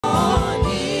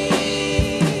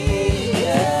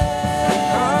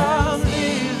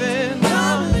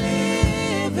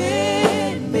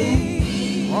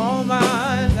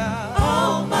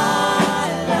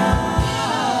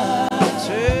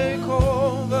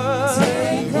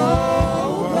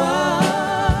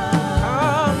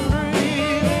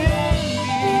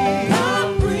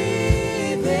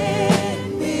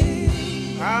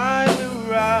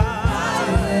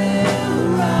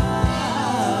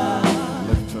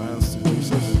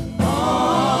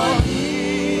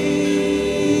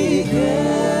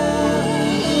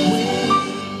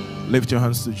Lift your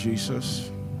hands to Jesus.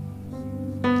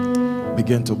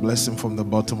 Begin to bless him from the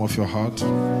bottom of your heart.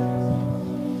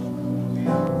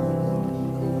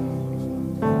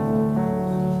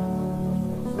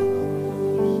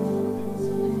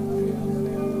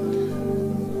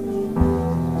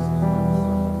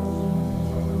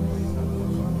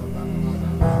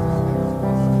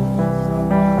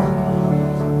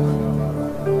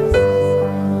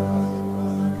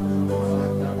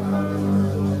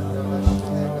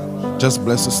 Just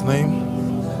bless his name.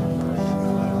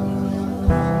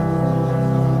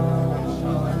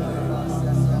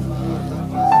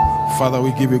 Father,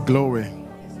 we give you glory.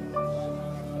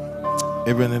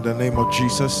 Even in the name of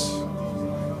Jesus,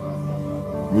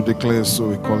 we declare so,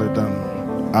 we call it done.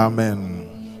 Amen.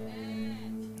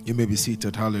 You may be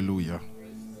seated. Hallelujah.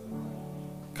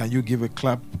 Can you give a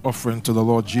clap offering to the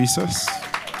Lord Jesus?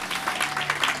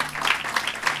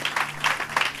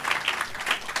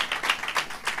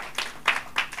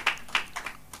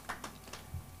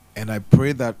 And I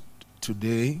pray that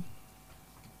today,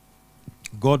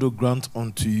 God will grant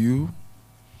unto you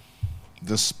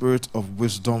the spirit of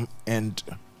wisdom and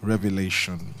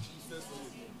revelation.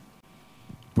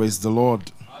 Praise the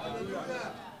Lord.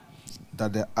 Hallelujah.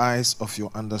 That the eyes of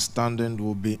your understanding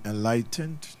will be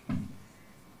enlightened.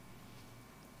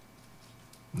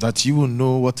 That you will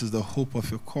know what is the hope of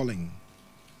your calling.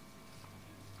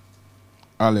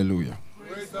 Hallelujah.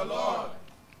 Praise the Lord.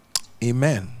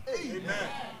 Amen. Amen.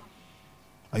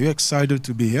 Are you excited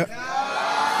to be here? Yeah.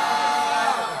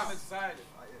 I'm excited.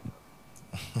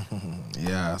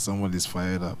 Yeah, somebody's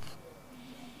fired up.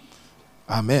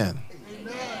 Amen.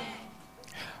 Amen.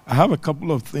 I have a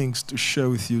couple of things to share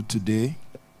with you today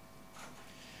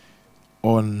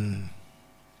on,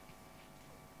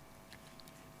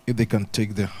 if they can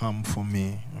take the hum for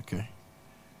me, okay?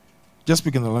 Just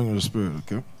speak in the language of the Spirit,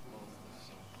 okay?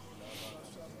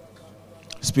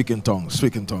 Speak in tongues,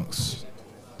 speak in tongues.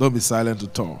 Don't be silent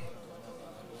at all.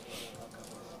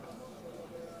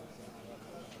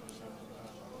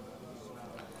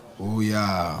 Oh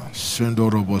yeah.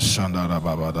 Shindorobo Shandara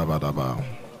Baba Daba Daba.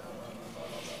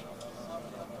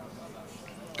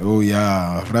 Oh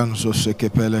yeah. Ranzo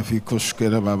Sekepele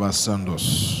Fikoshkere Baba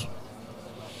Sandos.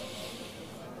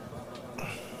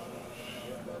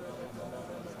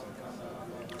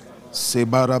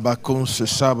 Sebara Bakun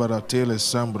Sesabara Tele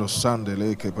Sambro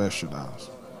Sandele Kepeshadas.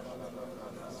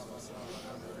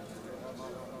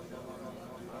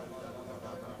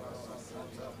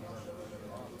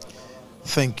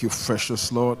 Thank you, precious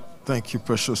Lord. Thank you,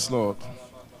 precious Lord.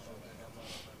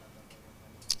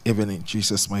 Even in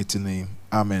Jesus' mighty name.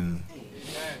 Amen.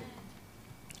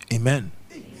 Amen.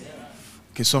 Amen.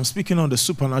 Okay, so I'm speaking on the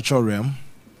supernatural realm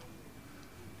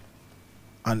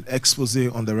and expose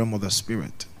on the realm of the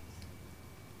spirit.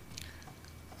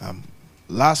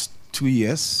 Last 2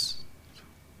 years,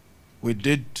 we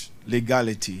did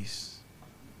legalities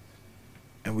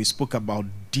and we spoke about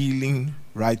dealing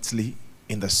rightly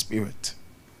in the spirit.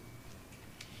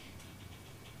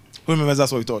 Who remembers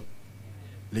that's what we taught?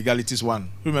 Legalities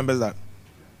 1. Who remembers that?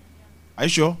 Are you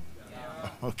sure? Yeah.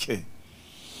 Okay.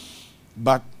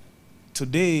 But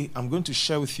today I'm going to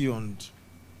share with you on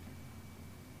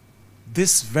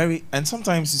this very, and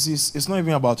sometimes it's not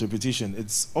even about repetition.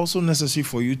 It's also necessary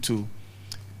for you to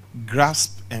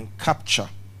grasp and capture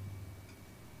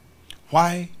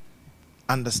why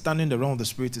understanding the realm of the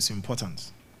spirit is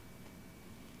important.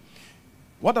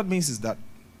 What that means is that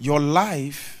your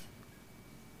life,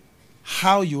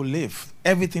 how you live,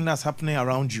 everything that's happening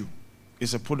around you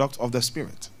is a product of the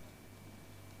spirit.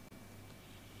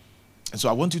 And so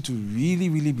I want you to really,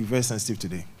 really be very sensitive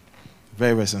today.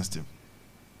 Very, very sensitive.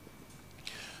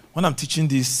 When I'm teaching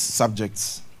these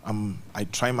subjects, I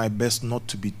try my best not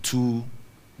to be too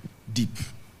deep.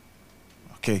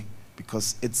 Okay?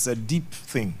 Because it's a deep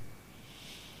thing.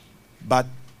 But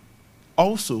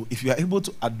also, if you are able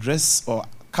to address or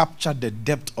capture the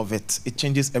depth of it, it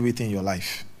changes everything in your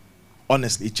life.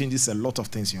 Honestly, it changes a lot of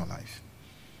things in your life.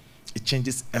 It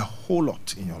changes a whole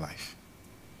lot in your life.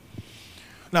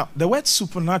 Now, the word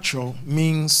supernatural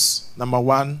means, number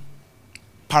one,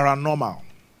 paranormal.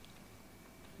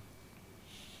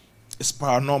 It's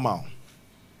paranormal.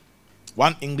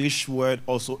 One English word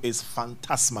also is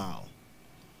phantasmal.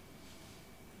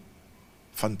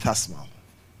 Phantasmal.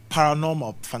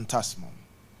 Paranormal, phantasmal.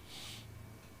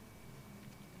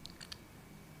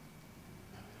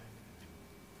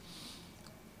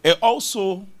 It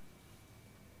also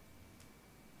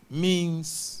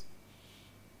means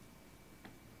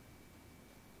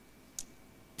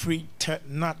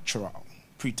preternatural.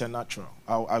 Preternatural.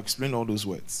 I'll explain all those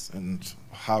words and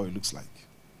how it looks like.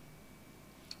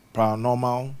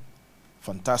 Paranormal,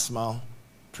 phantasmal,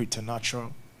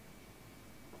 preternatural.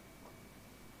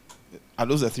 Are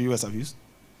those the three words I've used?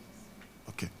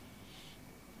 Okay.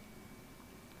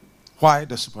 Why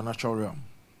the supernatural realm?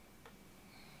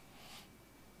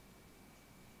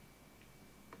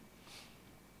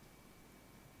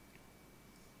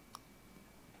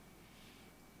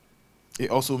 It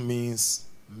also means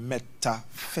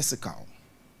metaphysical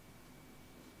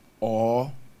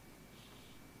or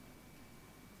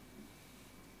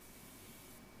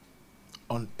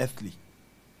unearthly.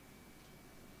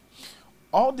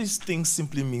 All these things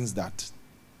simply means that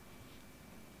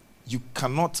you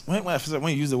cannot, when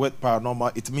you use the word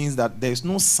paranormal, it means that there is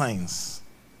no science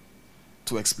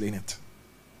to explain it.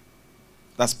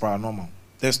 That's paranormal.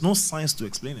 There's no science to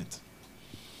explain it.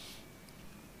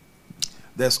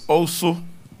 There's also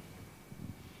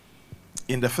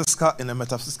in the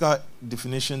metaphysical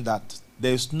definition that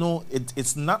there's no,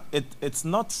 it's not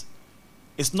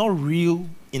real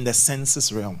in the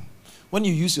senses realm. When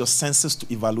you use your senses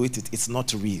to evaluate it, it's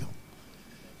not real.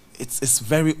 It's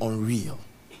very unreal.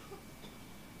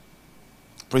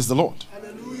 Praise the Lord.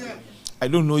 Hallelujah. I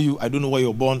don't know you. I don't know where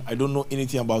you're born. I don't know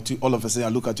anything about you. All of a sudden,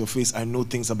 I look at your face. I know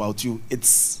things about you.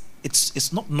 It's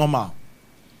not normal.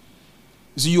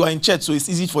 So you are in church, so it's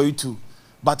easy for you to.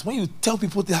 But when you tell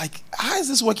people, they're like, how is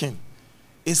this working?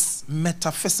 It's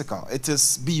metaphysical. It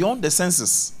is beyond the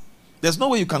senses. There's no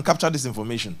way you can capture this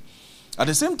information. At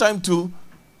the same time, too,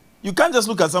 you can't just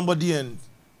look at somebody and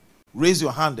raise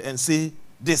your hand and say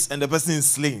this, and the person is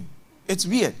slain. It's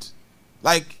weird.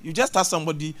 Like, you just ask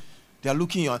somebody, they're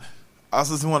looking on. I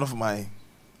was listening to one of my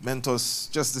mentors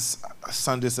just this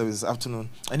Sunday service afternoon,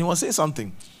 and he was saying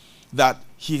something that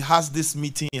he has this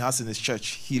meeting he has in his church,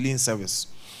 healing service.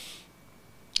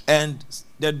 And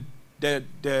the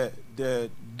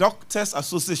doctors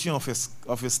association of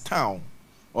his town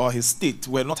or his state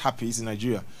were not happy. He's in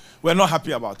Nigeria. We're not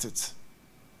happy about it.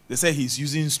 They said he's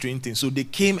using strange things. So they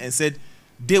came and said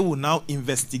they will now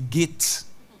investigate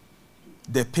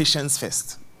the patients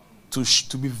first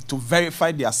to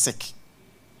verify they are sick.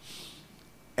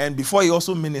 And before he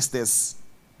also ministers,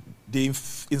 they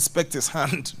inspect his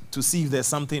hand to see if there's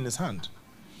something in his hand.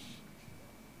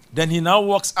 Then he now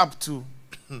walks up to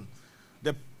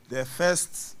the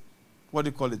first, what do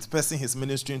you call it, person he's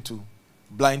ministering to,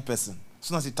 blind person. As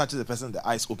soon as he touches the person, the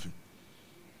eyes open.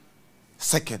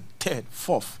 Second, third,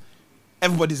 fourth.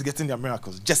 Everybody's getting their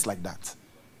miracles just like that.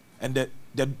 And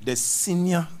the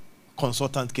senior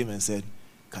consultant came and said,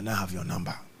 can I have your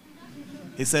number?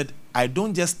 He said, I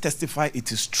don't just testify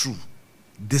it is true.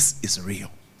 This is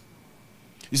real.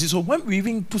 You see, so when we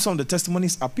even put some of the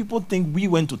testimonies up, people think we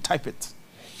went to type it.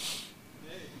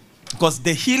 Because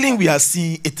the healing we are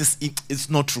seeing, it's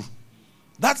not true.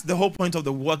 That's the whole point of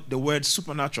the word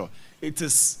supernatural.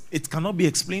 It cannot be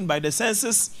explained by the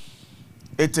senses.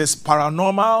 It is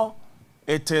paranormal.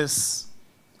 It is,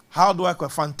 how do I call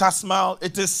it, phantasmal.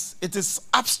 It is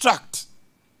abstract.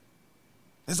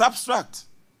 It's abstract.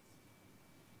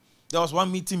 There was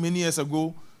one meeting many years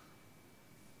ago.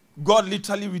 God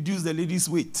literally reduced the lady's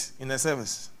weight in the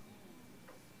service.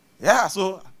 Yeah,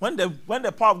 so when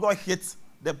the power of God hit,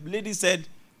 the lady said,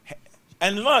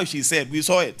 and now she said, we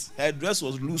saw it, her dress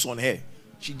was loose on her.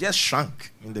 She just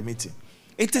shrank in the meeting.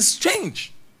 It is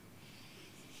strange.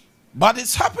 But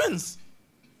it happens.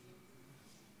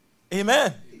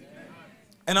 Amen. Amen.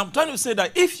 And I'm trying to say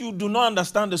that if you do not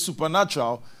understand the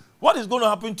supernatural, what is going to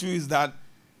happen to you is that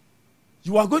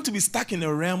you are going to be stuck in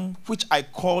a realm which I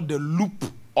call the loop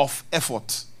of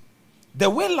effort. The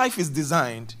way life is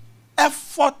designed,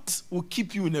 effort will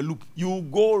keep you in a loop. You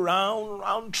go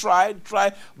round, try,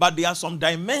 but there are some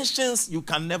dimensions you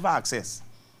can never access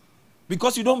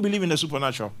because you don't believe in the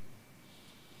supernatural.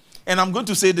 And I'm going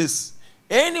to say this.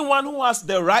 Anyone who has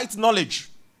the right knowledge,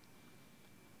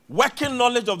 working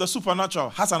knowledge of the supernatural,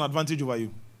 has an advantage over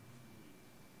you.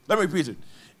 Let me repeat it.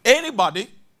 Anybody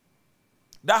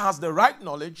that has the right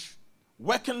knowledge,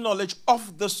 working knowledge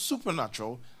of the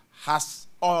supernatural, has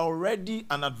already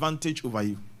an advantage over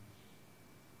you.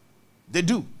 They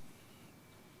do.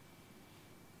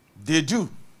 They do.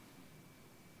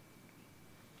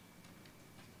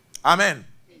 Amen.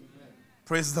 Amen.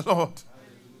 Praise the Lord. Hallelujah.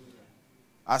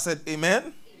 I said amen.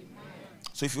 Amen.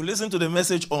 So if you listen to the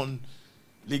message on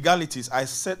legalities, I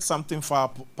said something far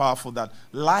powerful, that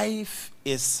life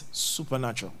is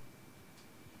supernatural.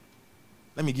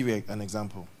 Let me give you an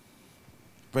example.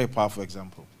 Very powerful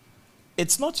example.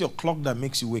 It's not your clock that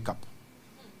makes you wake up.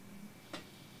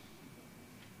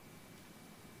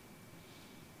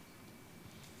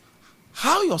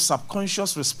 How your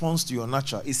subconscious responds to your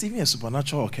natural is even a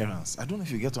supernatural occurrence. I don't know if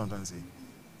you get what I'm trying to say.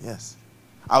 Yes.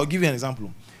 I'll give you an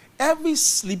example. every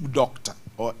sleep doctor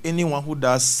or anyone who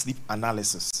does sleep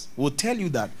analysis will tell you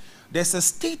that there's a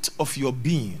state of your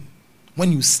being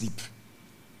when you sleep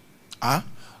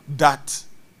that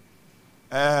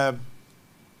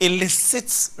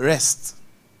elicits rest.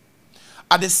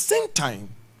 At the same time,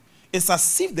 it's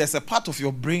as if there's a part of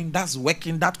your brain that's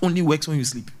working that only works when you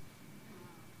sleep.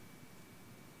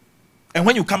 And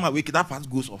when you come awake, that part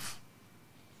goes off.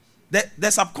 The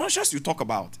subconscious you talk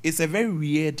about is a very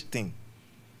weird thing.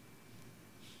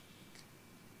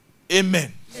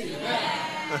 Amen.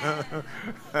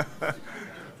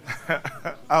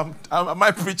 Am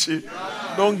I preaching?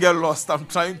 Don't get lost. I'm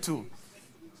trying to.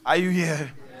 Are you here?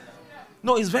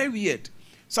 No, it's very weird.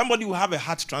 Somebody will have a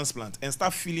heart transplant and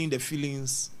start feeling the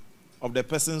feelings of the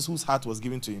person whose heart was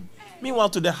given to him. Meanwhile,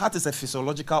 to the heart is a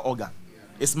physiological organ.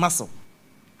 It's muscle.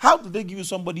 How do they give you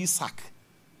somebody's sack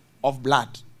of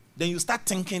blood? Then you start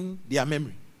thinking their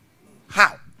memory.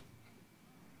 How?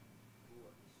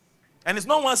 And it's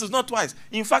not once, it's not twice.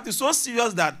 In fact, it's so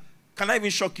serious that, can I even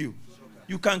shock you?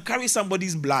 You can carry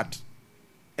somebody's blood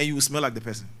and you will smell like the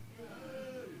person.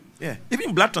 Yeah.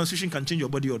 Even blood transfusion can change your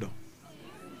body odor.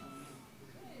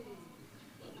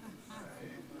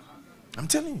 I'm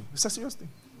telling you, it's a serious thing.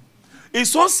 It's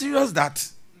so serious that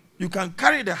you can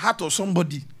carry the heart of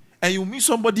somebody and you meet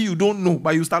somebody you don't know,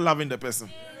 but you start loving the person.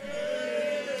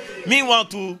 Meanwhile,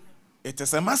 too, it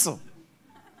is a muscle.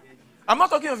 I'm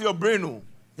not talking of your brain, no.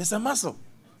 It's a muscle.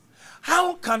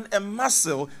 How can a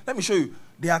muscle, let me show you.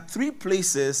 There are 3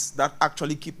 places that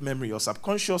actually keep memory. Your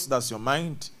subconscious, that's your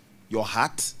mind, your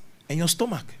heart, and your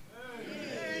stomach.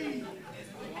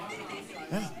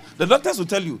 Yeah. The doctors will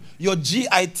tell you, your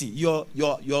GIT, your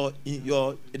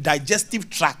digestive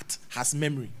tract has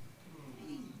memory.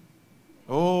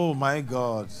 Oh my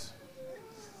God.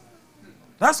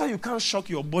 That's why you can't shock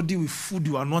your body with food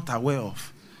you are not aware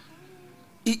of.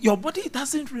 Your body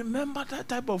doesn't remember that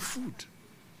type of food.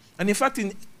 And in fact,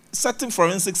 in certain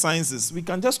forensic sciences, we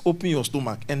can just open your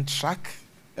stomach and track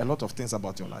a lot of things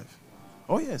about your life.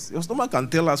 Oh yes, your stomach can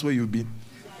tell us where you've been.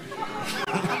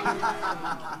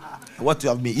 What you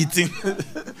have been eating.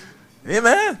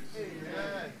 Amen.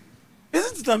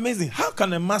 Isn't it amazing? How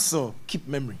can a muscle keep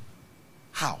memory?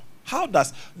 How? How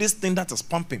does this thing that is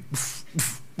pumping,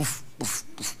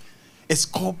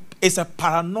 it's a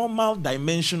paranormal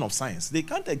dimension of science. They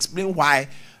can't explain why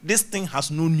this thing has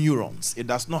no neurons. It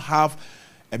does not have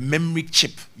a memory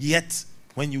chip. Yet,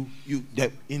 when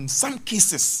in some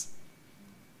cases,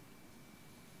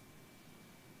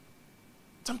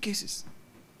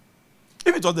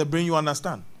 if it was the brain, you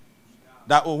understand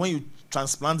that when you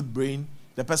transplant brain,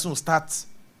 the person will start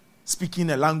speaking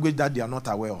a language that they are not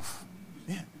aware of.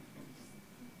 Yeah.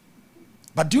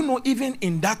 But do you know, even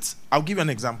in that, I'll give you an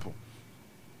example.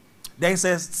 There is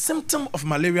a symptom of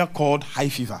malaria called high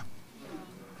fever.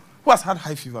 Who has had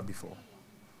high fever before?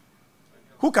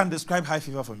 Who can describe high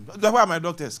fever for me? Where are my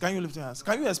doctors? Can you lift your hands?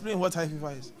 Can you explain what high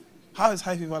fever is? How is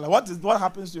high fever like? What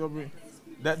happens to your brain?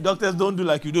 The doctors don't do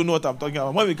like you don't know what I'm talking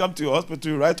about. When we come to your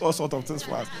hospital, you write all sorts of things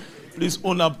for us. Please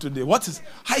own up today. What is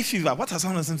high fever? What are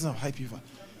some of the symptoms of high fever?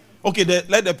 Okay,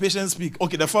 let the patients speak.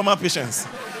 Okay, the former patients.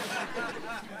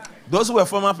 Those who were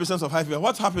former patients of high fever,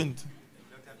 what happened?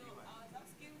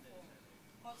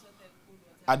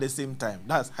 At the same time.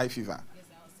 That's high fever.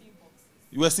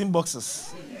 You were seeing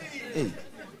boxes. Hey.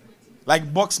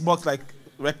 Like box, like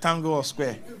rectangle or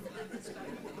square.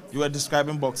 You were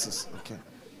describing boxes. Okay.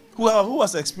 Who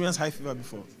has experienced high fever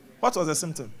before? What was the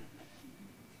symptom?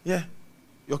 Yeah.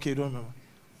 Okay, you don't remember.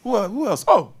 Who else?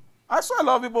 Oh, I saw a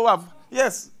lot of people who have.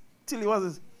 Yes. Tilly, what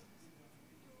is it?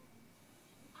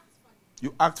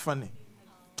 You act funny.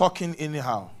 Talking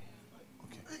anyhow.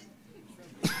 Okay.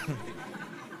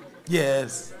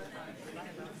 Yes.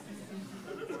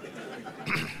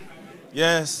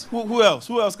 Yes. Who else?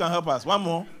 Who else can help us? One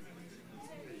more.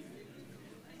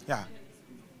 Yeah.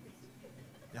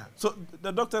 Yeah. So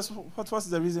the doctors, what's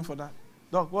the reason for that?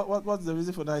 Doc, what's the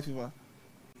reason for the high fever?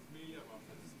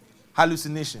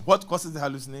 Hallucination. What causes the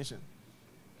hallucination?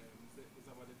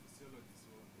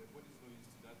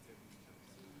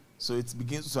 So it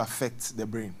begins to affect the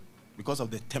brain because of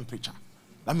the temperature.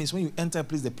 That means when you enter a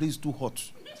place, the place is too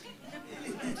hot.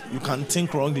 You can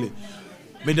think wrongly.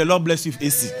 May the Lord bless you with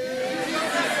AC.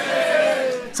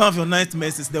 Some of your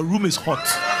nightmares is the room is hot.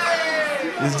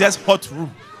 It's just hot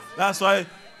room. That's why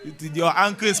your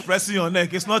ankle is pressing your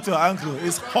neck. It's not your ankle.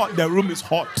 It's hot. The room is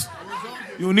hot.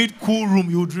 You need cool room.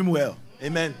 You dream well.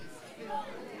 Amen.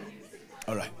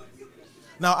 All right.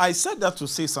 Now, I said that to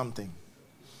say something.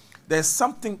 There's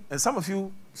something, and some of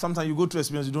you, sometimes you go through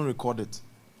experience, you don't record it.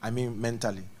 I mean,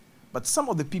 mentally. But some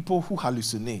of the people who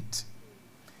hallucinate,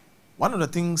 one of the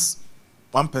things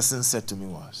one person said to me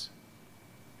was,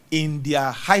 in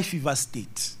their high fever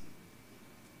state,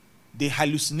 they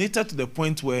hallucinated to the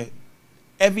point where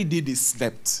every day they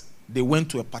slept, they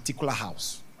went to a particular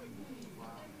house.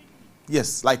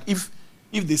 Yes, like if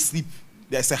they sleep,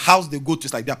 there's a house they go to,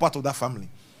 it's like they're part of that family.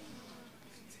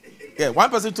 Yeah, one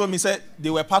person told me, said they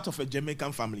were part of a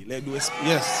Jamaican family. Like they were,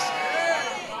 yes.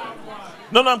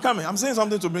 No, I'm coming. I'm saying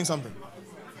something to bring something.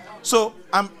 So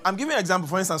I'm giving an example.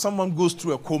 For instance, someone goes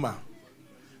through a coma.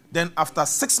 Then after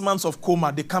 6 months of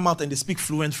coma, they come out and they speak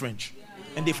fluent French.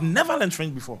 And they've never learned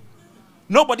French before.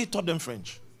 Nobody taught them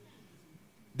French.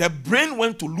 The brain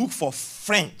went to look for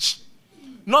French.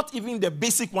 Not even the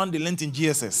basic one they learned in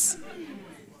GSS.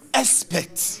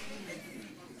 Expect.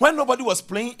 When nobody was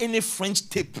playing any French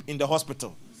tape in the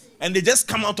hospital, and they just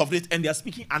come out of it and they are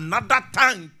speaking another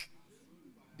tongue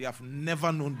they have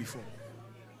never known before.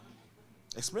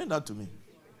 Explain that to me.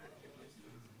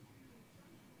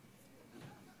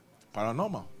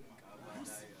 Paranormal.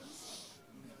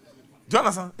 Do you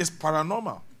understand? It's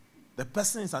paranormal. The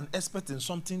person is an expert in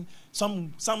something.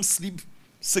 Some sleep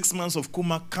 6 months of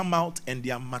coma, come out, and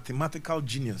they are mathematical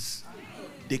genius.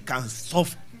 They can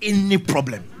solve any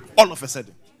problem all of a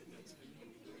sudden.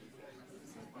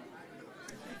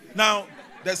 Now,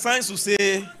 the science will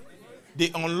say they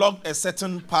unlock a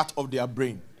certain part of their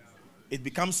brain. It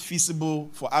becomes feasible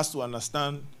for us to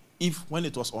understand if when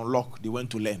it was unlocked, they went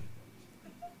to learn.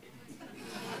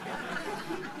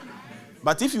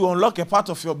 But if you unlock a part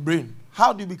of your brain,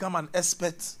 how do you become an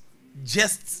expert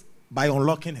just by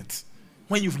unlocking it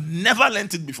when you've never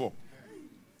learned it before?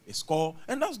 It's called,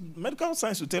 and that's medical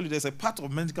science will tell you there's a part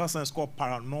of medical science called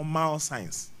paranormal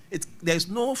science. There's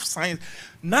no science,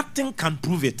 nothing can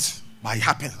prove it, but it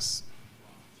happens.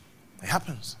 It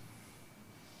happens.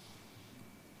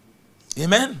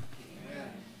 Amen? Amen.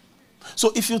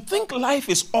 So if you think life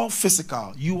is all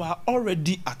physical, you are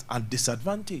already at a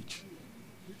disadvantage.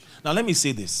 Now let me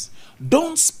say this.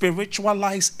 Don't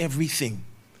spiritualize everything,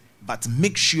 but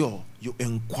make sure you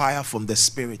inquire from the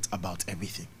Spirit about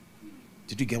everything.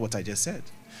 Did you get what I just said?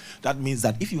 That means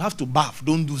that if you have to bath,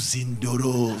 don't do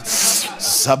Zindoro,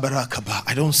 Sabarakaba.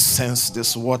 I don't sense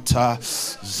this water,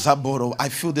 Zaboro. I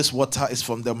feel this water is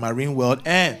from the marine world.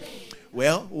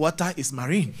 Well, water is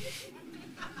marine.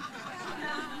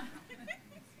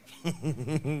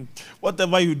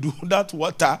 Whatever you do, that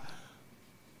water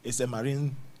is a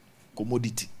marine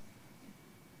commodity.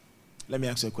 Let me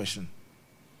ask you a question.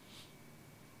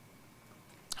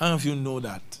 How many of you know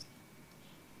that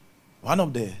one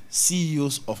of the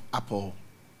CEOs of Apple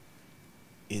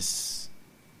is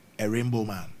a rainbow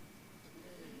man?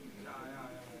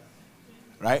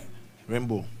 Right?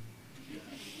 Rainbow.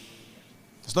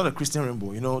 It's not a Christian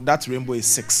rainbow. You know, that rainbow is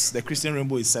 6. The Christian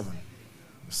rainbow is 7.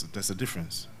 There's a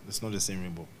difference. It's not the same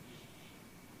rainbow.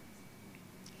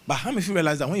 But how many of you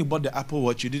realize that when you bought the Apple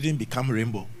Watch, you didn't become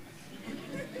rainbow?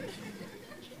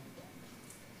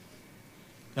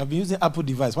 You have been using Apple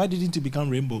device. Why didn't you become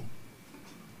rainbow?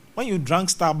 When you drank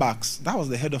Starbucks, that was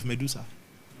the head of Medusa.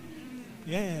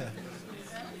 Yeah.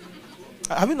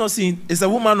 Have you not seen? It's a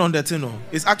woman on the tin.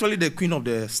 It's actually the queen of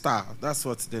the star. That's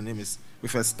what the name is.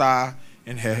 With a star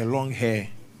and her long hair.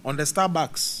 On the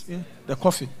Starbucks. Yeah. The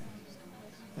coffee.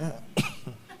 Yeah.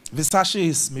 Versace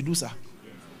is Medusa.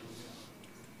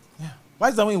 Yeah. Why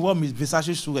is that when you wore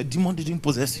Versace shoes, a demon didn't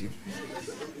possess you?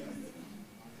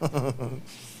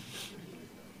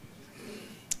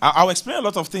 I'll explain a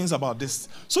lot of things about this.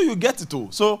 So you get it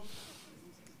all. So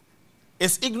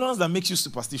it's ignorance that makes you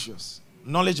superstitious.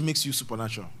 Knowledge makes you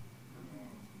supernatural.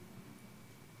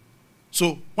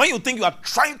 So when you think you are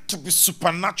trying to be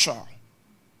supernatural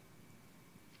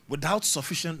without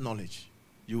sufficient knowledge,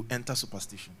 you enter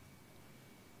superstition.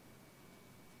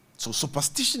 So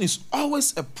superstition is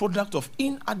always a product of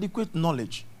inadequate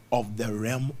knowledge of the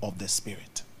realm of the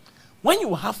spirit. When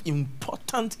you have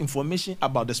important information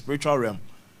about the spiritual realm,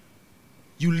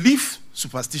 you leave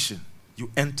superstition,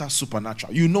 you enter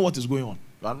supernatural. You know what is going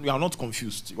on. You are not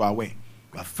confused. You are aware.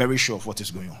 You are very sure of what is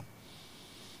going on.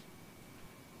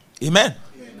 Amen.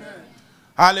 Amen.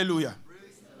 Hallelujah.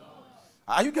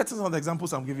 Are you getting some of the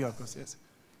examples I'm giving you? Yes.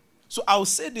 So I'll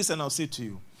say this and I'll say to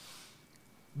you.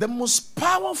 The most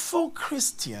powerful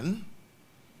Christian,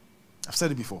 I've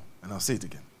said it before and I'll say it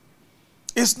again,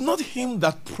 is not him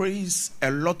that prays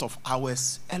a lot of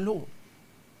hours alone.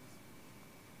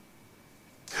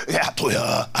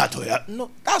 No,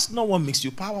 that's not what makes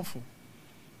you powerful.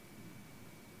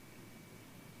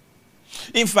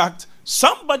 In fact,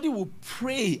 somebody will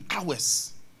pray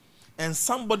hours and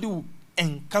somebody will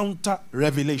encounter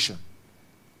revelation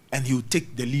and he will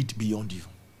take the lead beyond you.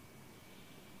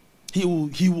 He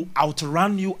will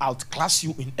outrun you, outclass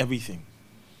you in everything.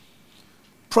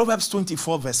 Proverbs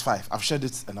 24 verse 5. I've shared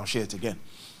it and I'll share it again.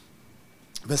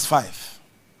 Verse 5.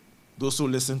 Those who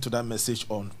listen to that message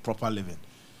on proper living.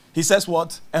 He says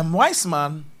what? A wise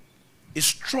man is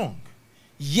strong.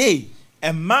 Yea,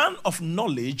 a man of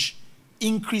knowledge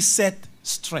increaseth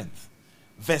strength.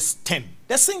 Verse 10.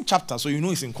 The same chapter, so you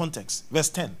know it's in context. Verse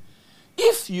 10.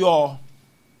 If you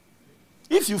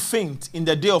faint in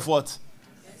the day of what?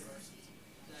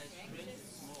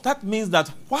 That means that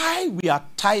why we are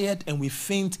tired and we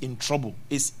faint in trouble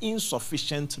is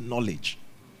insufficient knowledge.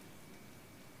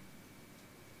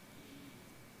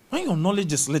 When your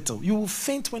knowledge is little, you will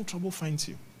faint when trouble finds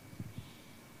you.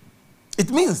 It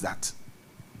means that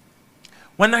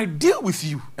when I deal with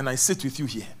you and I sit with you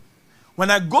here,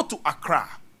 when I go to Accra,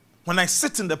 when I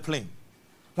sit in the plane,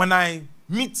 when I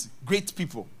meet great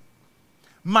people,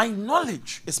 my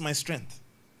knowledge is my strength.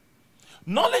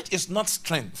 Knowledge is not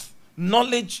strength.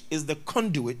 Knowledge is the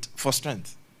conduit for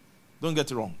strength. Don't get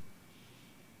it wrong.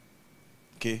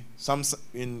 Okay? Some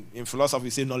in philosophy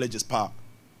say knowledge is power.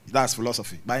 That's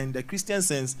philosophy. But in the Christian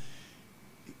sense,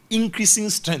 increasing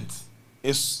strength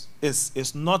is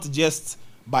not just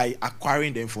by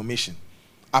acquiring the information.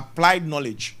 Applied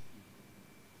knowledge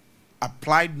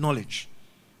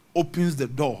opens the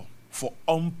door for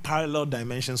unparalleled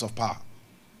dimensions of power.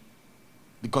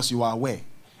 Because you are aware.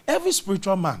 Every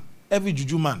spiritual man, every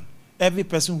juju man, every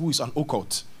person who is an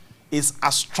occult is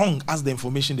as strong as the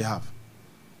information they have.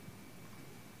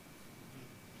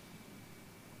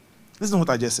 Listen to what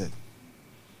I just said.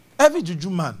 Every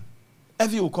juju man,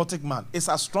 every occultic man is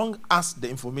as strong as the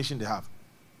information they have.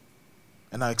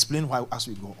 And I'll explain why as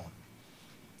we go on.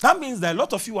 That means that a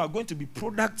lot of you are going to be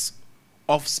products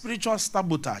of spiritual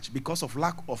sabotage because of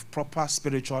lack of proper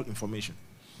spiritual information.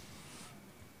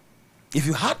 If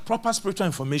you had proper spiritual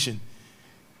information,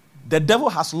 the devil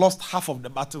has lost half of the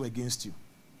battle against you.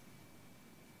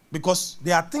 Because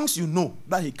there are things you know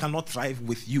that he cannot thrive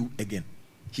with you again.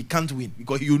 He can't win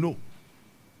because you know.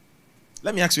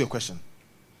 Let me ask you a question.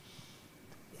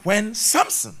 When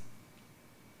Samson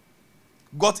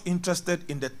got interested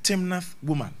in the Timnath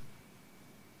woman,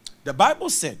 the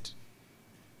Bible said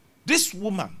this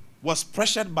woman was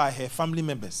pressured by her family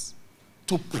members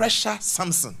to pressure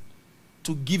Samson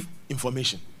to give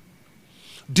information.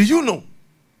 Do you know,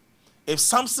 if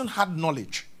Samson had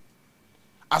knowledge,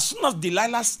 as soon as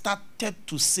Delilah started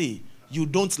to say, "You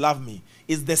don't love me,"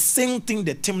 it's the same thing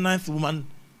the Timnath woman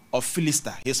of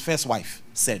Philistia, his first wife,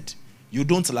 said. "You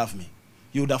don't love me.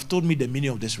 You would have told me the meaning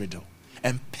of this riddle,"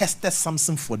 and pestered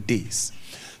Samson for days.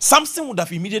 Samson would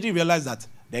have immediately realized that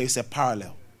there is a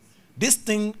parallel. This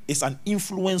thing is an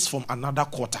influence from another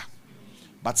quarter.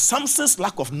 But Samson's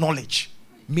lack of knowledge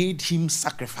made him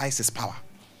sacrifice his power.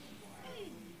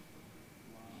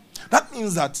 That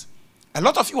means that a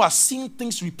lot of you are seeing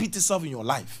things repeat itself in your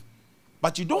life,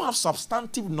 but you don't have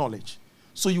substantive knowledge.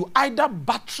 So you either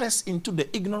buttress into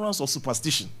the ignorance of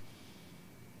superstition,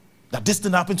 that this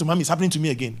thing happened to mommy is happening to me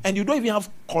again, and you don't even have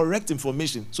correct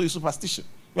information, so it's superstition.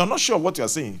 You are not sure what you are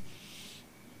saying.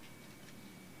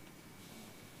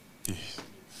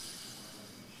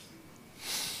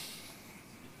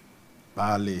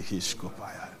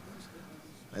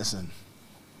 Listen,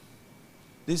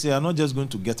 this year, you are not just going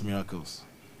to get miracles,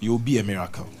 you will be a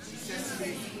miracle.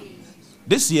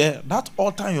 This year, that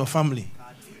altar in your family,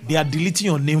 they are deleting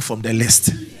your name from the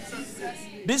list.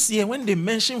 This year, when they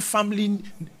mention family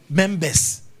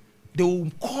members, they will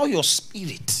call your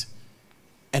spirit,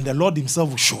 and the Lord himself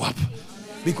will show up.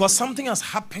 Because something has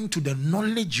happened to the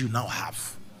knowledge you now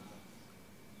have.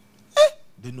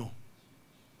 They know.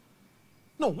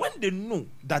 No, when they know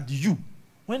that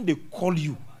when they call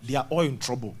you, they are all in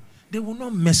trouble, they will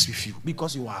not mess with you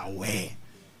because you are aware.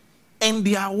 And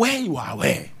they are aware you are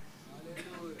aware.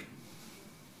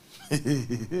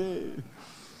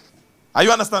 Are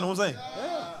you understanding what I'm saying?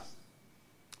 Yeah.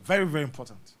 Very, very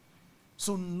important.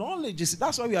 So knowledge is,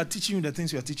 that's why we are teaching you the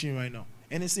things we are teaching you right now.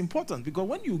 And it's important because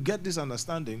when you get this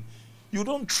understanding, you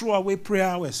don't throw away prayer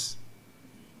hours.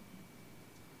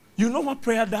 You know what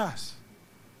prayer does.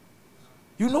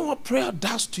 You know what prayer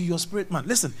does to your spirit, man.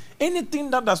 Listen, anything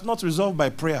that does not resolve by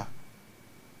prayer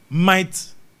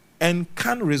might and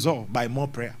can resolve by more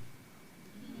prayer.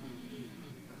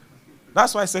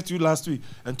 That's why I said to you last week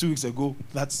and 2 weeks ago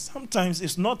that sometimes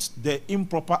it's not the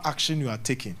improper action you are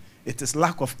taking. It is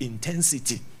lack of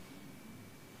intensity.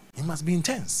 It must be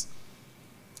intense.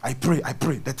 I pray.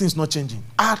 The thing's not changing.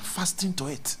 Add fasting to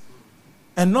it.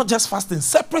 And not just fasting.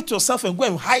 Separate yourself and go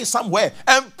and hide somewhere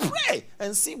and pray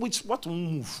and see what will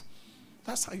move.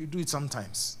 That's how you do it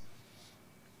sometimes.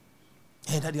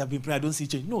 Hey, Daddy, I've been praying. I don't see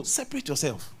change. No, separate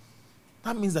yourself.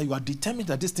 That means that you are determined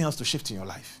that this thing has to shift in your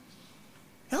life.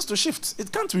 It has to shift.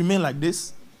 It can't remain like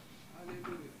this.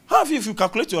 How if you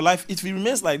calculate your life, if it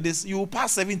remains like this, you will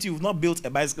pass 70, you've not built a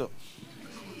bicycle.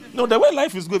 No, the way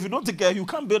life is going, if you don't take care, you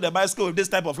can't build a bicycle with this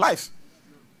type of life.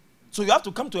 So you have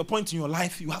to come to a point in your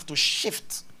life, you have to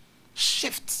shift.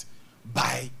 Shift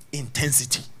by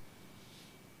intensity.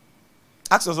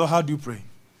 Ask yourself, how do you pray?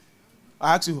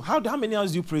 I ask you, how many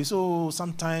hours do you pray? So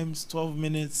sometimes 12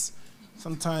 minutes,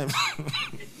 sometimes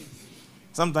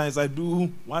I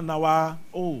do 1 hour.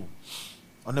 Oh,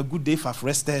 on a good day, if I've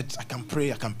rested, I can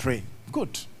pray.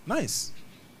 Good. Nice.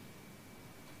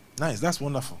 That's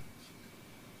wonderful.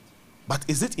 But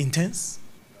is it intense?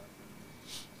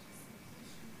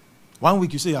 1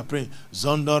 week you say you're praying.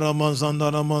 Zondarama,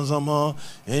 zondarama, zama.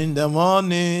 In the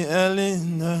morning, early.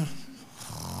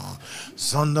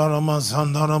 Zondarama,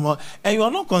 zondarama. And you are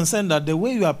not concerned that the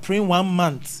way you are praying 1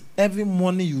 month, every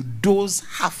morning you dose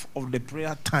half of the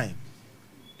prayer time.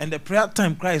 And the prayer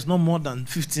time cry is no more than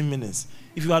 15 minutes.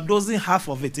 If you are dosing half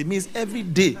of it, it means every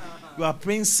day you are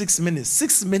praying 6 minutes.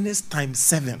 6 minutes times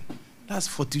 7. That's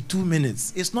 42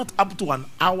 minutes. It's not up to an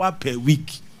hour per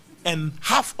week. And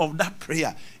half of that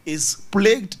prayer is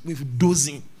plagued with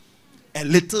dozing. A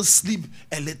little sleep,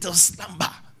 a little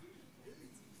slumber.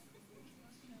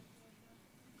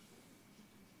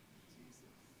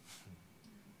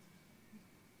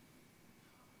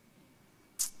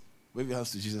 Wave your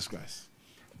hands to Jesus Christ.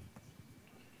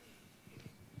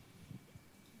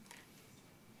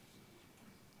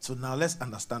 So now let's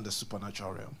understand the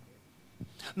supernatural realm.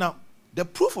 Now, the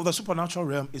proof of the supernatural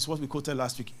realm is what we quoted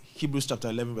last week, Hebrews chapter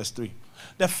 11, verse 3.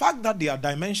 The fact that there are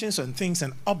dimensions and things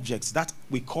and objects that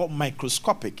we call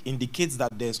microscopic indicates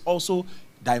that there's also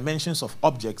dimensions of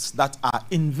objects that are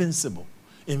invisible.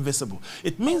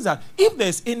 It means that if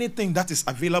there's anything that is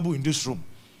available in this room,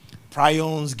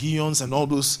 prions, gions, and all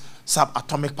those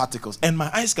subatomic particles, and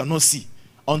my eyes cannot see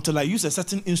until I use a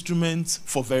certain instrument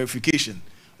for verification.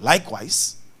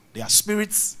 Likewise, there are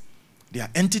spirits, there are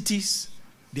entities,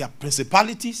 there are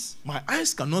principalities my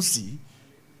eyes cannot see,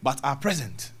 but are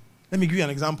present. Let me give you an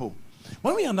example.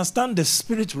 When we understand the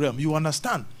spirit realm, you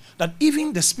understand that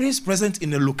even the spirits present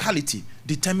in a locality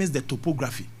determines the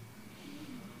topography.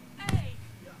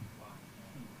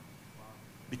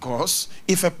 Because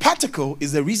if a particle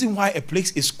is the reason why a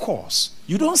place is coarse,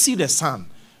 you don't see the sun.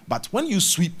 But when you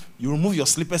sweep, you remove your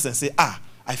slippers and say, I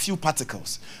feel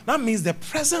particles. That means the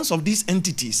presence of these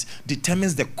entities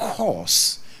determines the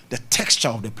coarse, the texture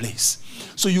of the place.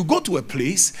 So you go to a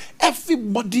place,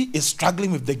 everybody is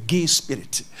struggling with the gay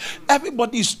spirit.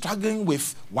 Everybody is struggling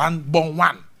with one born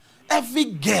one. Every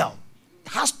girl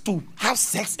has to have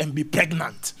sex and be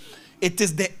pregnant. It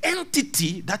is the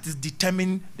entity that is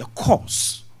determining the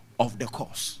cause of the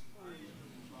cause.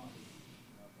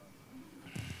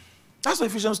 That's what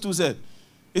Ephesians 2 said.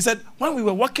 He said, when we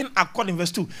were working according,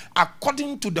 verse 2,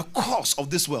 according to the course of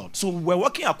this world. So we were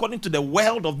working according to the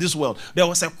world of this world. There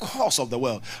was a course of the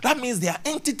world. That means there are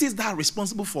entities that are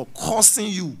responsible for causing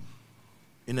you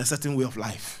in a certain way of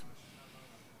life.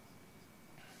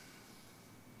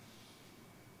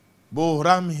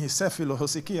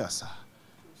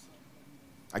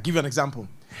 I give you an example.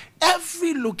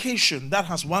 Every location that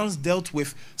has once dealt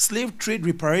with slave trade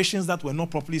reparations that were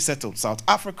not properly settled, South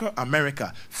Africa,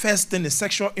 America, first thing is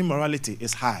sexual immorality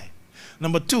is high.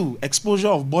 Number 2, exposure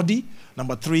of body.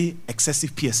 Number 3,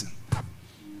 excessive piercing.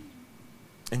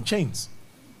 And chains.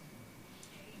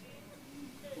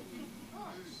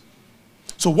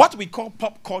 So what we call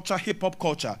pop culture, hip-hop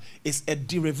culture, is a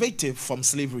derivative from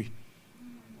slavery.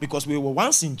 Because we were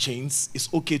once in chains,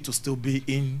 it's okay to still be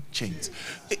in chains.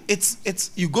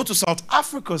 You go to South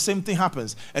Africa, same thing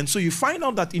happens. And so you find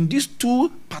out that in these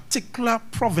 2 particular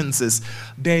provinces,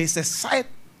 there is a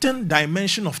certain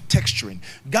dimension of texturing.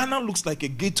 Ghana looks like a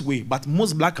gateway, but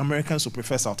most black Americans will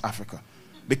prefer South Africa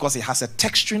because it has a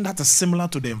texturing that is similar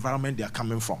to the environment they are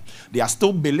coming from. They are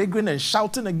still beleaguering and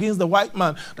shouting against the white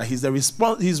man that he's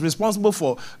responsible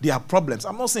for their problems.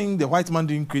 I'm not saying the white man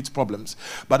didn't create problems,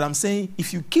 but I'm saying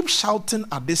if you keep shouting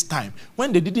at this time,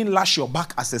 when they didn't lash your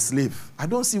back as a slave, I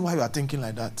don't see why you are thinking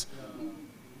like that.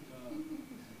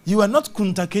 You are not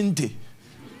Kunta Kinte.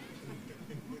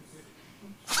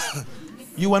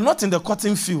 You are not in the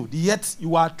cotton field, yet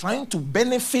you are trying to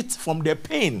benefit from the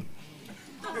pain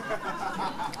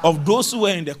of those who were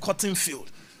in the cotton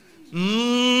field. Wade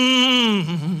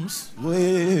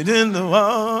in the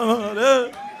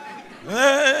water.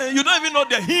 You don't even know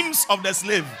the hymns of the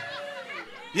slave.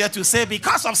 Yet you say,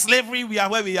 because of slavery, we are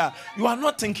where we are. You are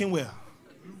not thinking well.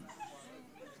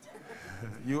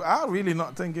 You are really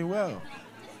not thinking well.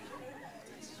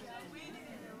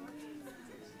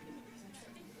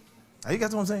 Are you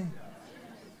getting what I'm saying?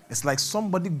 It's like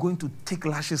somebody going to take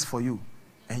lashes for you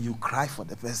and you cry for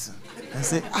the person and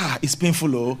say, it's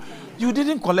painful, oh. You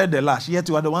didn't collect the lash, yet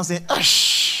you are the one saying,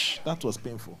 that was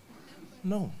painful.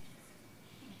 No.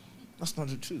 That's not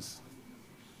the truth.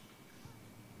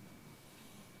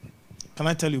 Can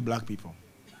I tell you, black people?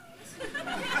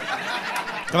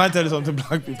 Can I tell you something,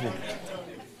 black people?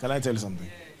 Can I tell you something?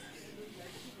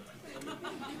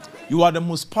 You are the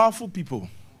most powerful people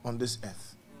on this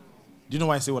earth. Do you know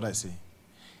why I say what I say?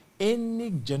 Any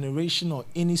generation or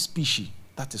any species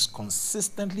that is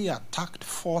consistently attacked,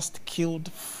 forced,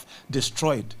 killed,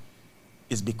 destroyed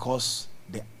is because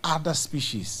the other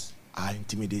species are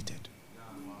intimidated.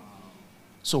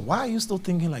 So why are you still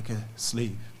thinking like a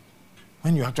slave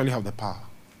when you actually have the power?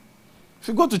 If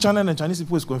you go to China and the Chinese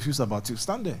people is confused about you,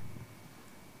 stand there.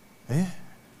 Eh?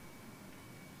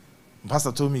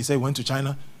 Pastor told me, he said he went to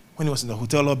China when he was in the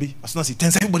hotel lobby. As soon as he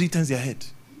turns, everybody turns their head.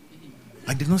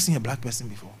 Like they've not seen a black person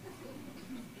before.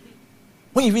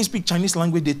 When you even speak Chinese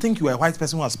language, they think you are a white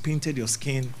person who has painted your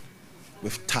skin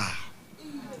with tar.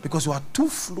 Because you are too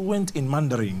fluent in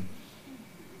Mandarin.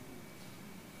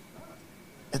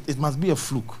 It must be a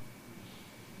fluke.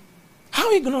 How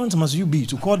ignorant must you be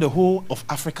to call the whole of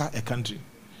Africa a country?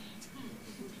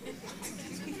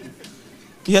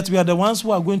 Yet we are the ones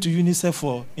who are going to UNICEF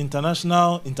for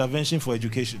international intervention for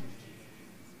education.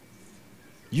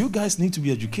 You guys need to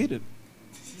be educated.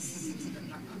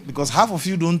 Because half of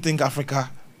you don't think Africa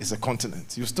is a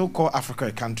continent. You still call Africa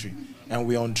a country. And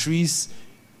we're on trees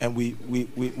and we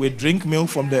drink milk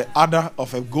from the udder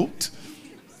of a goat.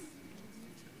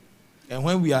 And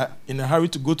when we are in a hurry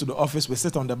to go to the office, we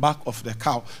sit on the back of the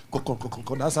cow.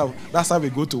 That's how we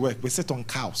go to work. We sit on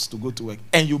cows to go to work.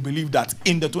 And you believe that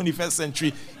in the 21st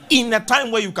century, in a time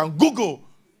where you can Google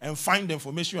and find the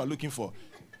information you are looking for,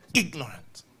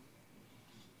 ignorant.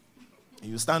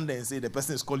 And you stand there and say the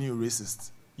person is calling you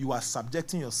racist. You are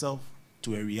subjecting yourself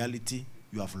to a reality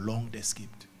you have long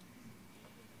escaped.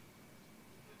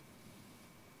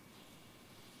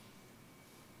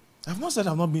 I've not said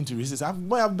I've not been to races. I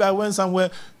went somewhere,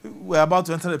 we're about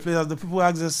to enter the place, the people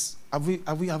asked us, are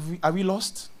we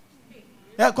lost?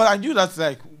 Yeah, because I knew that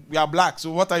like we are black,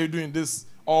 so what are you doing this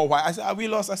all white? I said, are we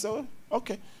lost? I said,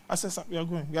 okay. I said, we are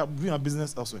going. We are doing our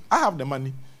business elsewhere. I have the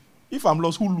money. If I'm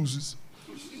lost, who loses?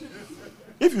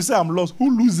 If you say I'm lost,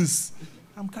 who loses?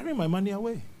 I'm carrying my money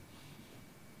away.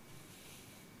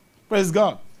 Praise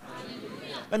God.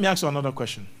 Hallelujah. Let me ask you another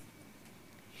question.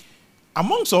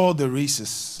 Amongst all the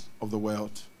races of the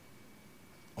world,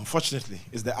 unfortunately,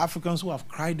 it's the Africans who have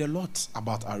cried a lot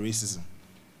about our racism.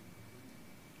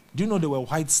 Do you know there were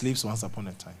white slaves once upon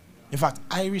a time? In fact,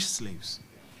 Irish slaves.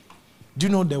 Do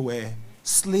you know there were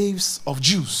slaves of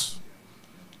Jews?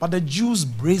 But the Jews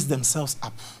braced themselves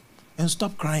up and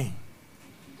stopped crying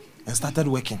and started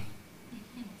working.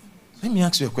 Let me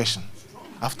ask you a question.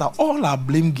 After all our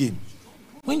blame game,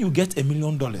 when you get $1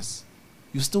 million,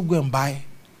 you still go and buy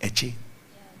a chain.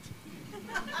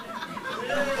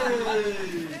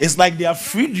 It's like they have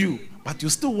freed you, but you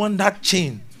still want that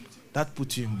chain that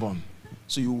put you in bond.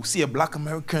 So you see a black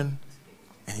American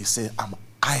and you say, I'm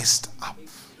iced up.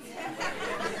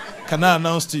 Can I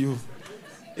announce to you,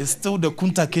 it's still the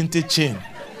Kunta Kinte chain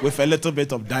with a little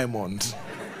bit of diamond.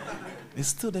 It's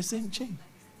still the same chain.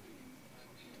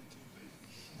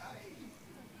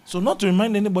 So not to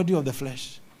remind anybody of the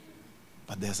flesh,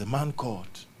 but there's a man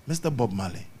called Mr. Bob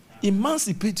Marley.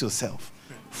 Emancipate yourself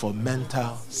from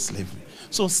mental slavery.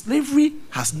 So slavery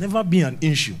has never been an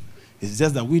issue. It's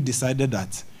just that we decided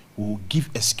that we will give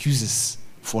excuses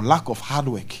for lack of hard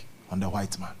work on the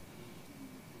white man.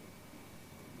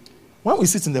 When we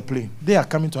sit in the plane, they are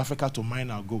coming to Africa to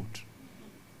mine our gold.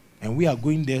 And we are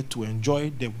going there to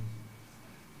enjoy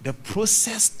the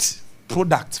processed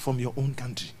product from your own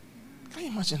country. Can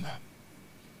you imagine that?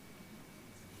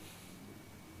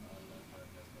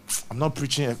 I'm not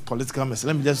preaching a political message.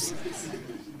 Let me just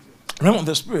remember on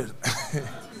the spirit.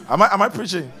 Am I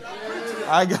preaching?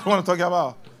 I get what I'm talking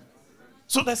about.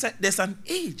 So there's an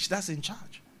age that's in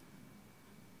charge.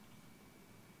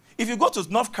 If you go to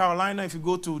North Carolina, if you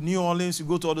go to New Orleans, you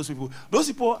go to all those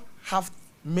people have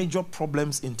major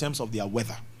problems in terms of their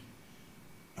weather.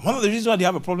 And one of the reasons why they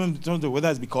have a problem in terms of the weather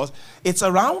is because it's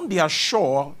around their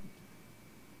shore,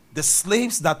 the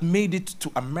slaves that made it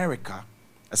to America,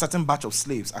 a certain batch of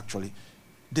slaves actually,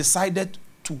 decided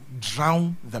to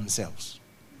drown themselves.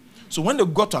 So when they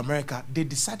got to America, they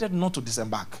decided not to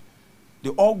disembark. They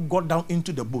all got down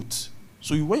into the boat.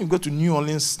 So when you go to New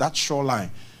Orleans, that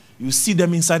shoreline, you see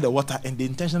them inside the water and they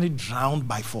intentionally drowned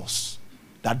by force.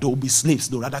 That they will be slaves,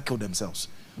 they will rather kill themselves.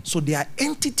 So they are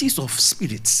entities of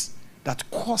spirits that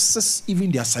causes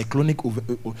even their cyclonic over.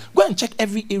 Go and check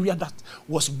every area that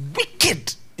was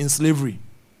wicked in slavery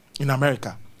in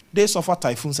America. They suffer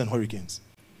typhoons and hurricanes.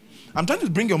 I'm trying to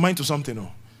bring your mind to something.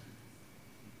 Oh.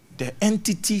 The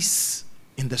entities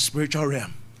in the spiritual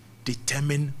realm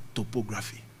determine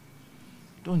topography.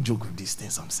 Don't joke with these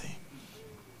things I'm saying.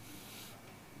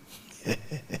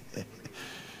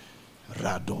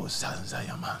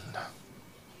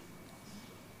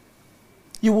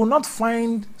 You will not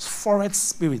find forest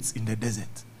spirits in the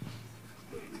desert.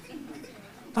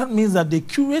 That means that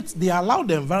they allow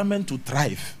the environment to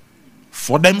thrive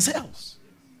for themselves.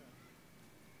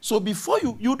 So before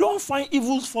you don't find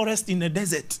evil forest in the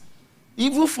desert.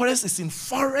 Evil forest is in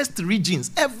forest regions.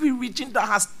 Every region that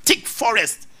has thick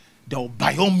forest, there will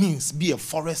by all means be a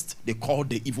forest they call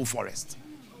the evil forest.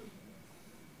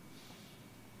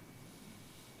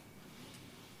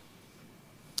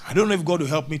 I don't know if God will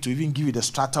help me to even give you the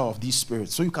strata of these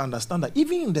spirits so you can understand that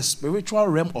even in the spiritual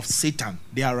realm of Satan,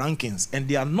 there are rankings and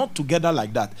they are not together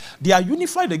like that. They are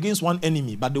unified against one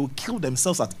enemy, but they will kill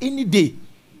themselves at any day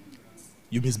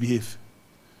you misbehave.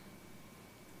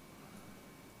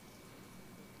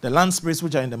 The land spirits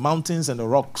which are in the mountains and the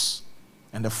rocks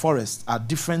and the forests are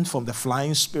different from the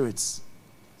flying spirits.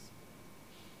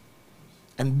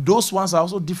 And those ones are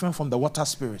also different from the water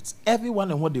spirits.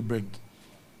 Everyone and what they bring.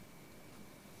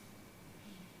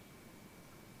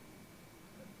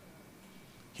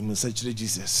 He will say,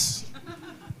 Jesus.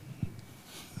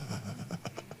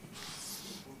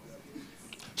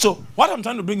 So, what I'm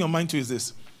trying to bring your mind to is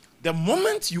this. The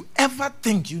moment you ever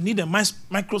think you need a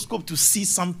microscope to see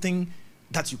something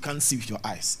that you can't see with your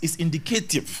eyes, is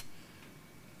indicative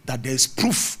that there is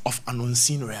proof of an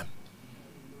unseen realm.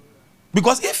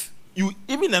 Because if you,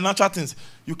 even the natural things,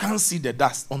 you can't see the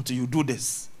dust until you do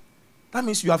this. That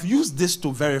means you have used this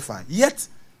to verify. Yet,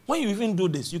 when you even do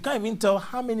this, you can't even tell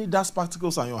how many dust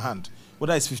particles are in your hand,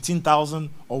 whether it's 15,000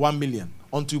 or 1 million,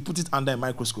 until you put it under a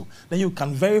microscope. Then you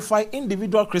can verify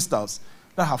individual crystals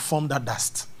that have formed that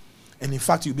dust. And in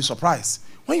fact, you'll be surprised.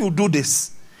 When you do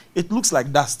this, it looks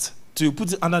like dust. Till you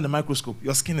put it under the microscope,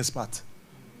 your skin is part.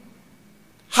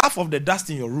 Half of the dust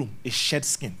in your room is shed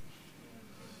skin.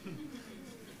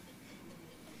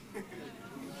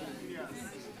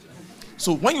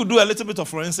 So when you do a little bit of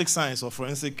forensic science or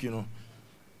forensic, you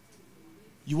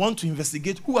want to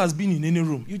investigate who has been in any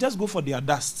room, you just go for their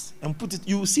dust and put it,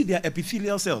 you will see their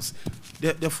epithelial cells,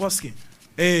 their foreskin.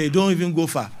 Hey, don't even go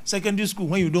far. Secondary school,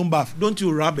 when you don't bath, don't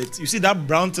you rub it? You see that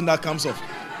brown thing that comes off?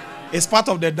 It's part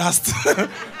of the dust.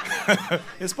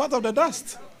 It's part of the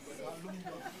dust.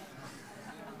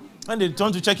 When they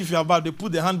turn to check if you are bad, they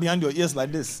put their hand behind your ears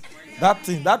like this. That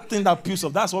thing that peels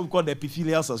off, that's what we call the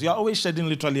epithelial cells. You are always shedding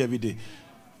literally every day.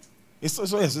 Yes,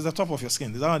 it's the top of your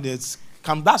skin.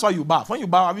 That's why you bath. When you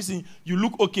bath, have you seen, you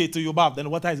look okay till you bath, then the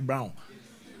water is brown.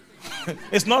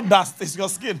 It's not dust, it's your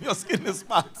skin. Your skin is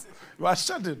part. You are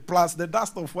shedding, plus the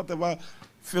dust of whatever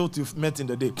filth you've met in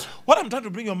the day. What I'm trying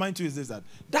to bring your mind to is this,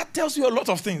 that tells you a lot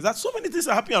of things. That so many things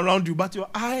are happening around you, but your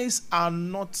eyes are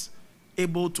not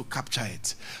able to capture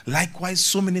it. Likewise,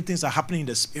 so many things are happening in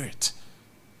the spirit.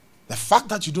 The fact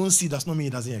that you don't see does not mean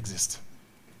it doesn't exist.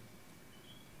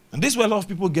 And this is where a lot of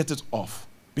people get it off.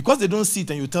 Because they don't see it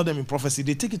and you tell them in prophecy,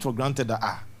 they take it for granted that,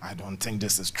 I don't think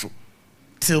this is true.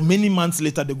 Till many months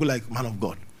later, they go like, man of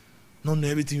God, not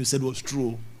everything you said was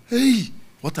true. Hey,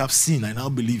 what I've seen, I now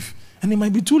believe. And it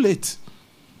might be too late.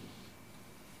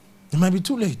 It might be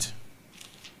too late.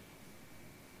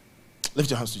 Lift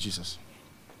your hands to Jesus.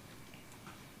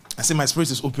 I say, my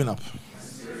spirit is open up.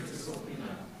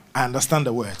 I understand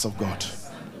the words of God.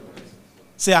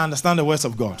 Say, I understand the words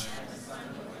of God.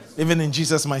 Even in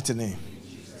Jesus' mighty name.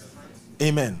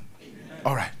 Amen.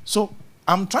 All right. So,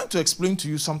 I'm trying to explain to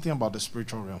you something about the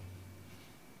spiritual realm.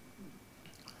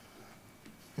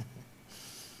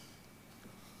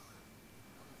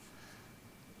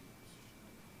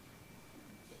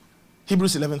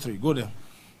 Hebrews 11:3. Go there.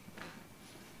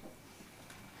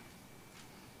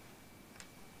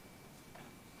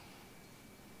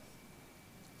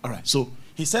 All right. So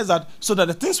he says that so that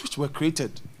the things which were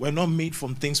created were not made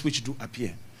from things which do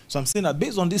appear. So I'm saying that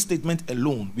based on this statement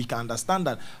alone, we can understand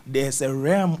that there's a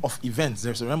realm of events,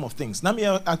 there's a realm of things. Let me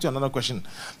ask you another question.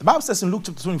 The Bible says in Luke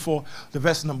chapter 24, the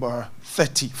verse number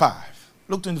 35.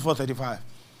 Luke 24:35.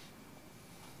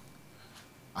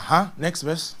 Next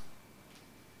verse.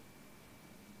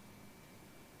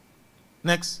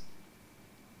 Next.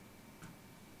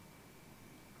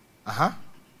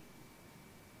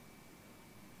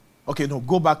 Okay, no,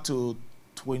 go back to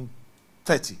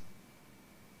 30.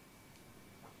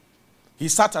 He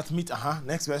sat at meat,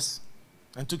 next verse,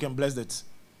 and took and blessed it.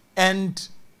 And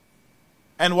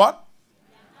what?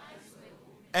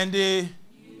 And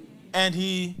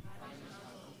he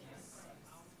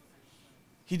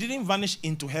didn't vanish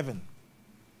into heaven.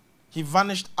 He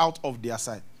vanished out of their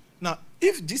sight. Now,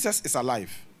 if Jesus is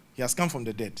alive, he has come from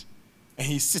the dead, and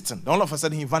he's sitting, all of a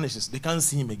sudden he vanishes. They can't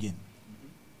see him again.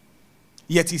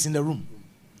 Yet he's in the room.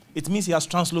 It means he has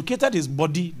translocated his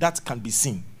body that can be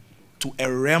seen to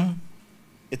a realm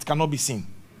it cannot be seen.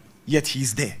 Yet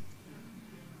he's there.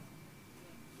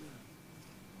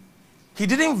 He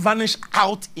didn't vanish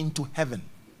out into heaven.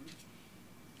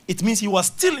 It means he was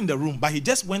still in the room, but he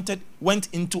just went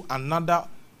into another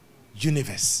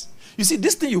universe. You see,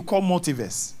 this thing you call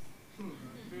multiverse.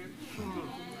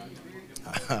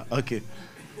 Okay.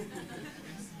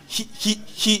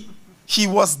 He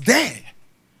was there,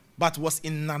 but was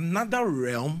in another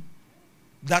realm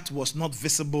that was not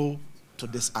visible to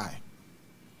this eye.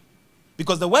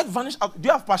 Because the word vanished out. Do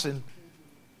you have Passion?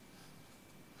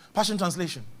 Passion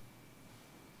translation.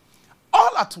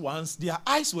 All at once, their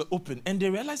eyes were open and they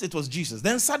realized it was Jesus.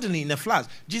 Then suddenly, in a flash,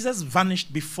 Jesus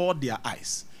vanished before their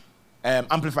eyes.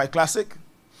 Amplified Classic.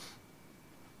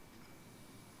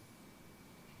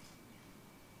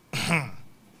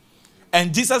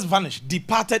 And Jesus vanished,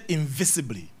 departed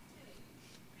invisibly.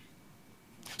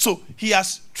 So he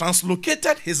has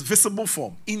translocated his visible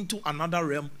form into another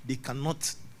realm they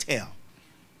cannot tell.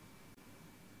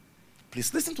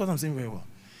 Please listen to what I'm saying very well.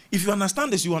 If you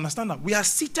understand this, you understand that we are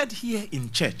seated here in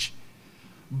church.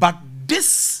 But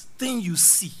this thing you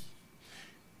see,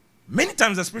 many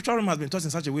times the spiritual realm has been taught in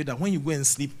such a way that when you go and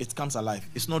sleep, it comes alive.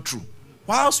 It's not true.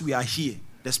 Whilst we are here,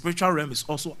 the spiritual realm is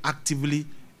also actively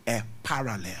a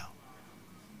parallel.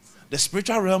 The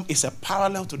spiritual realm is a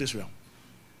parallel to this realm.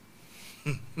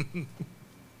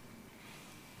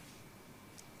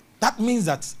 That means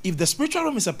that if the spiritual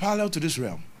realm is a parallel to this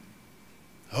realm,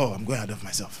 oh, I'm going ahead of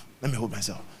myself. Let me hold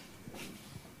myself.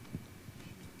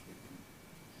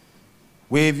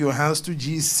 Wave your hands to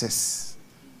Jesus.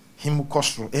 Him who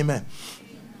costs through. Amen.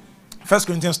 1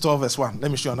 Corinthians 12 verse 1.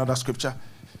 Let me show you another scripture.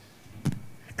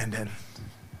 And then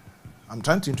I'm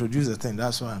trying to introduce the thing.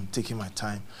 That's why I'm taking my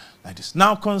time like this.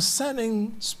 Now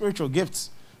concerning spiritual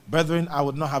gifts, brethren, I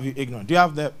would not have you ignorant. Do you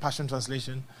have the Passion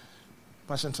Translation?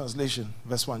 Passion Translation,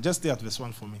 verse 1. Just stay at verse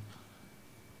 1 for me.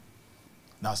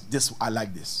 Now, this, I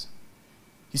like this.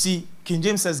 You see, King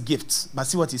James says gifts, but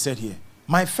see what he said here.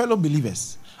 My fellow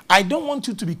believers, I don't want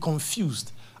you to be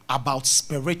confused about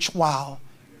spiritual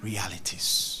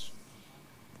realities.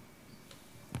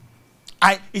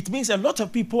 It means a lot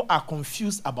of people are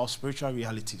confused about spiritual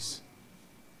realities.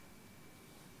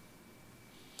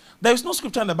 There is no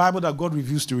scripture in the Bible that God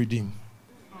reveals to redeem.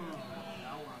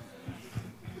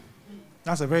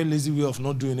 That's a very lazy way of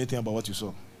not doing anything about what you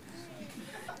saw.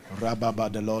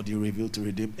 Rababa, the Lord you revealed to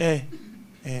redeem. I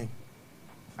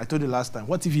told you last time.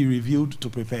 What if he revealed to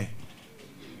prepare?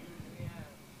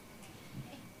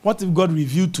 What if God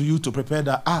revealed to you to prepare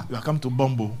that, you are come to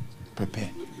bomb, prepare.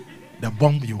 The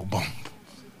bomb you bomb.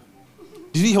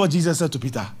 Did you hear what Jesus said to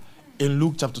Peter in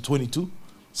Luke chapter 22?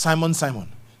 Simon, Simon,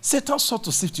 Satan sought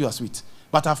to sift you as wheat,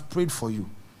 but I've prayed for you,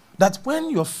 that when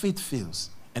your faith fails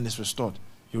and is restored,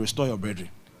 you restore your brethren.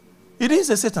 It is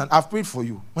a Satan. I've prayed for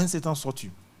you when Satan sought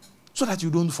you, so that you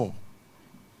don't fall.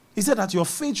 He said that your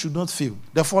faith should not fail.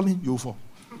 The falling, you will fall.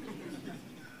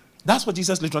 That's what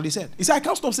Jesus literally said. He said, I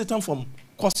can't stop Satan from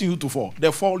causing you to fall.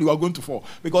 The fall, you are going to fall.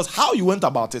 Because how you went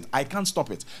about it, I can't stop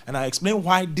it. And I explain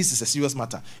why this is a serious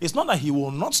matter. It's not that he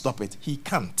will not stop it. He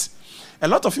can't. A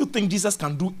lot of you think Jesus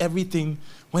can do everything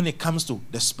when it comes to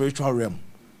the spiritual realm.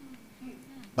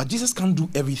 But Jesus can't do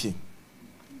everything.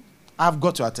 I've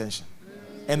got your attention.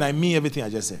 And I mean everything I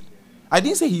just said. I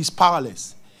didn't say he's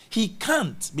powerless. He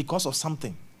can't because of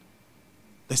something.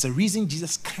 There's a reason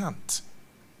Jesus can't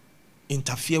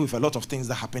interfere with a lot of things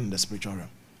that happen in the spiritual realm.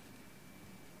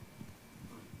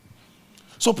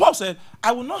 So Paul said,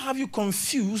 I will not have you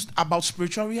confused about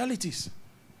spiritual realities.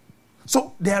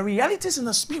 So there are realities in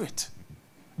the spirit.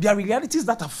 There are realities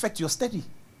that affect your study.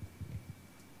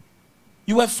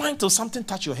 You were fine till something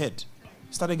touched your head.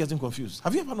 You started getting confused.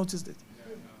 Have you ever noticed it?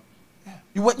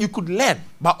 Yeah. You could learn,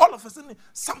 but all of a sudden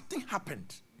something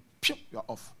happened. Pew, you're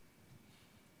off.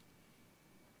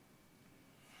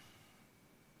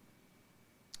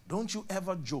 Don't you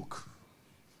ever joke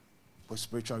with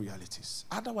spiritual realities.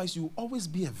 Otherwise, you will always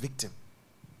be a victim,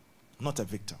 not a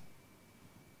victor.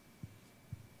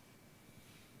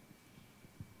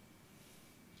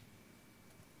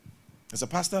 There's a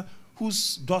pastor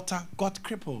whose daughter got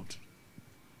crippled.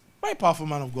 Very powerful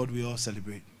man of God we all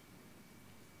celebrate.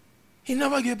 He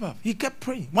never gave up. He kept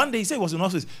praying. One day he said he was in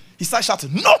office. He started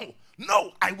shouting,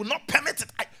 no, I will not permit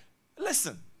it.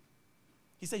 Listen.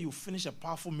 He said, you finish a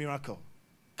powerful miracle.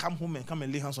 come home and come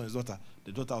and lay hands on his daughter,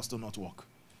 the daughter will still not walk.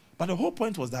 But the whole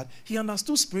point was that he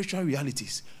understood spiritual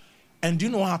realities. And do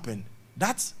you know what happened?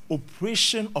 That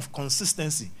operation of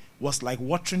consistency was like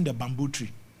watering the bamboo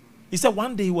tree. He said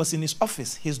one day he was in his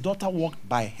office, his daughter walked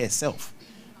by herself.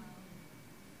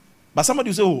 But somebody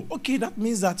will say, oh, okay, that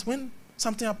means that when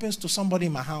something happens to somebody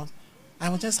in my house, I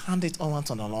will just hand it over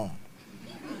to the Lord.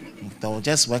 They will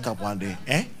just wake up one day.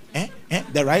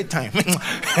 The right time.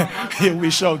 You'll be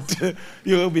shocked.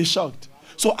 You will be shocked.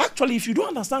 So actually, if you don't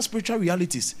understand spiritual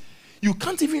realities, you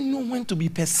can't even know when to be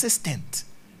persistent.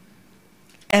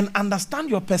 And understand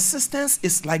your persistence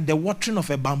is like the watering of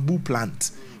a bamboo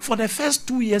plant. For the first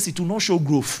 2 years, it will not show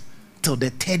growth till the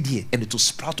third year, and it will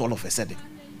sprout all of a sudden.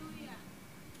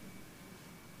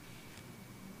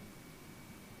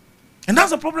 And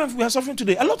that's the problem we are suffering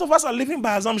today. A lot of us are living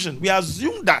by assumption. We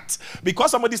assume that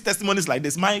because somebody's testimony is like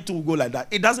this, mine too will go like that.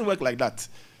 It doesn't work like that.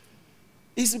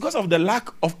 It's because of the lack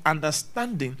of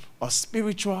understanding of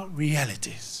spiritual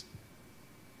realities.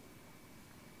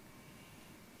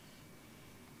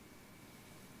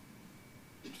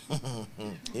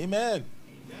 Amen.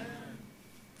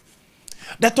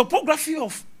 The topography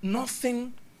of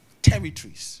northern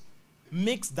territories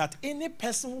makes that any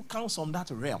person who comes from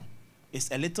that realm is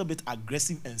a little bit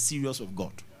aggressive and serious with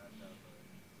God.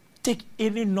 Take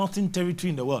any northern territory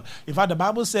in the world. In fact, the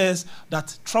Bible says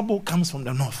that trouble comes from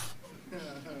the north.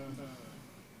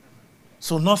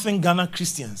 So northern Ghana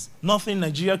Christians, northern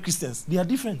Nigeria Christians, they are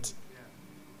different.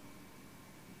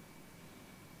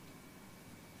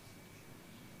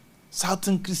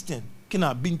 Southern Christian,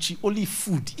 kina binchi, only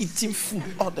food, eating food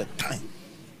all the time.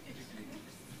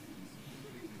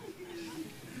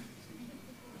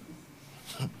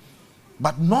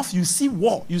 But north, you see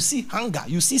war, you see hunger,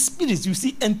 you see spirits, you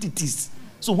see entities.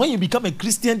 So when you become a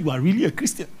Christian, you are really a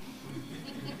Christian.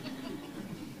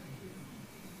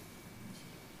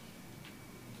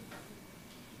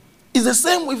 It's the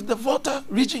same with the Volta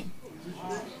region.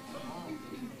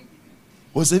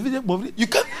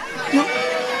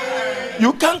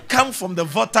 You can't come from the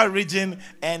Volta region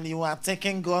and you are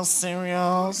taking God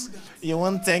serious. You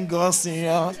won't take God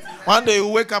serious. One day you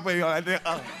wake up and you're like,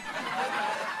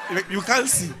 you can't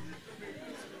see.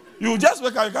 You just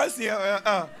wake up, you can't see.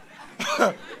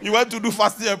 You went to do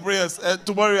fasting and prayers.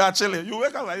 Tomorrow you are chilling. You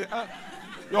wake up like,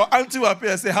 your auntie will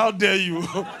appear and say, how dare you?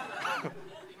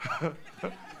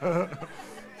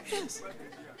 Yes.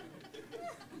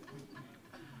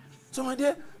 So my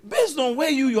dear, based on where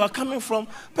you are coming from,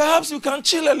 perhaps you can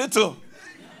chill a little.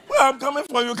 Where I'm coming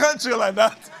from, you can't chill like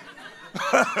that.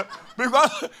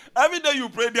 Because every day you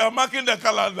pray, they are marking the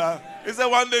calendar. He said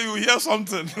one day you hear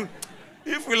something.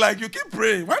 If you like, you keep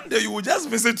praying. One day you will just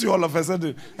visit you all of a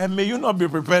sudden. And may you not be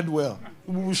prepared well.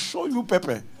 We will show you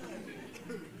pepper.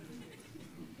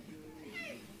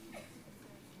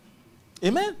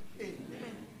 Amen?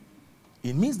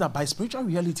 It means that by spiritual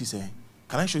realities,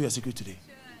 can I show you a secret today?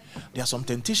 There are some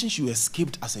temptations you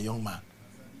escaped as a young man.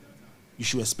 You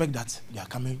should expect that they are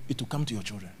coming, it will come to your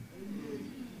children.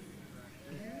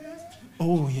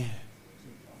 Oh, yeah.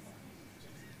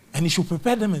 And you should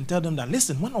prepare them and tell them that,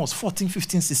 listen, when I was 14,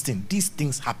 15, 16, these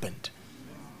things happened.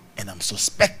 And I'm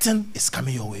suspecting it's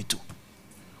coming your way too.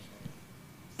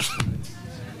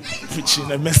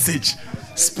 Preaching a message.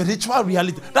 Spiritual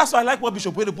reality. That's why I like what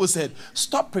Bishop Okutepa said.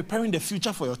 Stop preparing the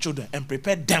future for your children and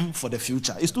prepare them for the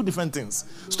future. It's two different things.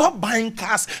 Stop buying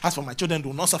cars. As for my children,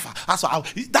 do not suffer. As for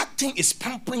that thing is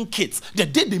pampering kids. The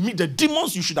day they meet the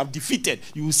demons you should have defeated,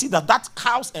 you will see that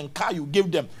house and car you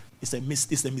gave them is a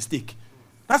mistake.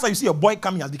 That's why you see a boy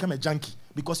coming has become a junkie,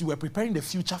 because you were preparing the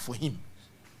future for him.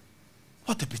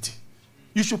 What a pity.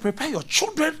 You should prepare your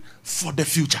children for the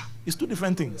future. It's two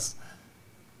different things.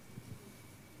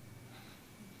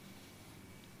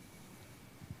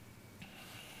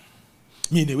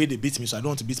 Me, the way they beat me, so I don't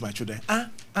want to beat my children.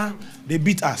 They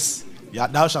beat us. Yeah,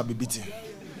 thou shalt be beaten.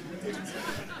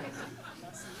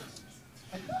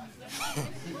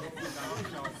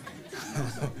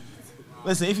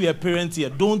 Listen, if you're a parent here,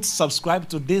 don't subscribe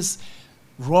to this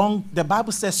wrong. The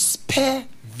Bible says, spare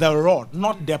the rod,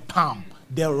 not the palm.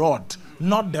 The rod,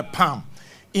 not the palm.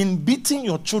 In beating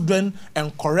your children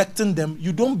and correcting them,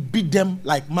 you don't beat them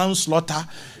like manslaughter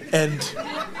and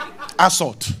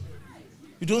assault.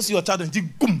 You don't see your child and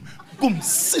think, boom, boom,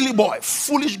 silly boy,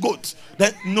 foolish goat.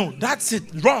 No, that's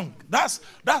it, wrong. That's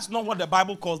not what the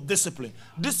Bible calls discipline.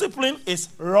 Discipline is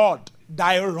rod,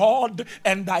 thy rod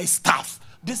and thy staff.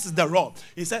 This is the rod.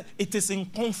 He said, it is in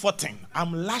comforting.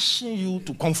 I'm lashing you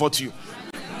to comfort you.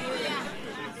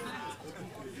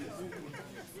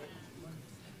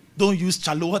 Don't use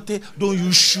chalote, don't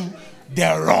use shoe.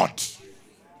 The rod.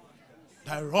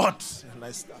 The rod and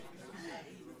thy staff.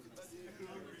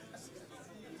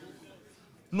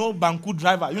 No Banku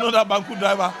driver. You know that Banku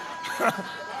driver?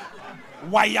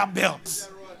 Wire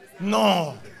belt.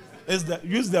 No.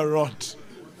 Use the rod.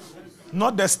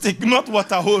 Not the stick, not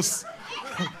water hose.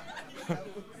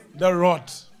 The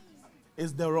rod.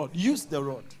 It's the rod. Use the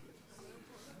rod.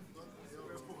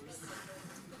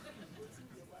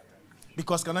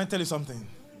 Because can I tell you something?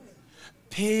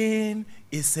 Pain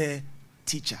is a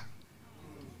teacher.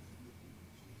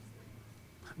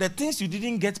 The things you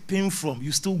didn't get pain from,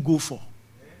 you still go for.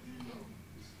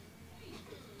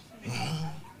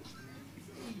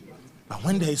 But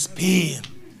when there is pain,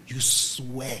 you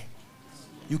swear.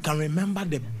 You can remember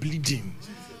the bleeding.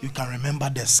 You can remember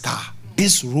the scar.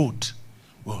 This road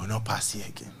will not pass here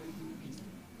again.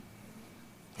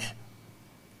 Yeah.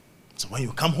 So when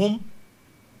you come home,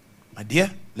 my dear,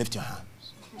 lift your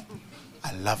hands.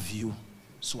 I love you,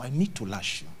 so I need to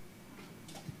lash you.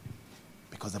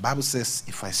 Because the Bible says,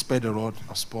 if I spare the rod,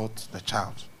 I'll sport the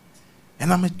child.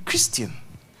 And I'm a Christian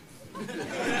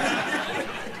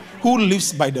who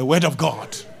lives by the word of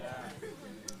God.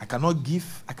 I cannot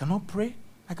give, I cannot pray,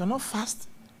 I cannot fast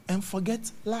and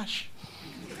forget lash.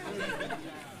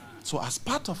 So as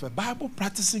part of a Bible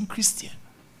practicing Christian,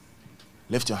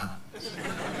 lift your hand.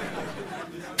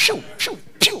 Pew, pew,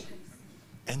 pew.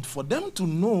 And for them to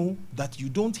know that you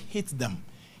don't hate them,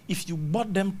 if you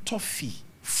bought them toffee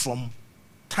from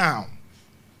town,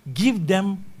 give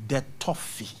them the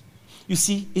toffee. You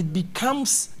see, it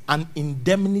becomes an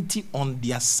indemnity on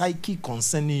their psyche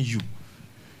concerning you.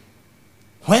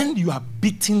 When you are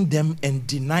beating them and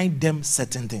denying them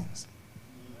certain things.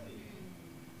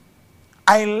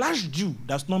 I lashed you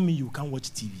does not mean you can't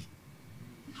watch TV.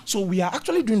 So we are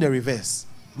actually doing the reverse.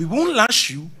 We won't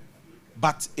lash you,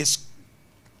 but it's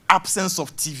absence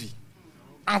of TV,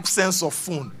 absence of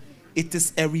phone. It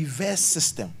is a reverse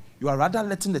system. You are rather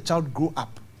letting the child grow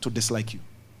up to dislike you.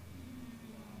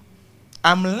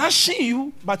 I'm lashing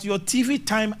you, but your TV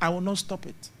time, I will not stop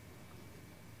it.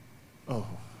 Oh,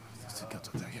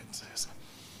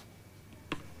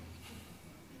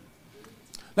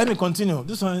 let me continue.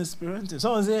 This one is parenting.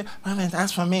 Someone say,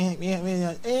 ask for me.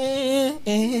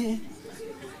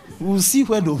 We'll see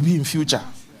where they'll be in future.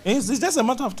 It's just a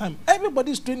matter of time.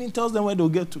 Everybody's training tells them where they'll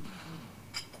get to.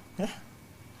 Yeah?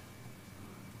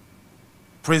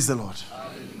 Praise the Lord.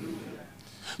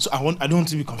 So I don't want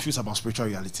to be confused about spiritual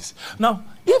realities. Now,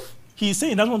 if he's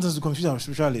saying he doesn't want us to confuse our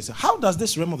spiritual realities, how does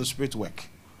this realm of the spirit work?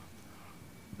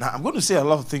 Now, I'm going to say a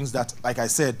lot of things that, like I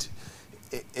said,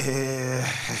 it's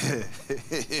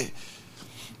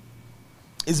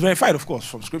verified, of course,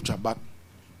 from scripture, but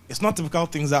it's not typical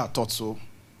things that are taught. So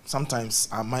sometimes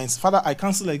our minds, Father, I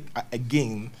cancel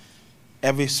again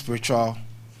every spiritual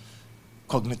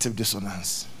cognitive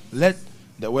dissonance. Let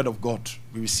the word of God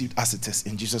be received as it is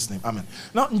in Jesus' name. Amen.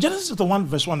 Now, in Genesis chapter 1,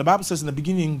 verse 1, the Bible says, in the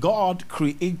beginning, God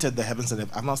created the heavens and the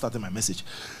earth. I've now started my message.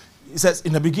 It says,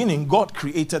 in the beginning, God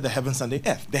created the heavens and the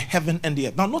earth. The heaven and the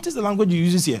earth. Now, notice the language he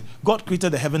uses here. God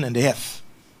created the heaven and the earth.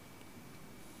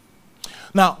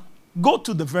 Now, go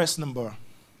to the verse number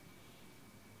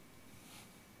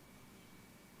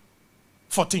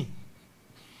 14.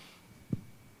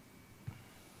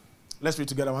 Let's read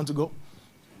together. I want to go.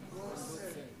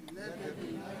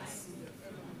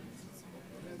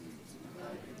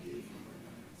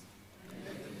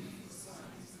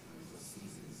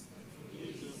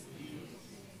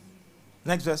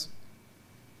 Next verse.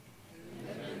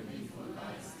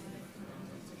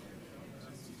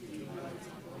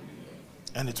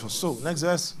 And it was so. Next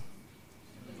verse.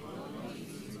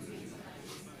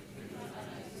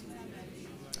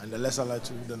 And the lesser light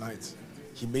to the night.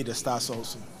 He made the stars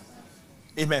also.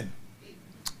 Amen.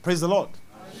 Praise the Lord.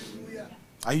 Hallelujah.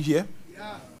 Are you here?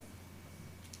 Yeah.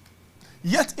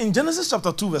 Yet in Genesis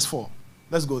chapter 2 verse 4.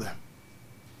 Let's go there.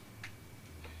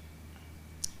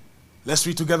 Let's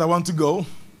read together. I want to go.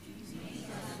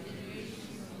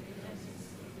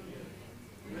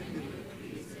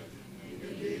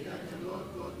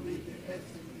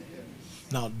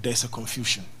 Now there's a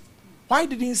confusion. Why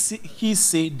didn't he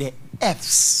say the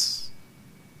earths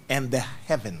and the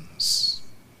heavens?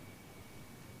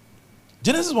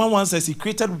 Genesis 1:1 says he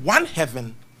created one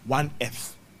heaven, one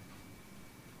earth.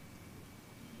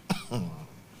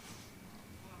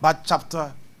 But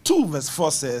chapter 2 verse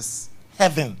 4 says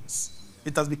heavens.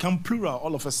 It has become plural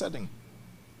all of a sudden.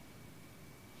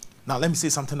 Now let me say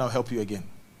something that will help you again.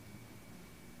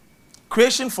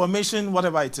 Creation, formation,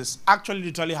 whatever it is, actually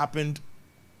literally happened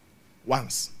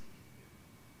once.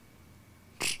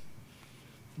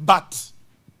 But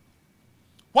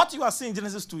what you are seeing in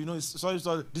Genesis 2, is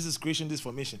this is creation, this is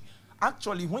formation.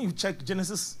 Actually, when you check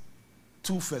Genesis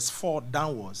 2 verse 4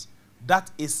 downwards, that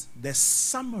is the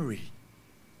summary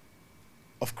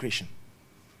of creation.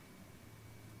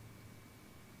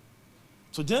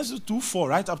 So Genesis 2:4,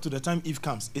 right up to the time Eve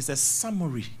comes, is a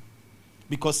summary,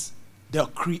 because the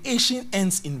creation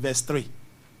ends in verse 3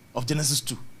 of Genesis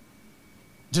 2.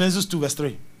 Genesis 2 verse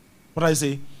 3. What I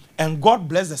say? And God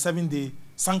blessed the seventh day,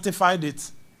 sanctified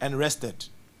it, and rested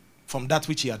from that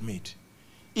which he had made.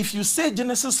 If you say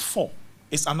Genesis 4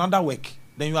 is another work,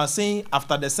 then you are saying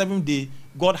after the seventh day,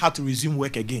 God had to resume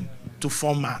work again to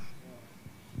form man.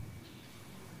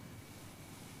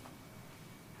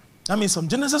 That means from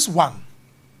Genesis 1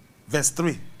 verse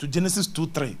 3 to Genesis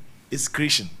 2:3 is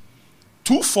creation.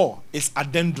 2:4 is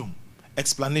addendum,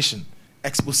 explanation,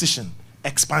 exposition,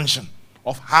 expansion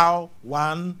of how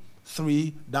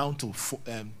 1:3 down to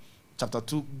chapter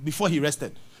 2 before he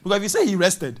rested. Because if you say he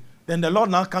rested, then the Lord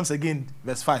now comes again,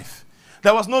 verse 5.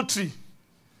 There was no tree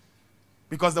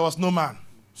because there was no man.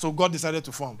 So God decided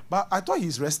to form. But I thought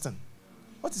he's resting.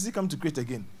 What is he come to create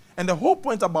again? And the whole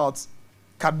point about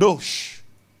Kadosh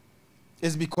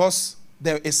is because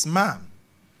there is man.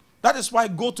 That is why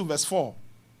go to verse 4.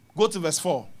 Go to verse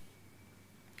 4.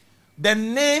 The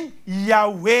name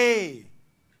Yahweh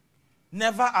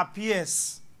never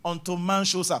appears until man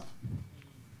shows up.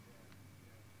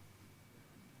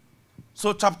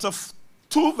 So chapter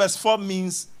 2 verse 4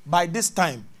 means by this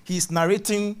time he is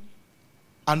narrating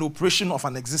an operation of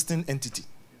an existing entity.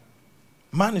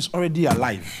 Man is already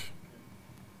alive.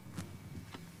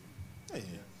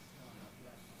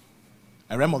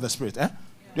 A realm of the spirit. Do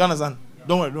you understand?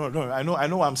 Don't worry. I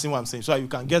know what I'm saying, so you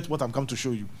can get what I'm come to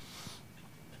show you.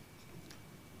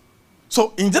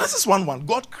 So in Genesis 1:1,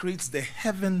 God creates the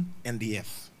heaven and the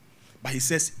earth. But he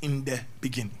says in the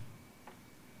beginning.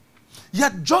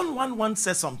 Yet John 1:1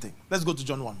 says something. Let's go to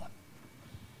John 1:1.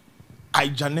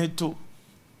 Aijaneto.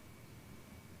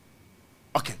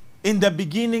 Okay. In the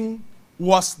beginning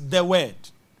was the Word.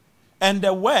 And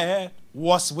the Word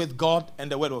was with God,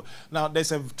 and the Word. Now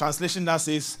there's a translation that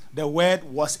says the Word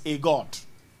was a God.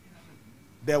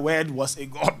 The Word was a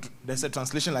God. There's a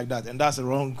translation like that, and that's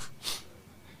wrong.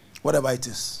 Whatever it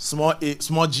is, small a,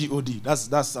 small G-O-D.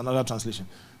 That's another translation,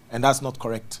 and that's not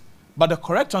correct. But the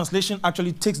correct translation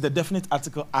actually takes the definite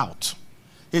article out.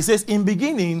 It says in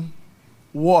beginning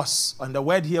was, and the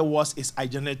word here was is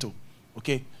aigeneto.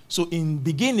 Okay, so in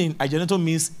beginning, aigeneto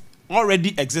means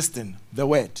already existing, the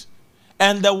word.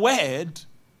 And the word,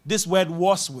 this word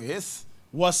was with,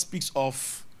 was speaks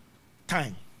of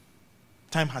time.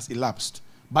 Time has elapsed.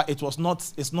 But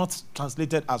it's not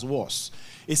translated as was.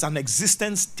 It's an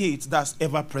existent state that's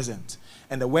ever present.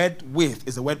 And the word with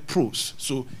is the word pros.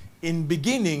 So in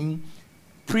beginning,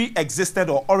 pre-existed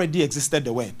or already existed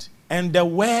the word. And the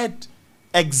word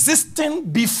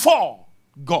existing before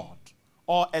God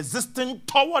or existing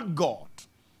toward God.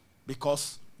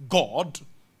 Because God,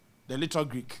 the literal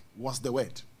Greek, was the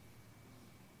word.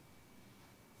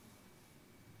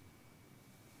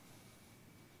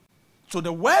 So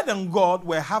the word and God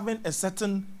were having a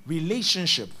certain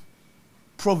relationship.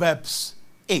 Proverbs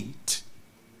 8,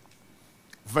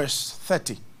 verse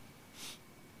 30.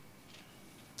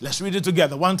 Let's read it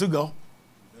together. 1 to go.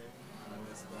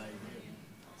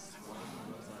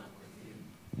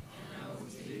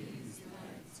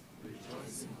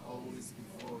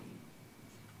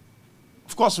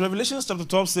 Of course, Revelation chapter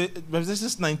 12 says, Revelation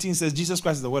 19 says Jesus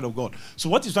Christ is the word of God. So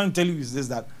what he's trying to tell you is this,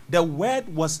 that the word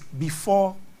was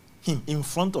before him, in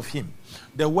front of him.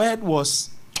 The word was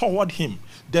toward him.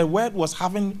 The word was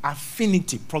having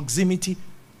affinity, proximity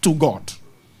to God.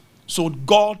 So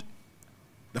God,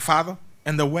 the Father,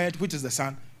 and the Word, which is the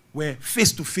Son, were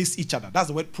face to face each other. That's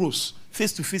the word pros.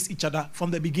 Face to face each other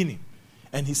from the beginning.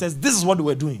 And he says, this is what they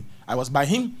were doing. I was by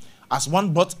him, as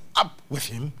one brought up with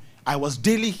him. I was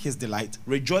daily his delight,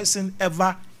 rejoicing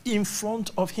ever in front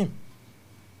of him.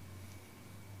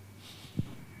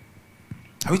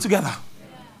 Are we together?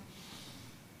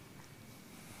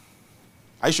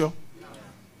 Are you sure? Yeah.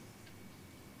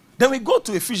 Then we go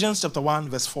to Ephesians chapter 1,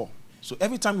 verse 4. So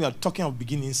every time we are talking of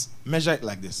beginnings, measure it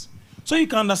like this. So you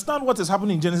can understand what is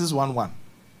happening in Genesis 1:1.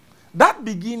 That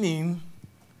beginning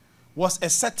was a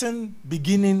certain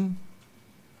beginning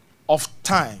of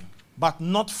time, but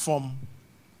not from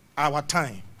our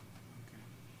time.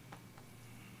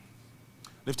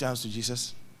 Lift your hands to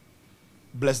Jesus.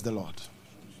 Bless the Lord.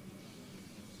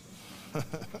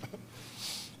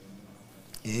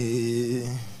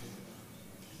 Yeah.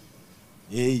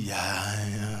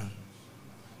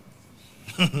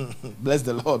 Bless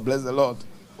the Lord, bless the Lord.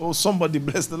 Oh, somebody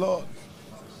bless the Lord.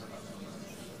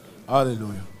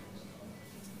 Hallelujah.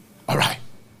 All right.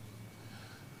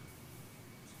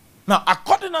 Now,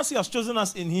 according as he has chosen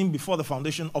us in him before the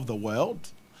foundation of the world,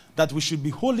 that we should be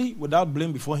holy without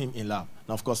blame before him in love.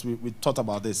 Now, of course, we thought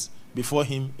about this. Before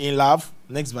him in love,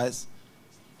 next verse,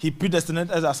 he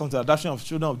predestinated us unto the adoption of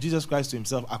children of Jesus Christ to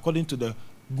himself according to the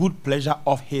good pleasure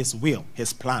of his will,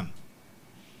 his plan.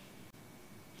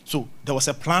 So there was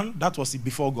a plan that was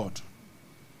before God.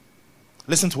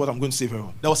 Listen to what I'm going to say very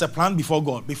well. There was a plan before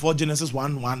God, before Genesis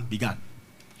 1:1 began.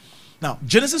 Now,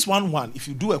 Genesis 1:1, if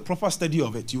you do a proper study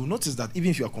of it, you'll notice that even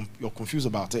if you're confused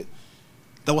about it,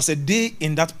 there was a day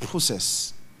in that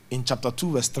process in chapter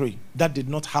 2, verse 3, that did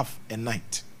not have a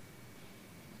night.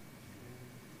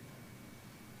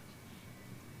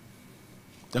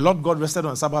 The Lord God rested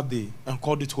on the Sabbath day and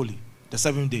called it holy, the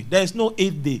seventh day. There is no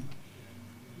eighth day.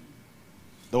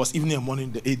 There was evening and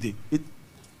morning, the eighth day.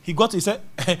 He said,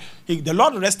 the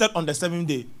Lord rested on the seventh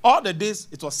day. All the days,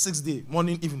 it was 6th day,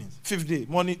 morning, evening. 5th day,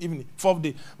 morning, evening. 4th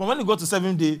day. But when you go to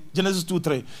 7th day, Genesis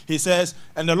 2:3, he says,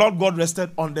 and the Lord God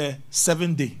rested on the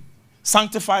 7th day.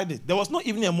 Sanctified it. There was no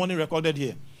evening and morning recorded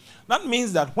here. That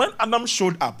means that when Adam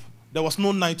showed up, there was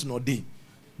no night nor day.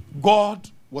 God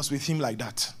was with him like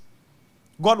that.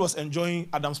 God was enjoying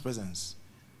Adam's presence.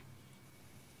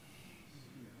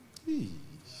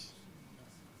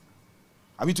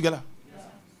 Are we together? Yeah.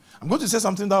 I'm going to say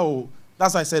something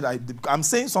that's why I said I'm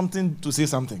saying something to say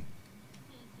something.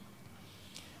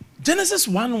 Genesis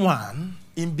 1:1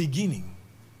 in beginning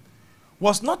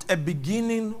was not a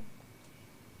beginning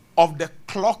of the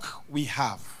clock we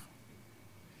have.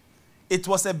 It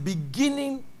was a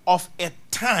beginning of a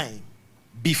time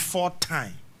before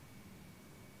time.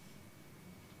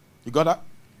 You got that?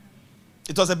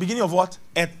 It was a beginning of what?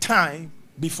 A time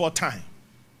before time.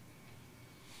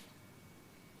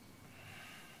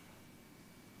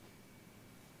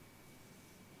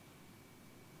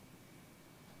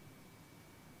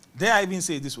 Dare I even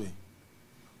say it this way?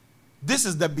 This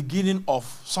is the beginning of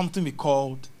something we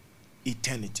called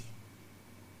eternity.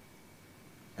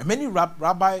 And many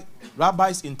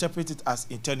rabbis interpret it as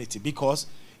eternity because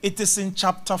it is in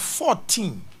chapter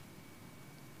 14,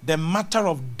 the matter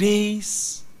of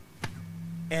days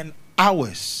and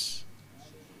hours.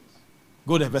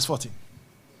 Go there, verse 14.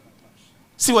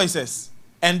 See what it says.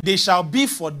 And they shall be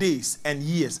for days and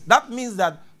years. That means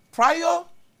that prior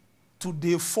to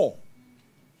day 4,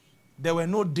 there were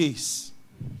no days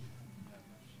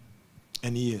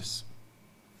and years.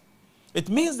 It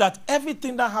means that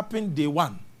everything that happened day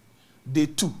 1, day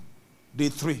 2, day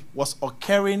 3 was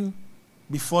occurring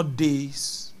before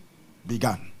days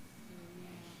began.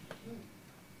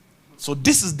 So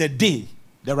this is the day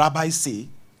the rabbis say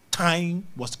time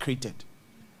was created.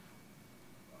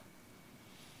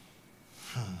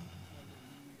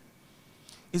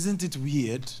 Isn't it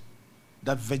weird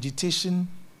that vegetation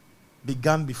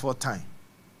began before time?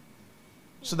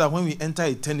 So that when we enter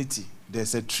eternity,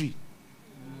 there's a tree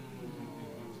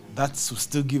that will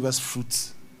still give us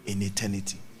fruit in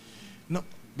eternity. No,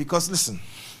 because listen,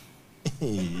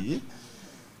 this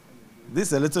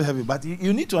is a little heavy, but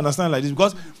you need to understand like this,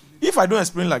 because if I don't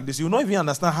explain like this, you will not even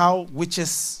understand how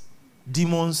witches,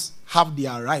 demons have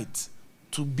their right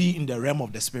to be in the realm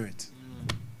of the spirit.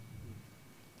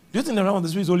 Do you think the realm of the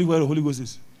spirit is only where the Holy Ghost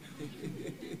is?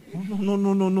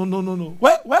 No.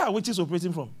 Where are witches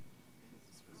operating from?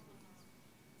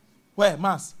 Where?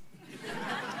 Mass?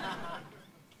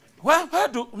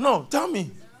 No, tell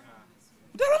me.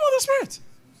 The realm of the spirit.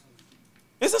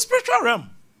 It's a spiritual realm.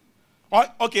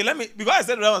 Okay, because I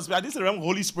said realm of the spirit, I didn't say realm of the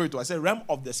Holy Spirit, I said realm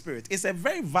of the spirit. It's a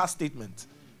very vast statement.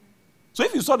 So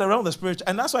if you saw the realm of the spirit,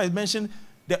 and that's why I mentioned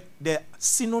the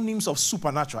synonyms of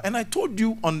supernatural. And I told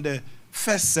you on the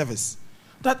first service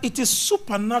that it is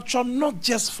supernatural not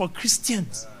just for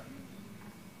Christians.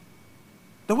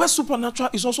 The word supernatural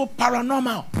is also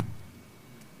paranormal.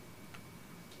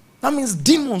 That means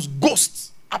demons,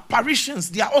 ghosts,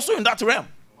 apparitions, they are also in that realm.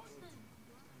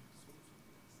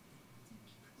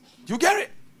 You get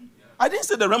it? I didn't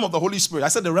say the realm of the Holy Spirit. I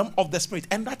said the realm of the Spirit.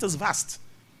 And that is vast.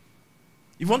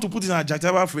 If you want to put it in an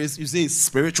adjectival phrase, you say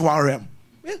spiritual realm.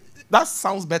 That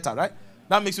sounds better, right?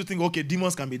 That makes you think, okay,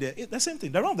 demons can be there. It's the same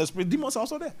thing. The realm of the Spirit, demons are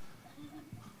also there.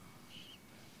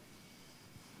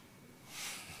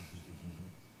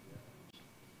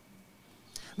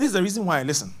 This is the reason why I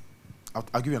listen.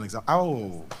 I'll give you an example.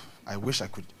 Oh, I wish I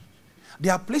could.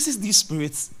 There are places these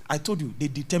spirits, I told you, they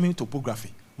determine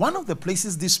topography. One of the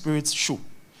places these spirits show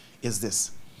is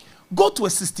this. Go to a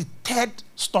 63rd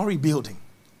story building.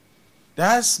 The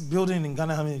highest building in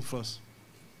Ghana, how many floors?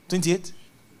 28?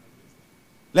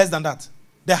 Less than that.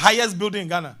 The highest building in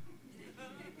Ghana.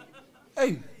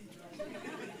 Hey.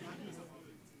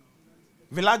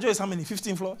 Villaggio is how many?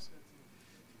 15 floors?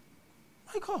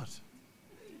 My God.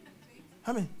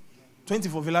 How many? 20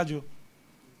 for Villaggio.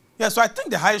 Yeah, so I think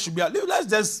the highest should be, let's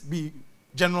just be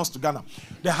generous to Ghana.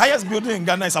 The highest building in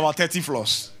Ghana is about 30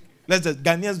 floors.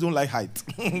 Ghanaians don't like height.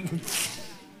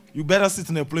 You better sit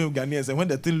in a plane with Ghanaians, and when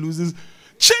the thing loses,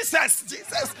 Jesus.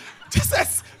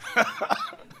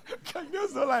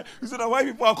 Ghanaians don't like. You see that why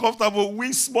people are comfortable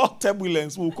with small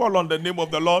turbulence. We'll call on the name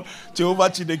of the Lord, Jehovah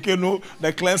Chidekeno,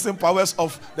 the cleansing powers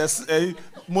of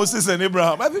Moses and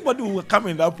Abraham. Everybody will come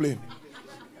in that plane.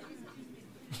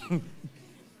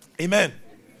 Amen.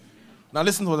 Now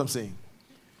listen to what I'm saying.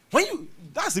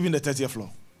 That's even the 30th floor.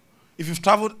 If you've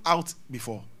traveled out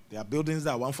before, there are buildings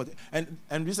that are 140.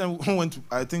 And recently we went to,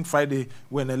 I think Friday,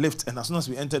 we were in a lift, and as soon as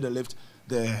we entered the lift,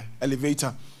 the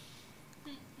elevator,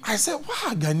 I said,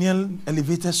 wow, Ghanaian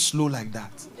elevator slow like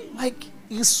that. Like,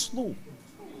 it's slow.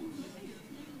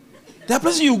 There are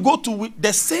places you go to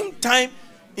the same time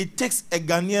it takes a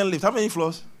Ghanaian lift. How many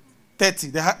floors?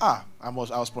 30. I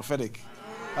was prophetic.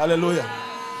 Hallelujah.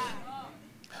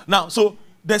 Now, so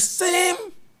the same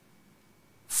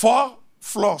 4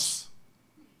 floors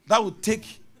that would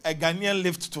take a Ghanaian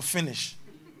lift to finish,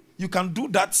 you can do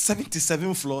that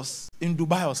 77 floors in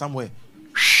Dubai or somewhere.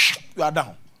 You are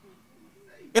down.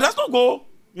 It does not go,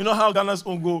 you know how Ghana's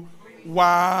own go,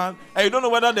 1, and you don't know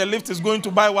whether the lift is going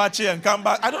to buy Wachi and come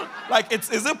back. I don't, like,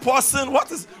 is it pausing?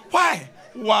 Why?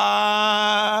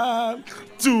 1,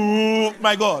 2,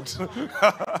 my God.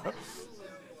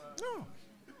 No.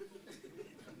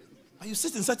 You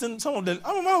sit in some of the,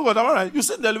 oh my God, I'm all right. You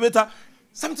sit in the elevator,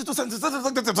 72,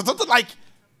 like,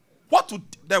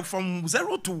 from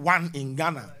 0 to 1 in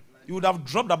Ghana, you would have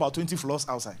dropped about 20 floors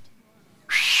outside.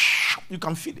 You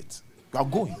can feel it. You are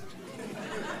going.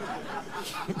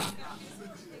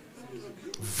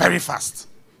 Very fast.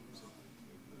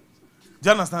 Do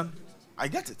you understand? I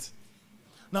get it.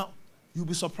 Now, you'll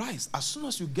be surprised. As soon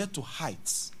as you get to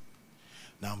heights,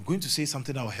 now I'm going to say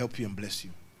something that will help you and bless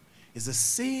you. It's the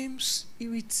same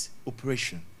spirit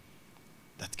operation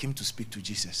that came to speak to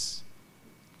Jesus.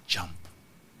 Jump.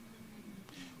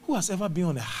 Who has ever been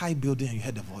on a high building and you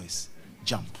heard a voice?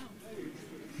 Jump.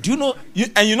 Do you know,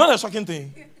 and you know the shocking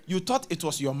thing? You thought it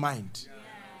was your mind.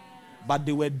 But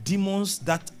they were demons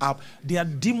they are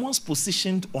demons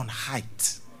positioned on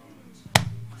height. I'm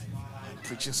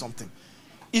preaching something.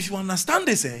 If you understand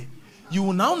this, you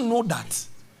will now know that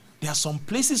there are some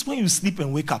places when you sleep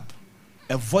and wake up,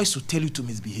 a voice will tell you to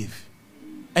misbehave.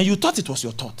 And you thought it was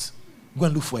your thought. Go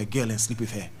and look for a girl and sleep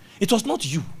with her. It was not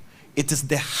you. It is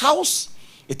the house,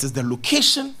 it is the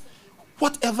location,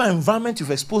 whatever environment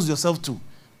you've exposed yourself to,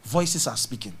 voices are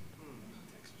speaking.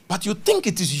 But you think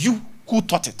it is you who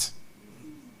taught it.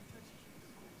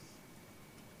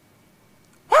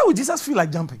 Why would Jesus feel like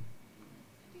jumping?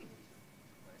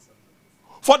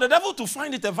 For the devil to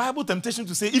find it a viable temptation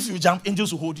to say, if you jump,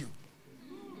 angels will hold you.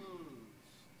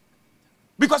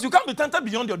 Because you can't be tempted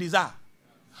beyond your desire.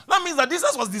 That means that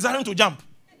Jesus was desiring to jump.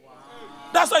 Wow.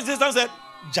 That's why Jesus said,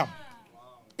 jump.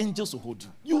 Angels will hold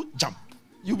you. You jump.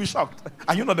 You'll be shocked.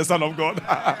 Are you not the Son of God?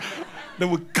 They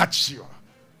will catch you.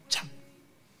 Jump.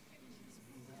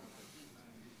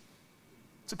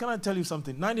 So can I tell you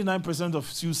something? 99%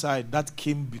 of suicide, that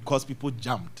came because people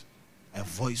jumped. A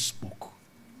voice spoke.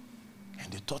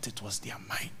 And they thought it was their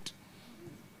mind.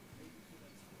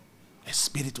 A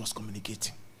spirit was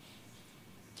communicating.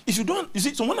 If you don't, you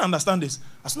see, someone understand this.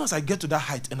 As soon as I get to that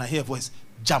height and I hear a voice,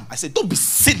 jump. I say, don't be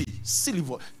silly. Silly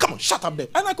voice. Come on, shut up there.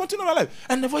 And I continue my life.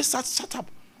 And the voice starts, shut up.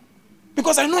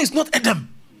 Because I know it's not Edem.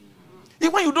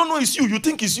 Even when you don't know it's you, you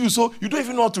think it's you, so you don't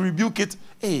even know how to rebuke it.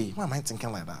 Hey, why am I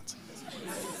thinking like that?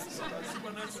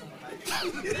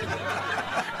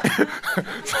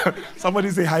 Somebody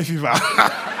say high fever.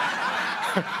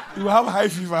 You have high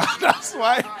fever. That's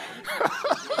why.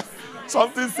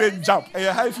 Something said jump. Hey,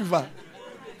 high fever.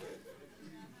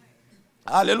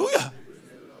 Hallelujah.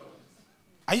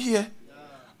 Are you here?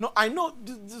 No, I know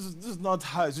this is not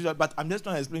how it's usual, but I'm just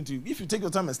trying to explain to you. If you take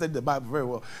your time and study the Bible very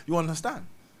well, you understand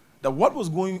that what was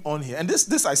going on here. And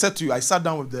this I said to you, I sat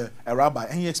down with a rabbi,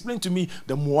 and he explained to me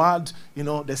the Moad,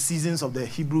 the seasons of the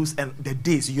Hebrews and the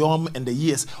days, Yom and the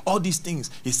years, all these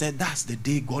things. He said that's the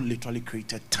day God literally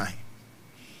created time.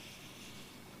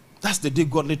 That's the day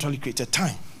God literally created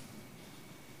time.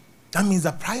 That means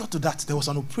that prior to that, there was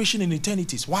an operation in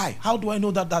eternities. Why? How do I know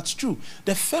that that's true?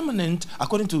 The firmament,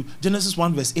 according to Genesis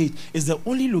 1 verse 8, is the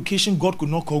only location God could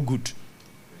not call good.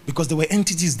 Because there were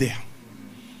entities there.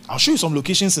 I'll show you some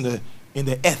locations in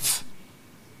the earth.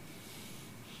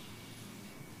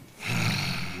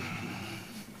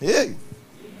 Hey.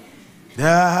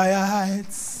 There are higher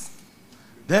heights.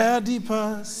 There are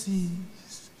deeper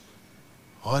seas.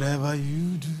 Whatever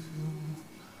you do,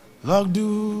 Lord, do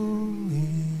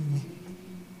in me.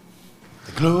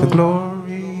 The The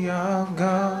glory of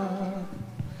God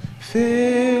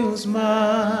fills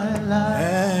my life,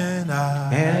 and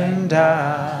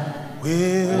I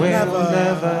will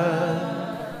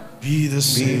never be the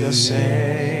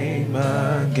same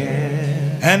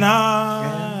again. And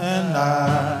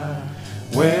I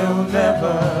will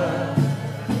never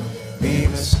be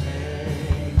the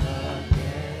same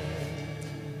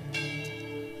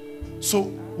again. So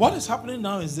what is happening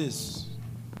now is this.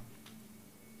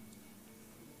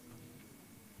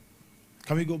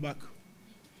 Can we go back?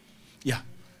 Yeah.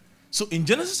 So in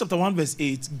Genesis chapter 1 verse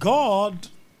 8, God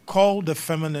called the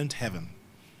firmament heaven.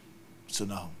 So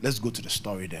now, let's go to the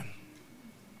story then.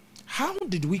 How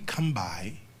did we come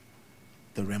by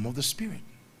the realm of the Spirit?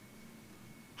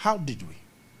 How did we?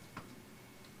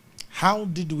 How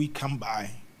did we come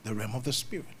by the realm of the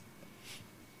Spirit?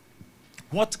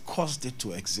 What caused it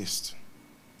to exist?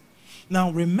 Now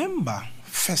remember,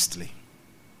 firstly,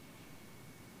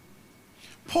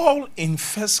 Paul in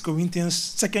 2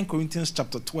 Corinthians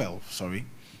chapter 12,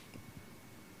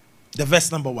 the verse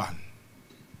number 1.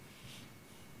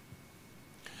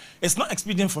 It's not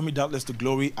expedient for me, doubtless, to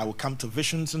glory. I will come to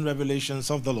visions and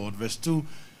revelations of the Lord. Verse 2.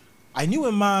 I knew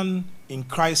a man in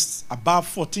Christ about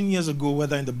 14 years ago,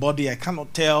 whether in the body I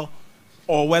cannot tell,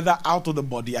 or whether out of the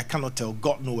body I cannot tell,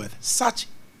 God knoweth. Such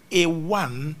a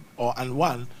one,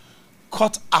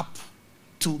 caught up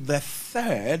to the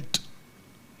third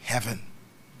heaven.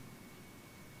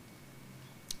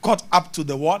 Caught up to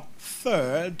the what?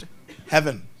 Third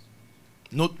heaven.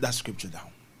 Note that scripture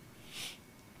down.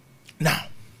 Now,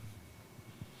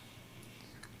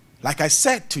 like I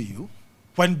said to you,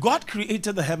 when God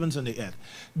created the heavens and the earth,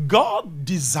 God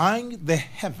designed the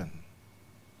heaven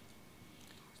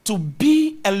to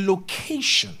be a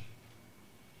location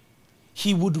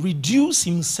he would reduce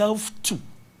himself to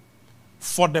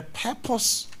for the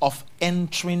purpose of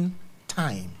entering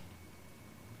time.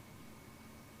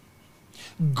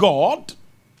 God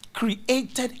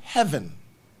created heaven,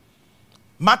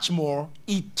 much more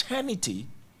eternity,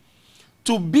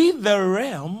 to be the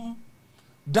realm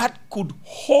that could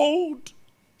hold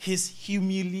his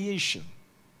humiliation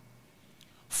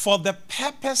for the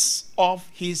purpose of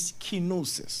his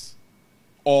kenosis,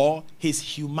 or his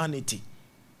humanity.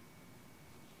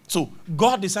 So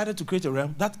God decided to create a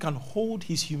realm that can hold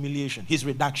his humiliation, his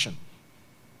reduction.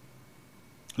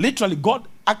 Literally, God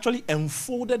actually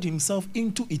enfolded himself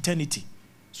into eternity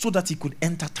so that he could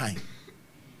enter time.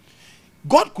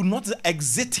 God could not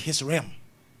exit his realm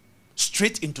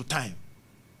straight into time.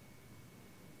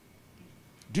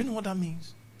 Do you know what that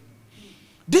means?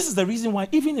 This is the reason why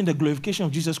even in the glorification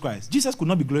of Jesus Christ, Jesus could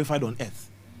not be glorified on earth.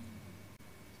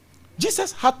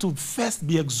 Jesus had to first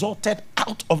be exalted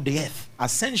out of the earth,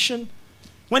 ascension,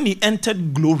 when he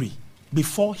entered glory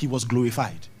before he was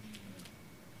glorified.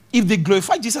 If they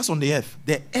glorified Jesus on the earth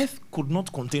could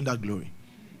not contain that glory.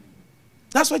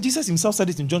 That's why Jesus himself said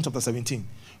it in John chapter 17.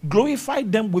 Glorify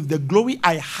them with the glory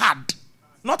I had.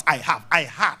 Not I have, I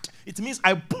had. It means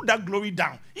I put that glory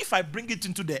down. If I bring it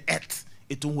into the earth,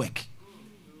 it won't work.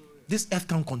 This earth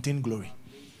can't contain glory.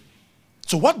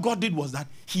 So what God did was that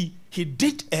he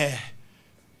did the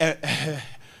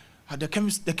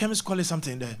chemists call it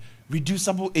something, the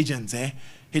reducible agents.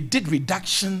 He did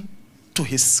reduction to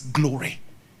his glory.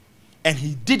 And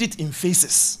he did it in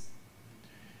phases.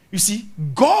 You see,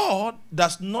 God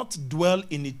does not dwell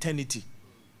in eternity.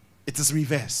 It is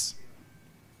reverse.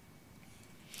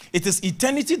 It is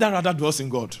eternity that rather dwells in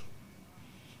God.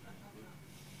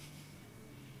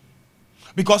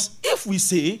 Because if we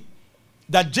say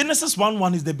that Genesis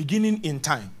 1:1 is the beginning in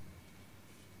time,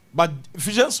 but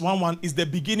Ephesians 1:1 is the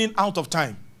beginning out of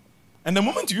time, and the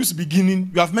moment you use beginning,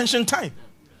 you have mentioned time.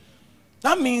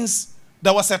 That means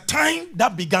there was a time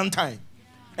that began time.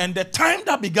 And the time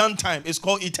that began time is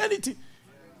called eternity.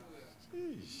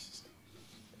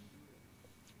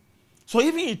 So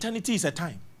even eternity is a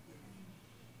time.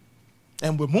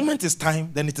 And when moment is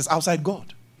time, then it is outside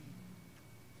God.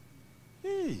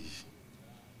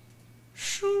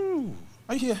 Shoo.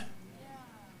 Are you here?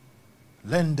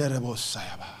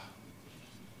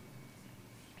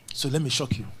 So let me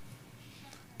shock you.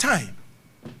 Time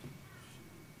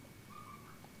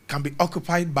can be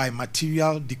occupied by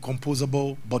material,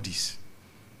 decomposable bodies.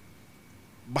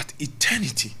 But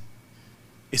eternity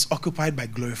is occupied by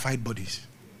glorified bodies.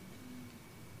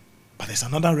 But there's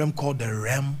another realm called the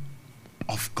realm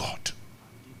of God.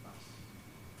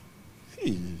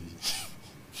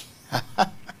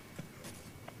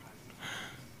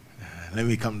 Let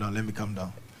me come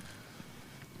down.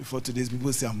 Before today's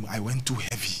people say I went too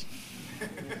heavy.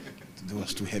 Today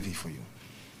was too heavy for you.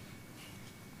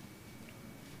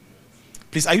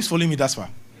 Please, are you following me thus far?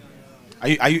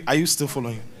 Are you still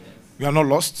following? You are not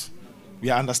lost? We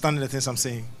are understanding the things I'm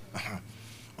saying?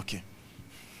 Okay.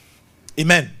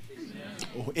 Amen.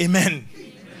 Oh, amen.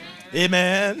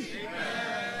 Amen.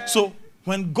 So,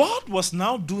 when God was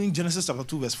now doing Genesis chapter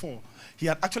 2 verse 4, he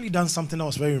had actually done something that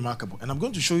was very remarkable. And I'm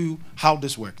going to show you how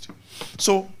this worked.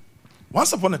 So,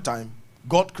 once upon a time,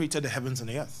 God created the heavens and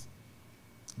the earth.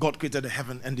 God created the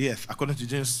heaven and the earth, according to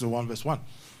Genesis 1 verse 1.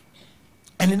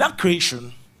 And in that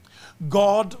creation,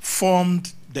 God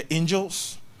formed the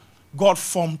angels. God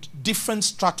formed different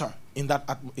strata in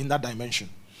that dimension.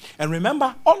 And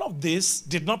remember, all of this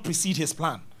did not precede his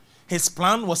plan. His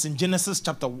plan was in Ephesians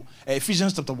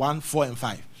chapter 1, 4, and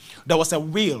 5. There was a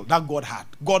will that God had.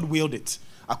 God willed it.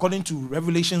 According to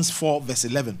Revelations 4, verse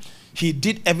 11, he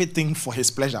did everything for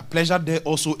his pleasure. Pleasure there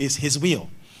also is his will.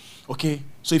 Okay?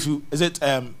 So is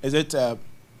it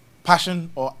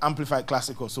Passion or Amplified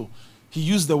Classic or so? He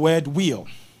used the word will.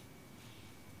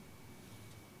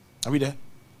 Are we there?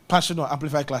 Passion or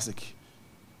Amplified Classic?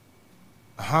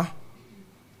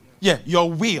 Yeah, your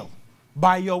will.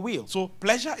 By your will. So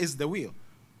pleasure is the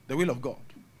will of God.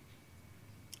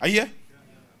 Are you here?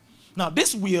 Now,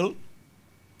 this will,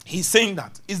 he's saying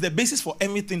that is the basis for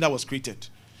everything that was created.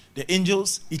 The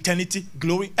angels, eternity,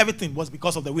 glory, everything was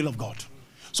because of the will of God.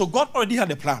 So God already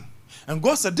had a plan. And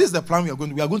God said, this is the plan we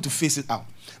are going to face it out.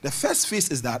 The first phase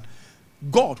is that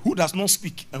God who does not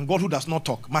speak and God who does not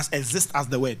talk must exist as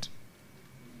the word.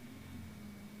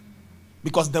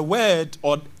 Because the word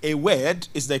or a word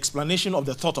is the explanation of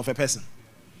the thought of a person.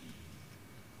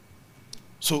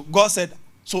 So God said,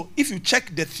 so if you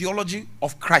check the theology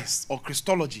of Christ or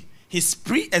Christology, his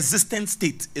pre-existent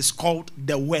state is called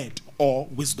the word or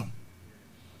wisdom.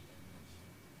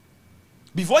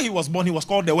 Before he was born, he was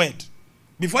called the word.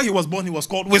 Before he was born, he was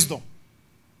called wisdom.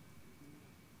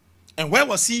 And where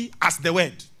was he as the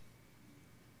word?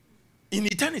 In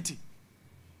eternity.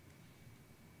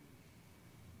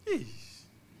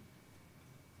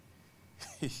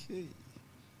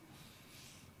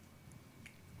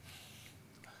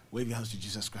 Wave your hands to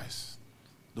Jesus Christ.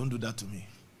 Don't do that to me.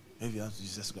 Wave your hands to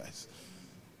Jesus Christ.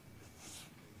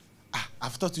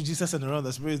 I've talked to Jesus and around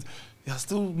the Spirit. You are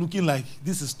still looking like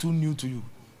this is too new to you.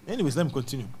 Anyways, let me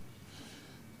continue.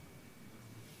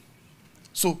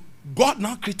 So, God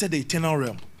now created the eternal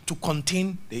realm to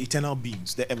contain the eternal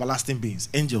beings, the everlasting beings,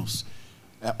 angels,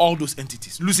 all those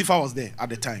entities. Lucifer was there at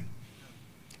the time.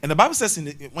 And the Bible says,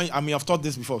 I've taught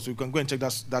this before, so you can go and check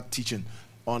that teaching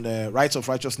on the rights of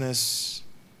righteousness.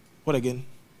 What again?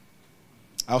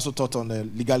 I also taught on the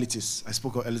legalities. I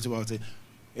spoke a little about it.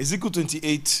 Ezekiel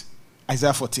 28,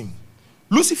 Isaiah 14.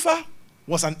 Lucifer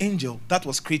was an angel that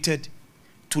was created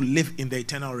to live in the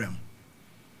eternal realm,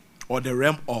 or the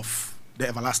realm of the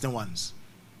everlasting ones.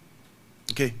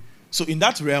 Okay? So in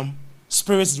that realm,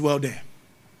 spirits dwell there.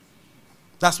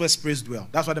 That's where spirits dwell.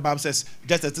 That's why the Bible says,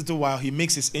 just a little while, he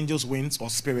makes his angels winds or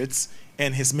spirits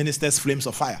and his ministers flames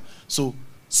of fire. So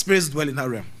spirits dwell in that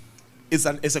realm. It's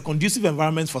a conducive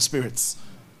environment for spirits.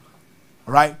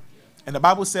 All right? And the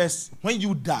Bible says, when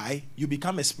you die, you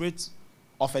become a spirit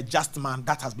of a just man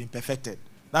that has been perfected.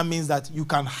 That means that you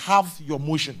can have your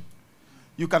motion.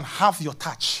 You can have your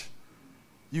touch.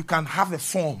 You can have a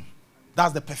form.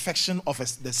 That's the perfection of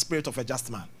the spirit of a just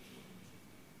man.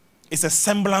 It's a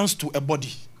semblance to a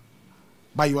body,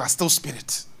 but you are still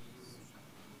spirit.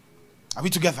 Are we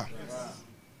together? Yes.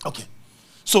 Okay.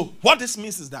 So what this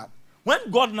means is that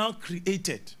when God now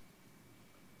created,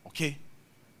 okay,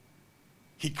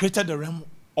 he created the realm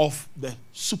of the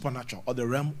supernatural or the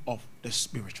realm of the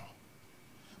spiritual.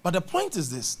 But the point is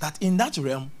this, that in that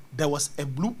realm, there was a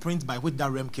blueprint by which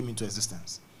that realm came into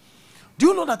existence. Do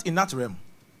you know that in that realm,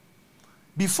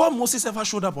 before Moses ever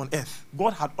showed up on earth,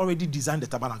 God had already designed the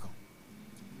tabernacle?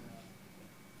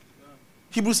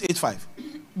 Hebrews 8:5.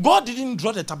 God didn't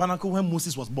draw the tabernacle when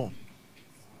Moses was born.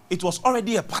 It was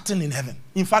already a pattern in heaven.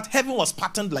 In fact, heaven was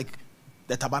patterned like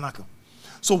the tabernacle.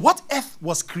 So what earth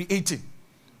was creating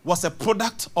was a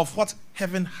product of what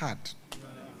heaven had.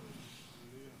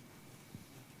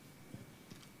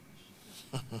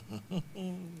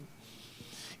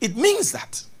 It means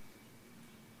that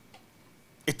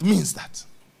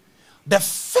the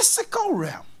physical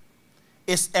realm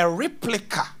is a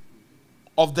replica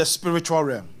of the spiritual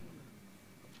realm.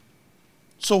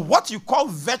 So what you call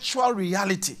virtual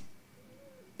reality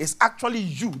is actually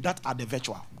you that are the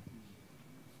virtual.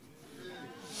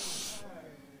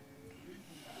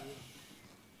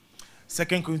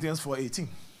 Second Corinthians 4:18.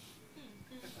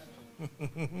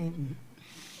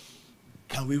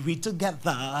 Can we read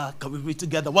together? Can we read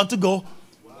together? Want to go?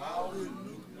 While we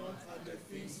look not at the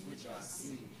things which are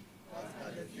seen, but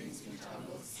at the things which are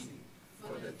not seen.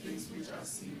 For the things which are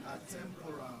seen are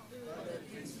temporal, but the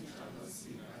things which are not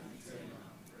seen are eternal.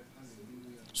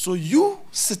 So you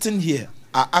sitting here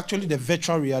are actually the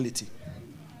virtual reality.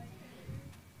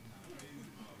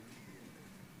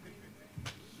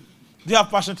 Do you have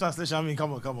Passion Translation? I mean,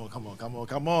 come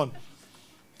on.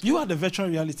 You are the virtual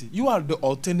reality. You are the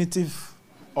alternative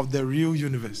of the real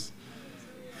universe.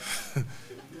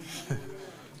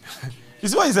 You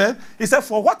see what he said? He said,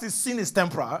 for what is seen is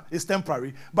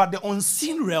temporary, but the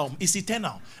unseen realm is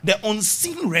eternal. The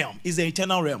unseen realm is the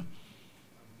eternal realm.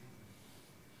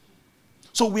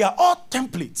 So we are all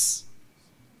templates.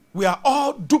 We are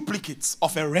all duplicates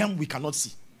of a realm we cannot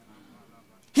see.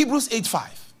 Hebrews 8:5.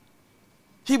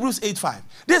 Hebrews 8:5.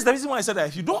 This is the reason why I said that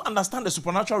if you don't understand the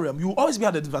supernatural realm, you will always be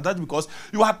at a disadvantage because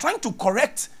you are trying to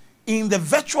correct in the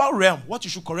virtual realm what you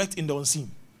should correct in the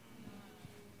unseen.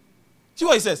 See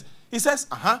what he says? He says,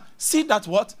 see that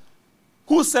what?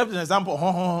 Who served an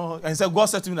example? And said, God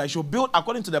said to me that I should build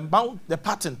according to the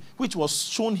pattern which was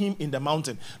shown him in the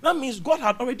mountain. That means God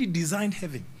had already designed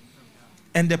heaven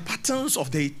and the patterns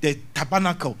of the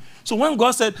tabernacle. So when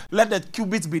God said, let the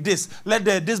cubits be this, let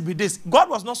this be this, God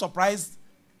was not surprised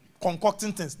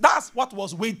concocting things. That's what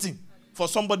was waiting for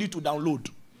somebody to download.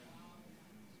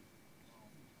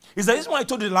 It's the reason why I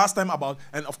told you the last time about,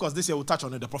 and of course this year we'll touch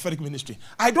on it, the prophetic ministry.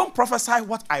 I don't prophesy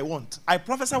what I want. I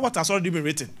prophesy what has already been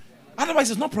written.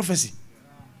 Otherwise it's not prophecy.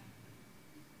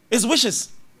 It's wishes.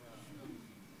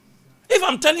 If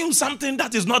I'm telling you something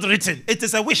that is not written, it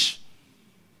is a wish.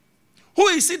 Who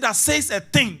is it that says a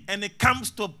thing and it comes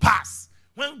to pass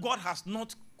when God has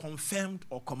not confirmed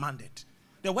or commanded?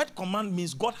 The word command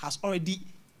means God has already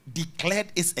declared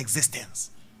its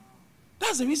existence.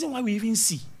 That's the reason why we even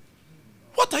see.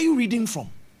 What are you reading from?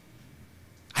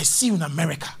 I see you in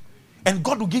America. And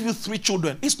God will give you 3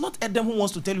 children. It's not Edem who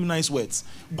wants to tell you nice words.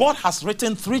 God has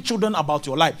written 3 children about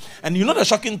your life. And you know the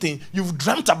shocking thing? You've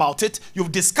dreamt about it.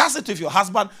 You've discussed it with your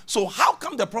husband. So how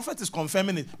come the prophet is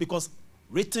confirming it? Because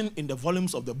written in the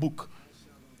volumes of the book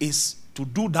is to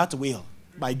do that will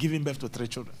by giving birth to 3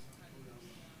 children.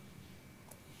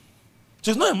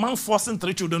 So it's not a man forcing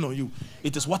 3 children on you.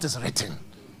 It is what is written.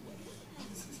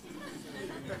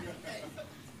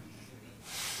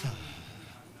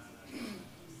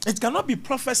 It cannot be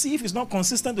prophecy if it's not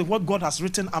consistent with what God has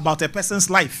written about a person's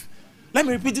life. Let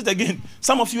me repeat it again.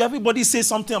 Some of you, everybody says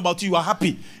something about you, you are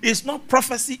happy. It's not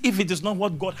prophecy if it is not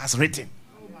what God has written.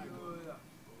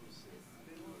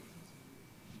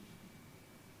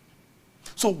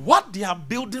 So what they are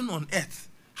building on earth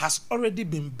has already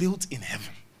been built in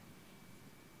heaven.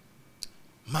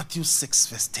 Matthew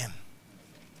 6:10.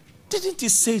 Didn't he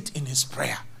say it in his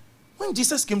prayer? When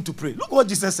Jesus came to pray, look what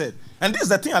Jesus said. And this is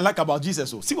the thing I like about Jesus.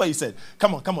 So see what he said.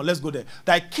 Come on, let's go there.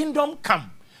 Thy kingdom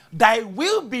come. Thy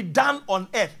will be done on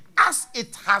earth as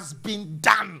it has been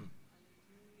done.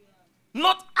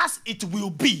 Not as it will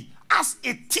be, as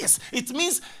it is. It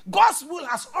means God's will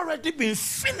has already been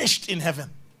finished in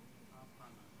heaven.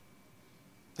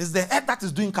 It's the earth that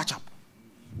is doing catch up.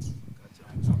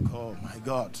 Oh my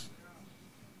God.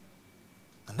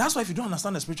 And that's why if you don't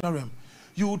understand the spiritual realm,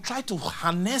 you will try to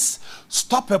harness,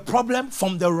 stop a problem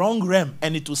from the wrong realm,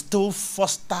 and it will still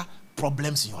foster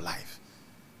problems in your life.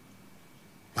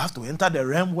 You have to enter the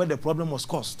realm where the problem was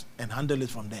caused and handle it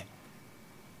from there.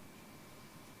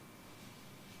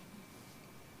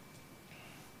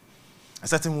 A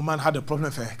certain woman had a problem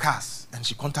with her cars, and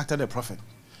she contacted the prophet.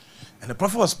 And the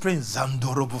prophet was praying,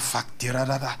 Zandorobo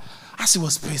Faktiradada. As he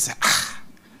was praying, he said,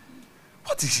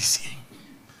 what is he saying?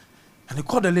 And he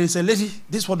called the lady and said, lady,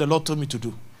 this is what the Lord told me to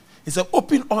do. He said,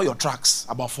 open all your trucks,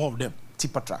 about 4 of them,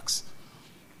 tipper trucks.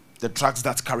 The trucks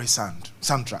that carry sand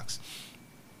trucks.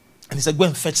 And he said, go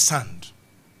and fetch sand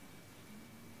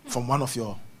from one of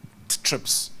your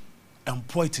trips and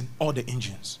pour it in all the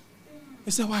engines.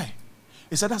 He said, why?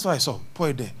 He said, that's what I saw. Pour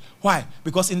it there. Why?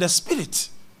 Because in the spirit,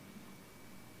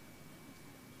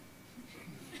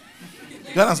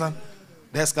 you understand?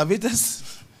 The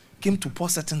excavators came to pour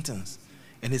certain things.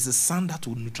 And it's the sand that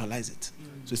will neutralize it.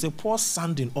 So he said, pour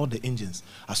sand in all the engines.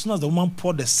 As soon as the woman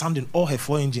poured the sand in all her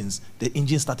 4 engines, the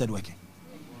engine started working.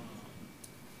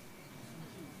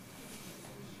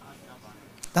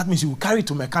 That means you will carry it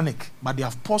to mechanic, but they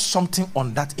have poured something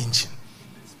on that engine.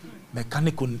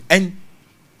 Mechanical. And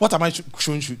what am I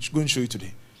going to show you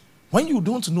today? When you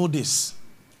don't know this,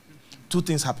 2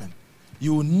 things happen.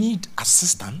 You will need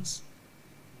assistance.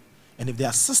 And if the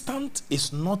assistant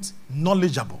is not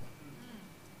knowledgeable,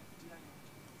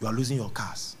 you are losing your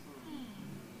cars.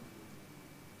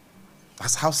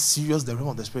 That's how serious the realm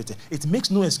of the spirit is. It makes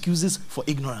no excuses for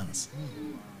ignorance.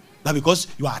 That because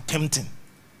you are attempting.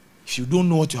 If you don't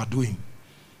know what you are doing,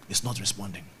 it's not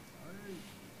responding.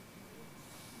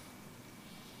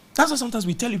 That's why sometimes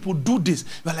we tell people, do this.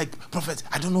 We're like, prophet,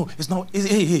 I don't know. It's not.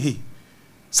 Hey.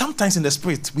 Sometimes in the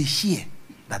spirit, we hear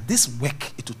that this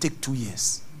work, it will take 2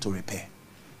 years to repair.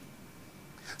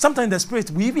 Sometimes in the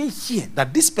spirit, we even hear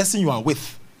that this person you are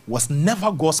with was never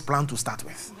God's plan to start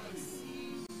with.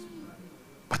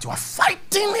 But you are fighting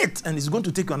it, and it's going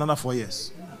to take you another 4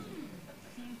 years.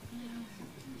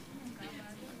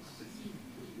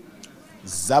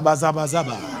 Zaba, zaba,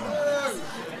 zaba.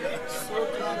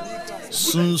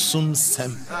 Sum, sum,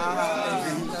 sem.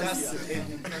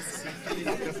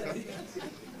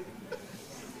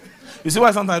 You see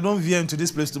why sometimes I don't veer into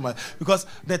this place too much? Because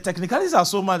the technicalities are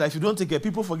so much that if you don't take it,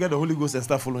 people forget the Holy Ghost and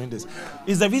start following this.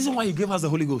 It's the reason why He gave us the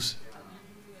Holy Ghost.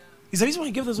 It's the reason why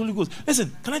He gave us the Holy Ghost.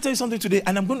 Listen, can I tell you something today?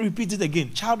 And I'm going to repeat it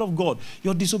again. Child of God,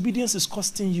 your disobedience is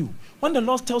costing you. When the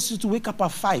Lord tells you to wake up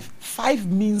at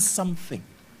 5 means something.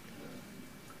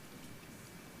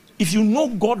 If you know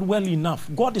God well enough,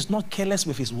 God is not careless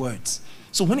with His words.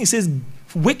 So when He says,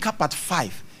 wake up at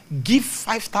 5, give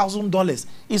 $5,000,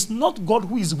 it's not God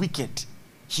who is wicked.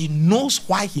 He knows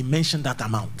why He mentioned that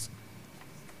amount.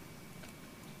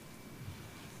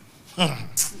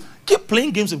 Keep playing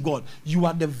games with God. You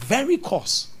are the very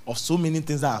cause of so many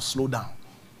things that have slowed down.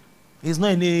 It's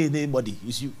not anybody,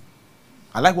 it's you.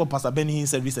 I like what Pastor Benny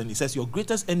said recently. He says, your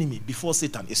greatest enemy before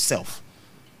Satan is self.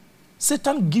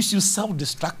 Satan gives you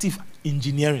self-destructive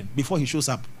engineering before he shows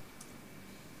up.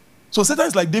 So Satan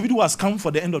is like David who has come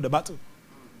for the end of the battle.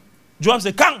 Joab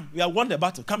said, come, we have won the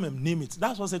battle. Come and name it.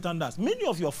 That's what Satan does. Many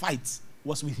of your fights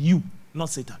was with you, not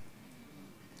Satan.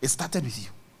 It started with you,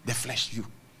 the flesh, you.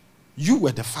 You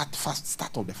were the first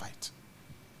start of the fight.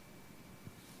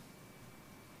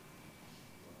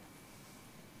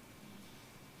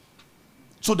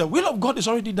 So the will of God is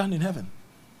already done in heaven.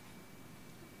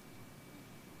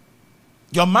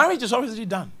 Your marriage is already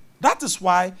done. That is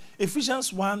why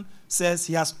Ephesians 1 says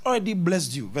He has already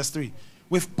blessed you. Verse 3.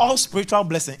 With all spiritual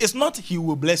blessing. It's not He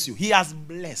will bless you. He has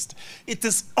blessed. It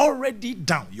is already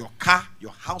done. Your car,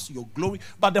 your house, your glory.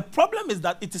 But the problem is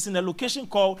that it is in a location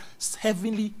called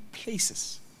heavenly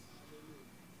places.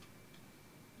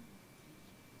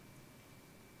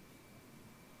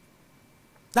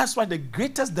 That's why the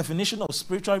greatest definition of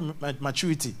spiritual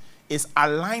maturity is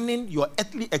aligning your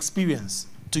earthly experience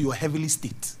to your heavenly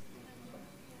state.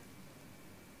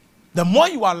 The more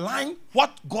you align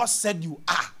what God said you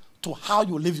are to how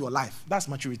you live your life, that's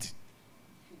maturity.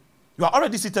 You are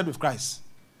already seated with Christ.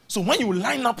 So when you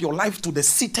line up your life to the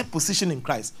seated position in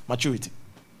Christ, maturity.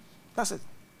 That's it.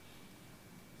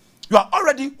 You are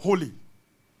already holy.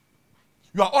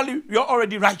 You are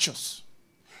already righteous.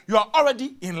 You are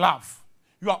already in love.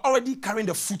 You are already carrying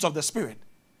the fruit of the Spirit.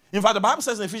 In fact, the Bible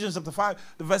says in Ephesians chapter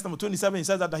 5, the verse number 27, it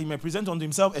says that He may present unto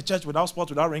Himself a church without spot,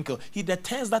 without wrinkle. The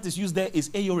tense that is used there is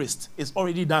aorist. It's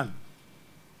already done.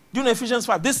 Do you know Ephesians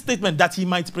 5? This statement that He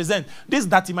might present, this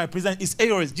that He might present is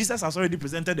aorist. Jesus has already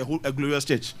presented a glorious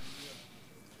church.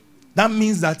 That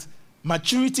means that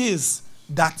maturity is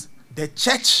that the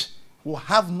church will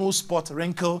have no spot,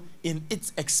 wrinkle in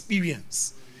its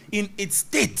experience. In its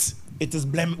state, it is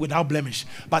without blemish.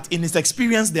 But in its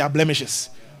experience, there are blemishes.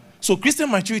 So Christian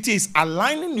maturity is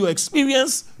aligning your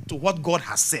experience to what God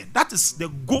has said. That is the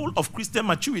goal of Christian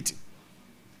maturity.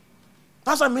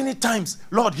 That's why many times,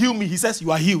 Lord, heal me. He says,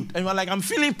 you are healed. And you're like, I'm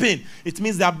feeling pain. It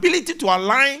means the ability to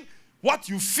align what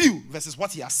you feel versus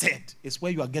what He has said is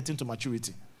where you are getting to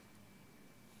maturity.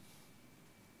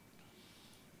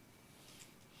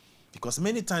 Because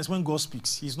many times when God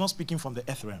speaks, He's not speaking from the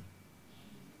earth realm.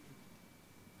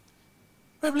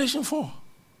 Revelation 4.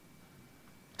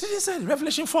 Did He say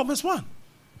Revelation 4 verse 1?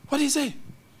 What did He say?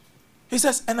 He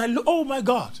says, and I look, oh my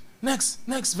God. Next,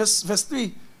 verse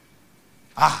 3.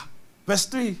 Verse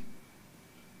 3.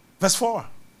 Verse 4.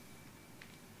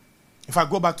 If I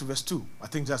go back to verse 2, I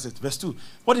think that's it. Verse 2.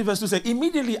 What did verse 2 say?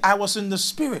 Immediately I was in the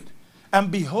Spirit, and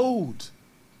behold,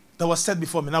 there was set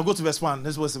before me. Now go to verse 1.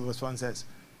 This is what verse 1 says.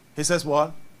 He says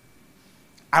what?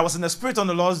 I was in the Spirit on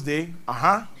the Lord's day.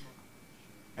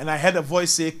 And I heard a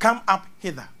voice say, come up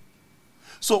hither.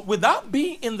 So without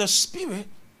being in the Spirit,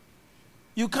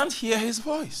 you can't hear His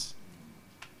voice.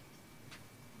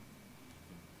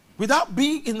 Without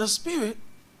being in the Spirit,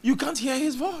 you can't hear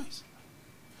His voice.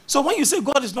 So when you say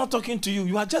God is not talking to you,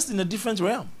 you are just in a different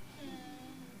realm.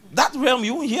 That realm,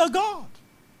 you won't hear God.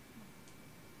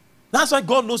 That's why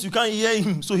God knows you can't hear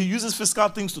Him, so He uses physical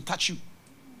things to touch you.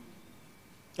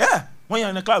 Yeah. When you're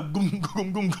in a club, goom,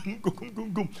 goom, goom, goom, goom,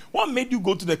 goom, goom. What made you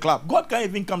go to the club? God can't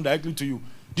even come directly to you.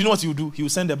 Do you know what He will do? He will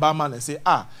send a barman and say,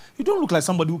 you don't look like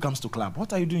somebody who comes to club.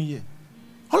 What are you doing here?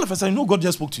 All of a sudden, you know God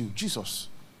just spoke to you. Jesus.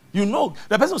 You know,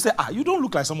 the person will say, you don't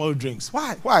look like someone who drinks.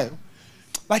 Why?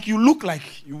 Like you look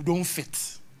like you don't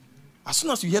fit. As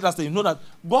soon as you hear that, you know that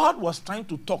God was trying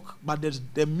to talk, but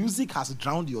the music has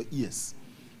drowned your ears.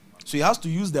 So he has to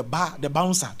use the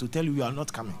bouncer to tell you are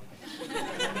not coming.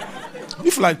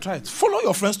 If you like, try it. Follow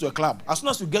your friends to a club. As soon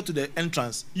as you get to the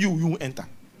entrance, you won't enter.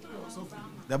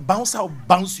 The bouncer will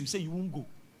bounce you, say you won't go.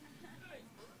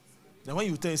 Then when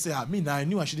you tell, you say, I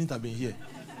knew I shouldn't have been here.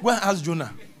 Go and ask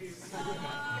Jonah.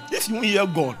 If you won't hear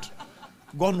God,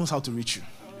 God knows how to reach you.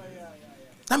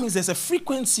 That means there's a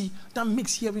frequency that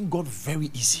makes hearing God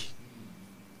very easy.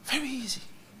 Very easy.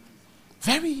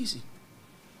 Very easy.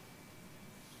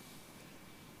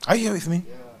 Are you here with me?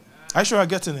 Are you sure you're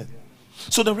getting it?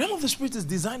 So the realm of the spirit is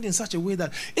designed in such a way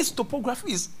that its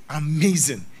topography is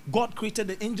amazing. God created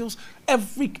the angels,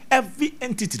 every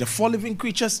entity, the 4 living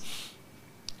creatures,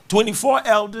 24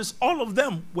 elders, all of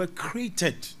them were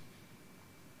created.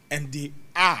 And they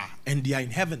are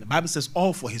in heaven. The Bible says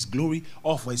all for his glory,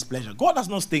 all for his pleasure. God does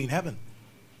not stay in heaven.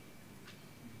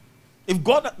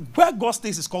 Where God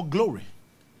stays is called glory.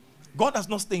 God does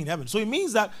not stay in heaven. So it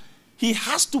means that he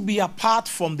has to be apart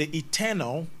from the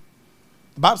eternal.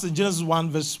 The Bible says in Genesis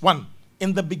 1 verse 1,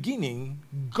 in the beginning,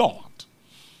 God.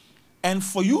 And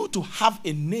for you to have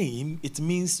a name, it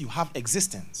means you have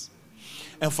existence.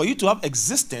 And for you to have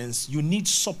existence, you need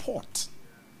support.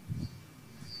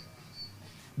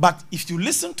 But if you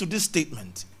listen to this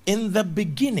statement, in the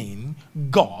beginning,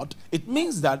 God, it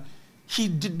means that he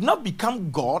did not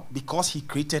become God because he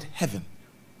created heaven.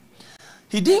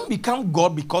 He didn't become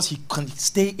God because he can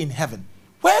stay in heaven.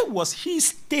 Where was he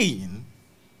staying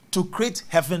to create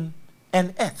heaven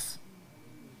and earth?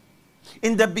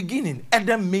 In the beginning,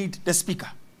 Edem made the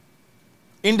speaker.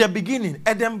 In the beginning,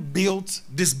 Edem built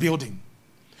this building.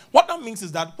 What that means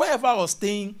is that wherever I was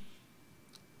staying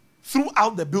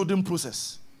throughout the building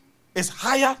process is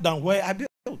higher than where I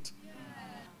built.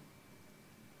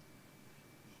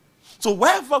 So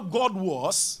wherever God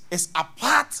was is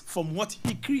apart from what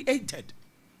he created.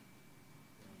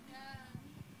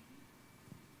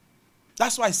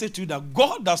 That's why I say to you that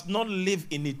God does not live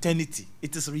in eternity.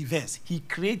 It is reverse. He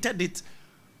created it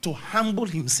to humble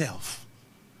himself.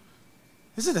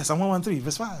 Is it there? Psalm 113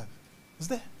 verse 5. It's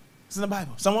there. It's in the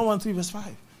Bible. Psalm 113 verse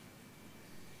 5.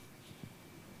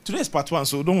 Today is part 1,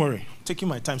 so don't worry. I'm taking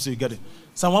my time so you get it.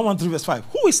 Psalm 113 verse 5.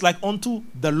 Who is like unto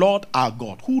the Lord our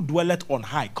God, who dwelleth on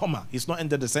high, comma. He's not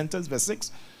ended the sentence, verse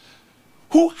 6.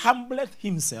 Who humbleth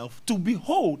himself to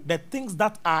behold the things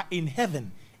that are in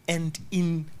heaven and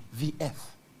in the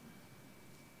earth.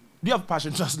 Do you have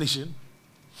Passion Translation?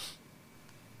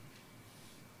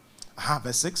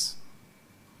 Verse 6.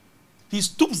 He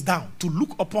stoops down to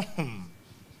look upon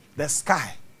the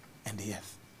sky and the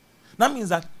earth. That means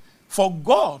that for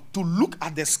God to look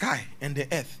at the sky and the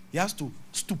earth, he has to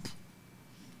stoop.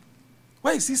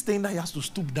 Where is he staying that he has to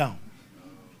stoop down?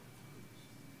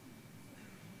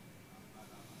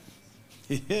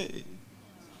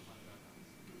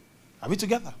 Are we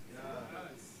together?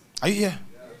 Are you here?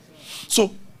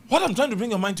 So, what I'm trying to bring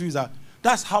your mind to is that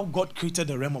that's how God created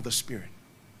the realm of the spirit,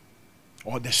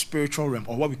 or the spiritual realm,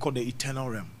 or what we call the eternal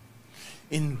realm.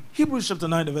 In Hebrews chapter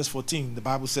 9, verse 14, the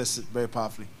Bible says it very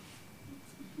powerfully.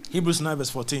 Hebrews 9, verse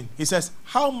 14, he says,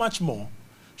 how much more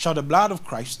shall the blood of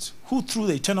Christ, who through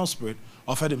the eternal spirit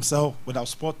offered himself without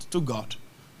spot to God,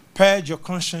 purge your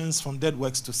conscience from dead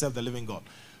works to serve the living God.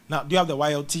 Now, do you have the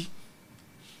YLT?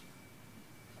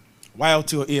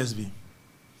 YLT or ESV?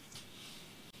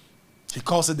 He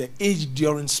calls it the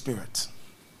age-during spirit.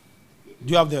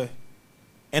 Do you have the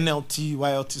NLT,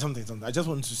 YLT, something? I just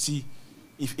wanted to see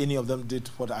if any of them did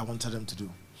what I wanted them to do.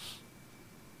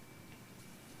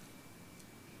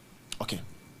 Okay.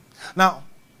 Now,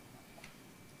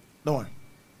 don't worry.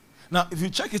 Now, if you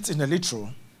check it in the literal,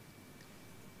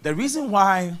 the reason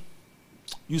why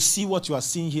you see what you are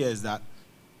seeing here is that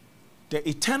the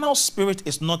eternal spirit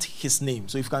is not his name.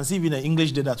 So if you can see, even the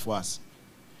English did that for us.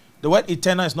 The word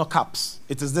eternal is not caps.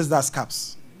 It is this, that's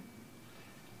caps.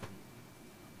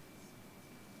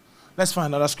 Let's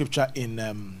find another scripture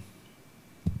in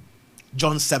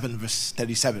John 7, verse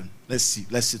 37. Let's see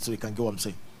so you can get what I'm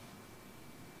saying.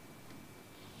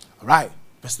 All right.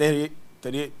 Verse 38,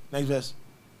 next verse.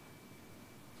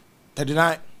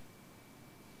 39.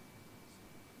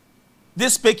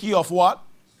 This spake ye of what?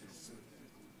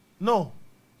 No.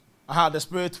 The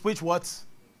spirit which what?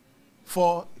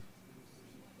 For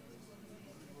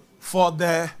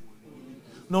the...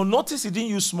 No, notice he didn't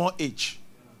use small h.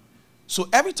 So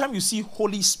every time you see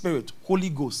Holy Spirit, Holy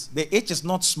Ghost, the h is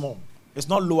not small. It's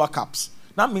not lower caps.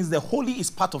 That means the holy is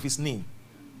part of his name.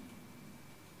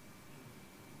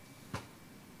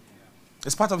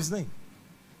 It's part of his name.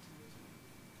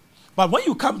 But when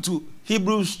you come to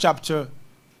Hebrews chapter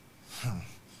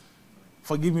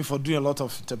Forgive me for doing a lot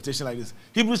of interpretation like this.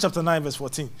 Hebrews chapter 9 verse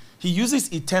 14. He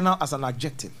uses eternal as an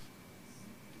adjective.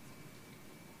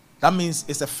 That means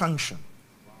it's a function.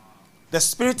 The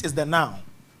Spirit is the noun.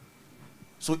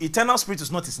 So eternal Spirit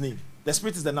is not his name. The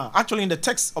Spirit is the noun. Actually, in the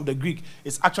text of the Greek,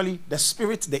 it's actually the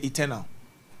Spirit, the eternal.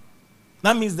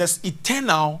 That means this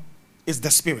eternal is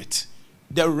the Spirit.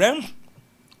 The realm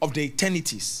of the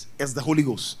eternities is the Holy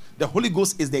Ghost. The Holy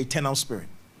Ghost is the eternal Spirit.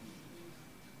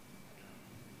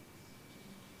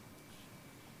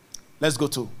 Let's go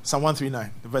to Psalm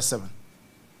 139, verse 7.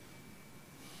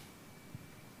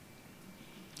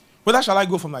 Whither shall I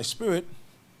go from thy spirit,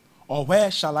 or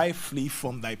where shall I flee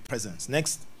from thy presence?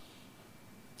 Next.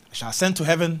 I shall ascend to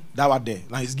heaven, thou art there.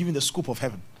 Now he's giving the scope of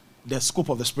heaven, the scope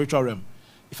of the spiritual realm.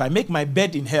 If I make my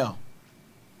bed in hell,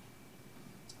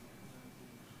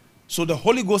 so the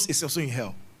Holy Ghost is also in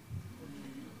hell.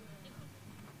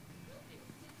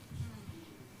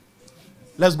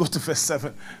 Let's go to verse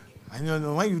 7. I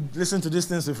know when you listen to these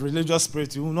things with religious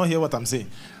spirit, you will not hear what I'm saying.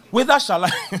 Whither shall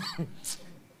I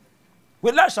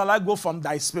go from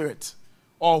thy spirit?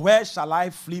 Or where shall I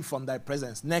flee from thy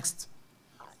presence? Next.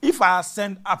 If I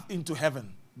ascend up into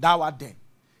heaven, thou art there.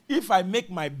 If I make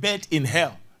my bed in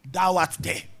hell, thou art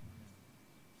there.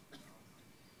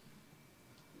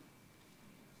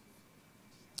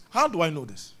 How do I know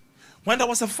this? When there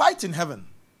was a fight in heaven,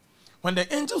 when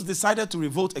the angels decided to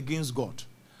revolt against God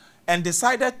and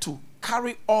decided to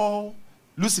carry all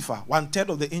Lucifer, 1/3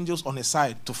 of the angels on his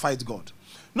side to fight God.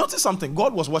 Notice something.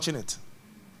 God was watching it.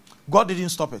 God didn't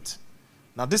stop it.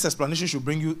 Now this explanation should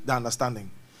bring you the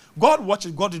understanding. God watched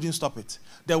it. God didn't stop it.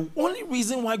 The only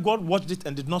reason why God watched it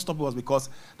and did not stop it was because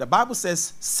the Bible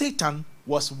says Satan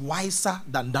was wiser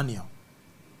than Daniel.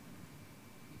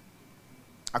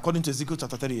 According to Ezekiel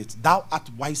chapter 38, thou art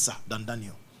wiser than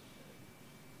Daniel.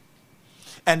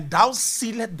 And thou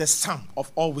sealed the sum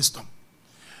of all wisdom.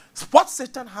 What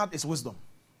Satan had is wisdom.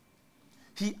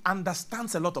 He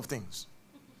understands a lot of things.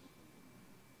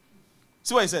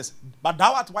 See what he says? But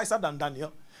thou art wiser than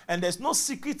Daniel, and there's no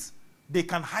secret they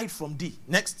can hide from thee.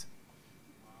 Next.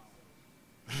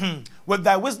 With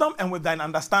thy wisdom and with thine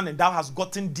understanding, thou hast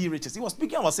gotten thee riches. He was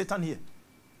speaking about Satan here.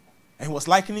 And he was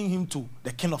likening him to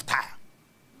the king of Tyre.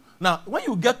 Now, when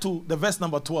you get to the verse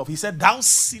number 12, he said, thou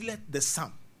sealed the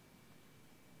sum.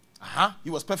 He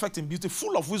was perfect in beauty,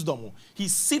 full of wisdom. He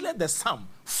sealed the sum,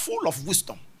 full of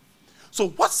wisdom. So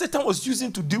what Satan was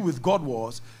using to deal with God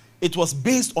was, it was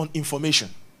based on information.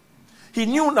 He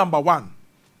knew, number one,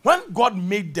 when God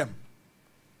made them,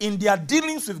 in their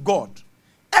dealings with God,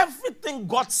 everything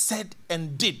God said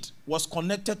and did was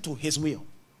connected to his will.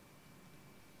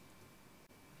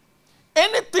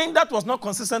 Anything that was not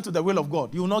consistent to the will of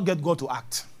God, you will not get God to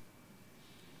act.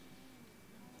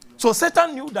 So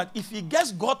Satan knew that if he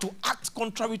gets God to act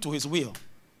contrary to his will,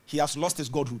 he has lost his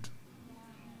godhood.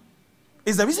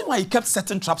 It's the reason why he kept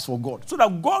setting traps for God, so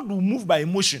that God will move by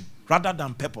emotion rather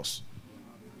than purpose.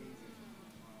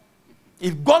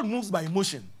 If God moves by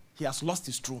emotion, he has lost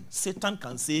his throne. Satan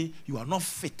can say, you are not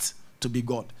fit to be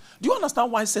God. Do you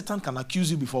understand why Satan can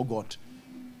accuse you before God?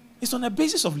 It's on the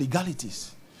basis of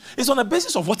legalities. It's on the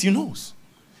basis of what he knows.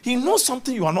 He knows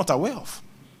something you are not aware of.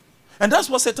 And that's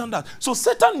what Satan does. So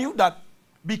Satan knew that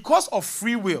because of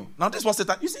free will. Now this was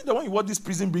Satan. You see, when you watch these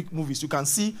prison break movies, you can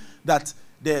see that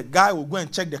the guy will go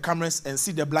and check the cameras and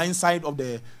see the blind side of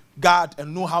the guard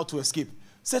and know how to escape.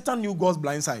 Satan knew God's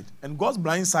blind side. And God's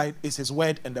blind side is his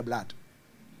word and the blood.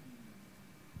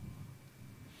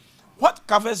 What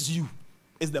covers you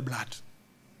is the blood.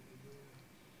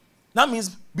 That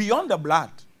means beyond the blood,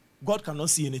 God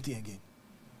cannot see anything again.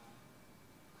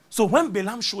 So when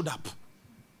Balaam showed up,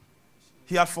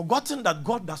 he had forgotten that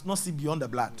God does not see beyond the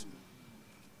blood.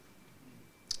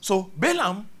 So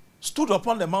Balaam stood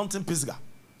upon the mountain Pisgah.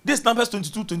 This Numbers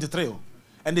 22-23.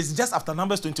 And it's just after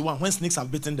Numbers 21 when snakes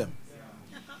have bitten them.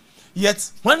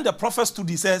 Yet when the prophet stood,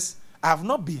 he says, I have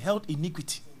not beheld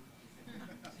iniquity.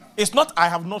 It's not I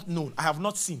have not known, I have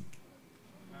not seen.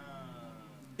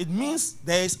 It means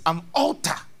there is an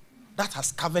altar that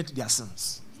has covered their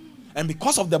sins. And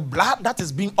because of the blood that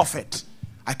is being offered,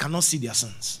 I cannot see their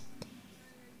sins.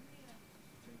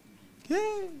 Yeah.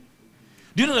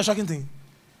 Do you know the shocking thing?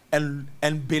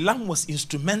 And Balaam was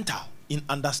instrumental in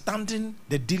understanding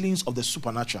the dealings of the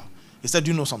supernatural. He said,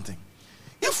 do you know something?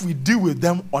 If we deal with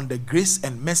them on the grace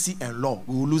and mercy and law,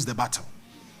 we will lose the battle.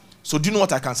 So do you know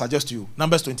what I can suggest to you?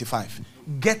 Numbers 25.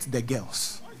 Get the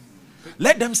girls.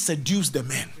 Let them seduce the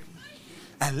men.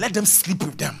 And let them sleep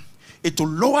with them. It will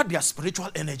lower their spiritual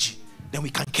energy. Then we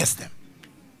can curse them.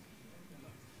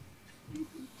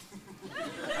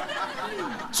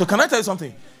 So can I tell you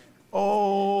something?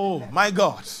 Oh my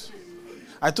God.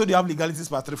 I told you I have legalities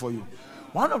part 3 for you.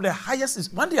 One of the highest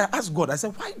is, one day I asked God, I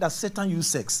said, why does Satan use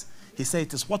sex? He said,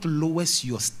 it is what lowers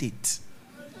your state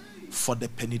for the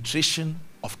penetration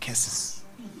of curses.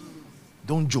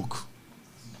 Don't joke.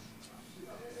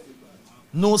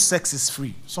 No sex is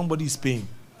free. Somebody is paying.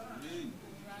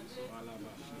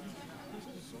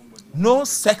 No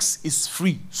sex is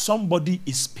free. Somebody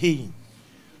is paying.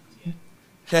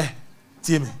 Hey,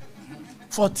 Timmy.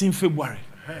 14 February.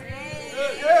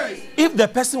 If the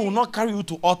person will not carry you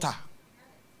to altar,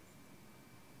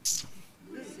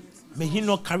 may he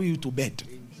not carry you to bed.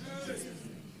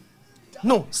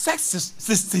 No, sex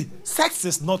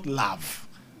is not love.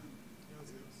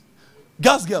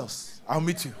 Girls, I'll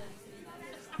meet you.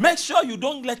 Make sure you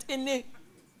don't let any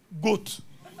goat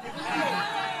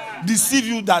deceive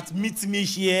you that meet me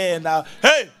here and now.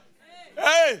 Hey!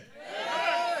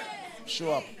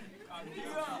 Show up.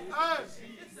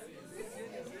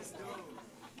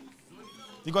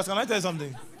 Because can I tell you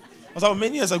something? Because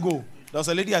many years ago, there was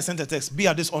a lady I sent a text, be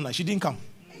at this all night. She didn't come.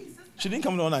 She didn't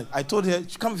come all night. I told her,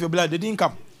 come with your beloved. They didn't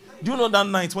come. Do you know that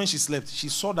night when she slept, she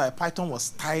saw that a python was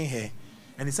tying her.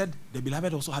 And he said, the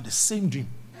beloved also had the same dream.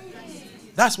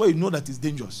 That's why you know that it's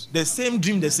dangerous. The same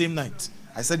dream, the same night.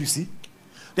 I said, you see,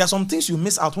 there are some things you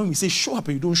miss out when we say show up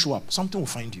and you don't show up. Something will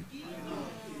find you.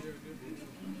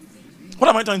 What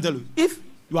am I trying to tell you? If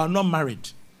you are not married,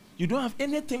 you don't have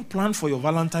anything planned for your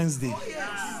Valentine's Day.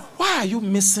 Why are you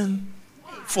missing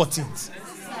 14th?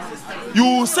 You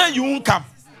will say you won't come.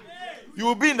 You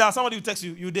will be in there, somebody will text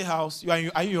you, you day house, you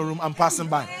are in your room, I'm passing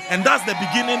by. And that's the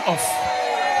beginning of...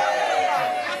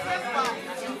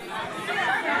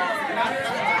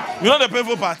 You know the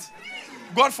painful part?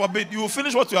 God forbid, you will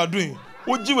finish what you are doing.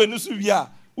 Would you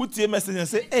message and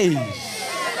say, hey,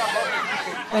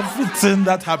 everything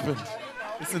that happened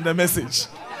is in the message.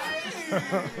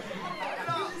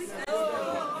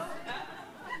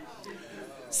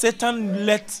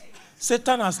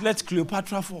 Satan has let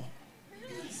Cleopatra fall.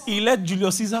 He let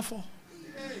Julius Caesar fall.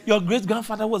 Your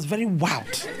great-grandfather was very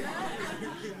wild.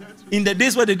 In the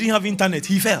days where they didn't have internet,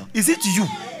 he fell. Is it you?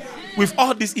 With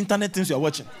all these internet things you are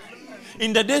watching.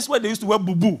 In the days where they used to wear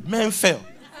boo-boo, men fell.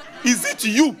 Is it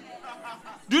you?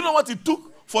 Do you know what it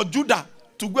took for Judah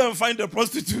to go and find a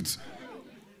prostitute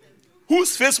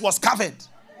whose face was covered?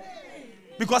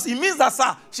 Because it means that,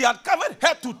 sir, she had covered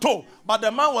head to toe, but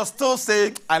the man was still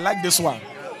saying, I like this one.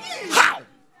 How?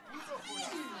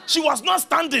 She was not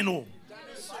standing, oh.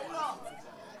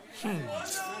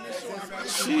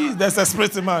 Jeez, there's a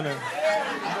spirit man.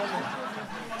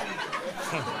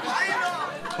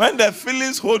 When the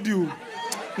feelings hold you,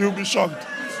 you'll be shocked.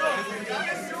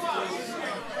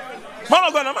 Man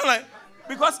of God, I'm like,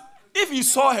 because if you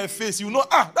saw her face, you know,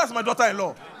 that's my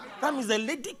daughter-in-law. That means the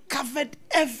lady covered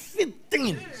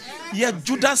everything. Yet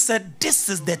Judah said, this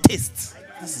is the taste.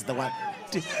 This is the one.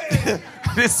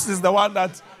 This is the one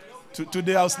that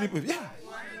today I'll sleep with. Yeah.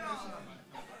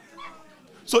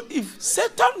 So if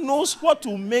Satan knows what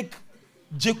to make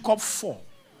Jacob fall,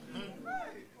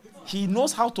 he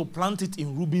knows how to plant it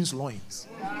in Reuben's loins.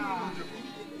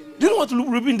 Do you know what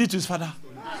Reuben did to his father?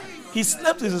 He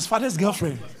slept with his father's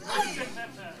girlfriend.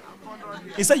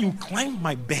 He said, you climbed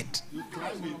my bed.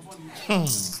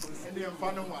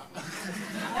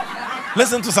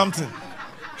 Listen to something.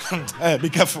 Hey, be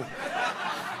careful.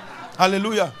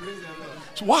 Hallelujah.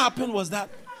 So what happened was that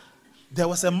there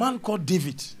was a man called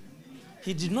David.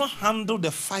 He did not handle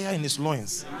the fire in his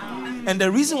loins. And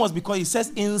the reason was because he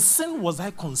says, in sin was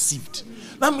I conceived.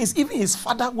 That means even his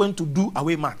father went to do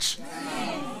away match.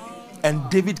 And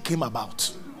David came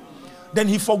about. Then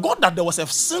he forgot that there was a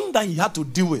sin that he had to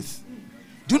deal with.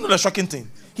 Do you know the shocking thing?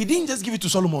 He didn't just give it to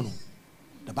Solomon.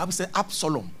 The Bible said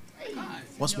Absalom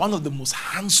was one of the most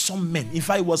handsome men. In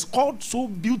fact, he was called so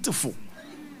beautiful.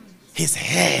 His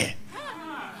hair.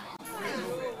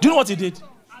 Do you know what he did?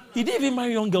 He didn't even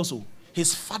marry young girls. So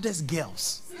his father's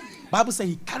girls. Bible said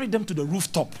he carried them to the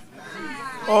rooftop.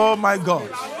 Oh my God.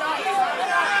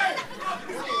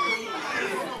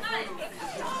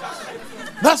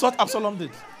 That's what Absalom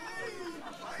did.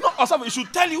 No, also, it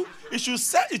should tell you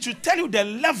the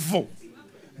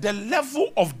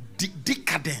level of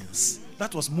decadence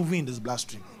that was moving in this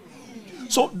bloodstream.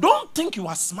 So don't think you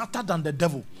are smarter than the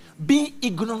devil. Being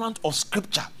ignorant of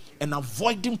scripture and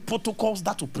avoiding protocols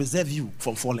that will preserve you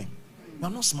from falling. You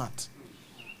are not smart.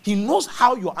 He knows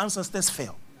how your ancestors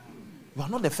fell. You are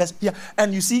not the first. Yeah,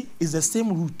 and you see, it's the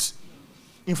same route.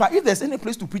 In fact, if there's any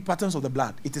place to preach patterns of the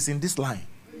blood, it is in this line.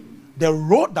 The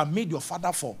road that made your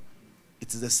father fall,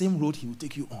 it is the same road he will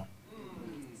take you on.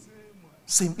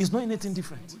 Same. It's not anything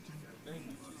different.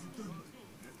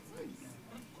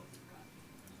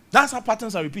 That's how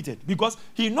patterns are repeated. Because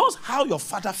he knows how your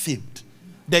father failed.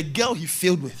 The girl he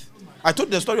failed with. I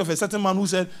told the story of a certain man who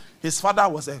said his father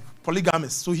was a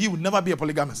polygamist, so he would never be a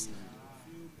polygamist.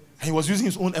 And he was using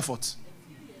his own effort.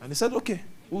 And he said, okay,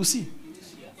 we'll see.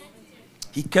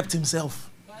 He kept himself.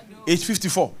 Age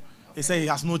 54. He said he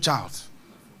has no child.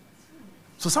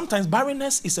 So sometimes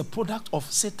barrenness is a product of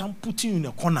Satan putting you in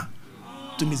a corner.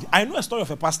 I know a story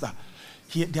of a pastor.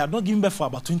 They had not given birth for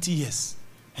about 20 years.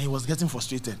 And he was getting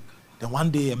frustrated. Then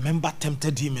one day a member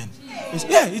tempted him and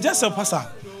he just said, Pastor,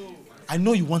 I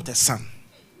know you want a son.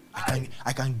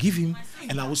 I can give him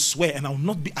and I will swear and I will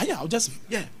not be. I'll just.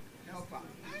 Man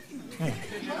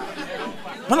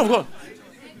of God.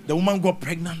 The woman got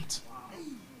pregnant.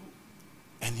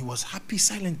 And he was happy,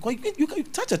 silent. You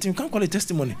touch it, you can't call it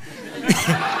testimony.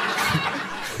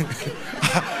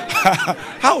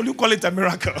 How will you call it a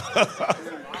miracle?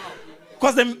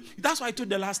 Because that's why I told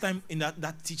the last time in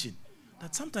that teaching.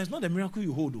 That sometimes not the miracle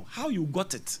you hold, how you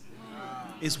got it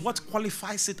is what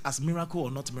qualifies it as miracle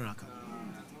or not miracle.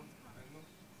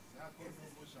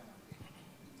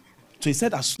 So he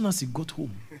said as soon as he got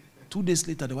home, 2 days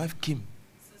later the wife came,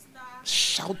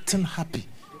 shouting happy.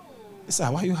 He said,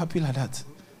 why are you happy like that?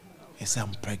 He said,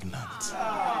 I'm pregnant.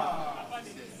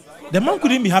 The man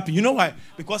couldn't be happy. You know why?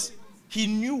 Because he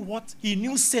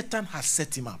knew Satan has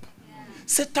set him up.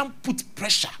 Satan put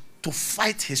pressure to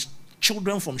fight his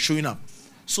children from showing up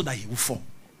so that he will fall.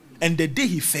 And the day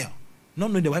he fell,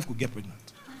 not knowing the wife could get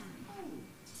pregnant.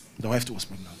 The wife too was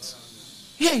pregnant.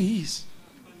 Here he is.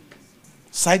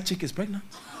 Side chick is pregnant.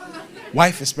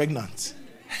 Wife is pregnant.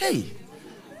 Hey,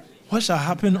 what shall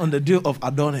happen on the day of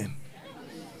adorning?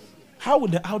 How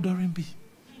would the outdooring be?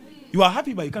 You are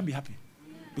happy, but you can't be happy.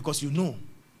 Because you know,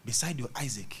 beside your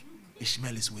Isaac,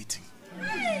 Ishmael is waiting.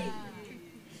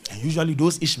 And usually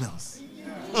those Ishmaels,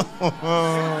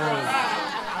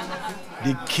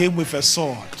 they came with a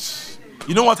sword.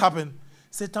 You know what happened?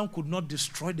 Satan could not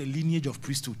destroy the lineage of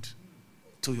priesthood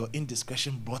till your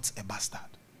indiscretion brought a bastard.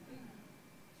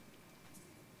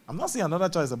 I'm not saying another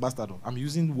child is a bastard. I'm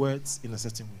using words in a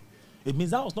certain way. It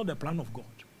means that was not the plan of God.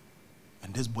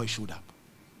 And this boy showed up.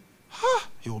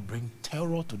 He will bring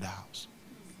terror to the house.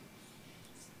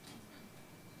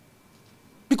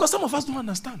 Because some of us don't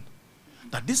understand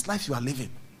that this life you are living,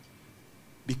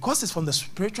 because it's from the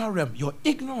spiritual realm, your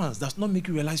ignorance does not make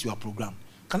you realize you are programmed.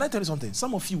 Can I tell you something?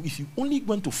 Some of you, if you only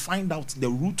went to find out the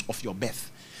root of your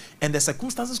birth and the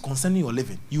circumstances concerning your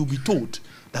living, you'll be told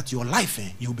that your life,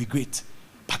 you'll be great.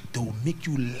 But they will make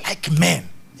you like men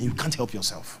and you can't help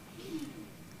yourself.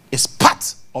 It's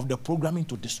part of the programming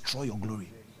to destroy your glory.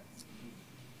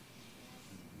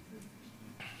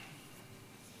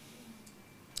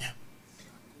 Yeah.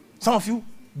 Some of you,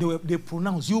 they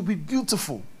pronounce, you'll be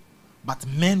beautiful, but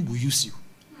men will use you.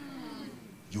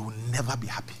 You will never be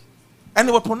happy. And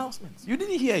there were pronouncements. You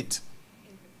didn't hear it.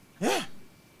 Yeah.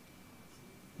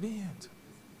 You didn't hear it.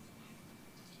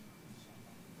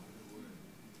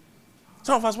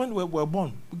 Some of us, when we were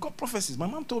born, we got prophecies. My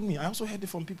mom told me, I also heard it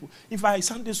from people. If I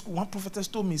Sunday school, one prophetess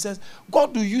told me, he says,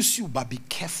 God will use you, but be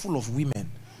careful of women.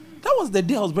 That was the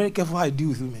day I was very careful how I deal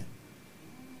with women.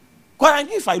 God, I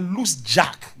knew if I lose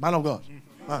Jack, man of God.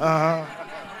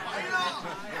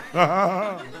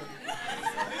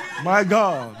 My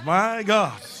God, my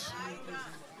God.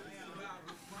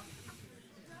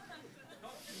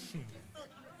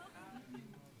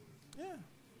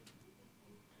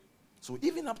 So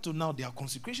even up to now, there are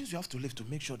consecrations you have to live to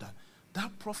make sure that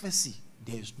that prophecy,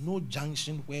 there is no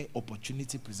junction where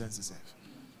opportunity presents itself.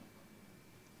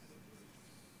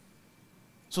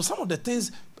 So some of the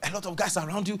things, a lot of guys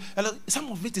around you,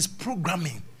 some of it is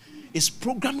programming. It's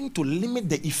programming to limit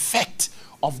the effect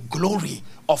of glory,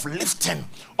 of lifting,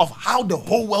 of how the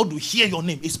whole world will hear your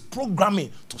name. It's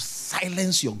programming to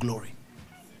silence your glory.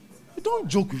 You don't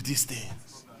joke with these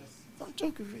things. Don't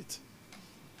joke with it.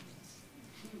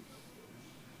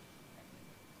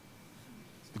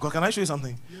 Because can I show you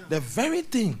something? Yeah. The very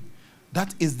thing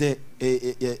that is the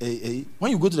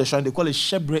when you go to the shrine, they call it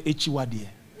Shebre Echiwadie.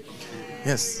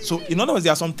 Yes. So in other words,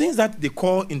 there are some things that they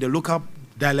call in the local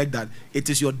dialect that it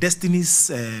is your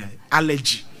destiny's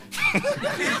allergy.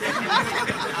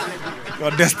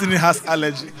 Your destiny has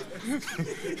allergy.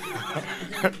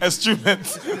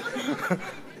 Instrument.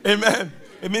 Amen.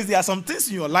 It means there are some things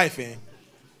in your life.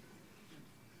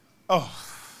 Oh.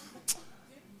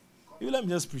 You let me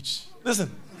just preach. Listen.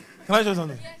 Can I show you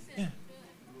something? Yeah.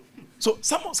 So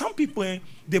some people,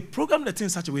 they program the thing in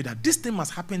such a way that this thing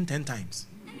must happen 10 times.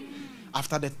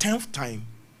 After the 10th time,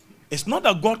 it's not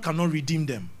that God cannot redeem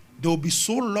them. They will be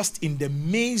so lost in the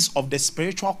maze of the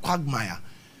spiritual quagmire,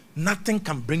 nothing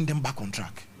can bring them back on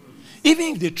track.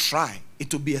 Even if they try,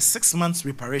 it will be a 6 months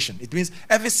reparation. It means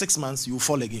every 6 months you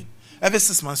fall again. Every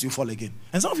 6 months you fall again.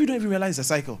 And some of you don't even realize the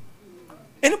cycle.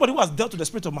 Anybody who has dealt with the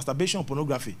spirit of masturbation or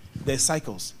pornography, there's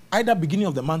cycles. Either beginning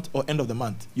of the month or end of the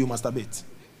month, you masturbate.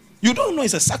 You don't know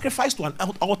it's a sacrifice to an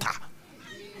altar.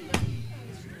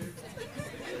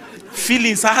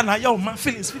 Feelings, yo man,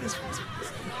 feelings.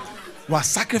 You are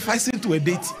sacrificing to a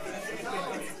deity.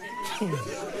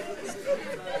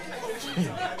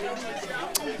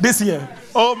 This year,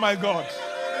 oh my God.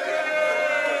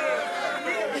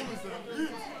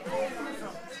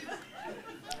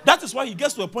 That is why it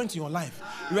gets to a point in your life.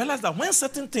 You realize that when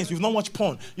certain things, you've not watched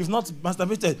porn, you've not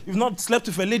masturbated, you've not slept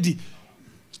with a lady,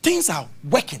 things are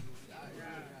working.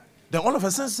 Then all of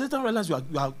a sudden, Satan realizes you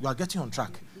are getting on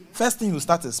track. First thing you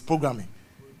start is programming.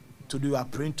 Today you are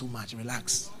praying too much.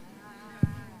 Relax.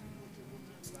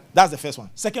 That's the first one.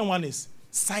 Second one is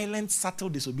silent, subtle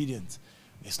disobedience.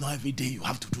 It's not every day you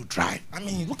have to do dry. I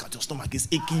mean, look at your stomach, it's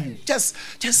aching you. Just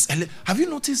have you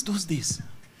noticed those days?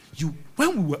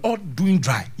 When we were all doing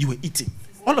dry, you were eating.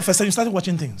 All of a sudden, you started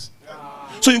watching things.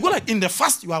 So you go like in the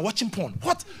fast, you are watching porn.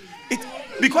 What?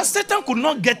 Because Satan could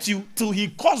not get you till he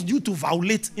caused you to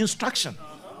violate instruction.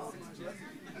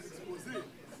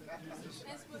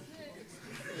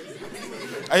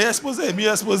 Are you exposing? Me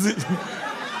exposing.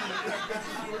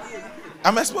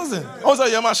 I'm exposing. Also,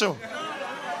 you're my show.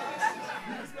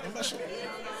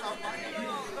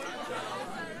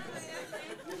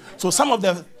 So some of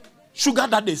the sugar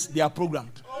daddies, they are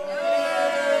programmed.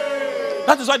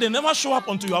 That is why they never show up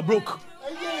until you are broke.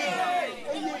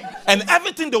 And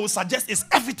everything they will suggest is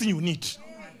everything you need.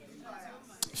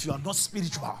 If you are not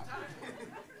spiritual.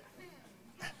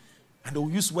 And they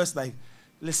will use words like,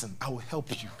 listen, I will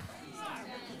help you.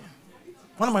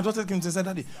 One of my daughters came and said,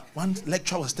 Daddy, one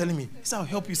lecturer was telling me, he said, I'll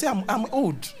help you. He said, I'm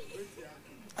old.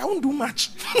 I won't do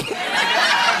much. Yeah,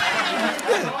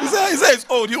 he said, it's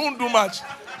old. You won't do much.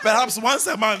 Perhaps once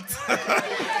a month.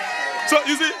 So,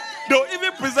 you see, they'll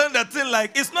even present the thing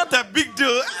like, it's not a big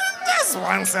deal. Just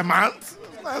once a month.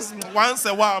 That's once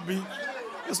a while.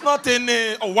 It's not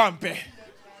any one pay.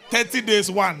 30 days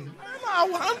one. I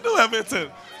will handle everything.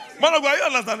 Man of God, you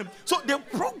understand? So they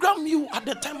program you at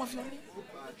the time of your need.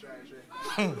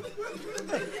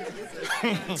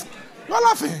 You're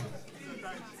laughing.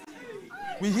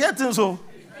 We hear things, so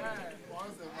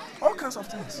all kinds of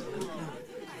things.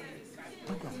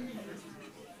 Program.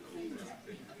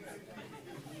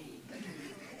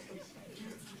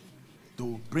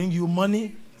 To bring you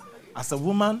money as a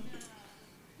woman,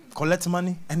 collect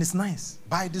money, and it's nice.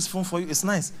 Buy this phone for you, it's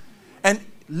nice. And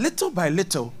little by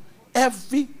little,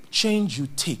 every change you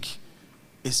take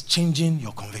is changing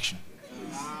your conviction.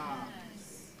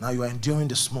 Now you are enduring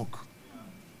the smoke,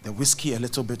 the whiskey, a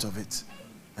little bit of it,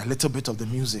 a little bit of the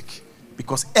music,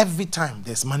 because every time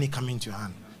there's money coming into your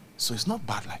hand. So it's not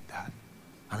bad like that.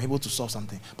 I'm able to solve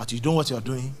something. But you know what you're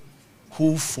doing?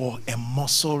 Who for a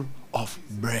morsel of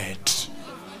bread,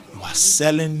 you are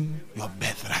selling your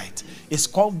birthright. It's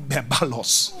called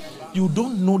bebalos. You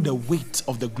don't know the weight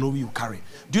of the glory you carry.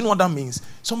 Do you know what that means?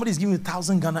 Somebody is giving you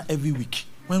 1,000 Ghana every week.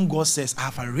 When God says, I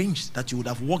have arranged that you would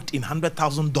have worked in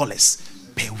 $100,000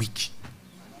 per week.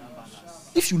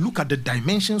 If you look at the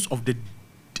dimensions of the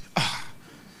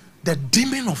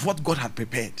demon of what God had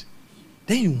prepared,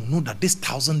 then you know that this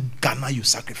 1,000 Ghana you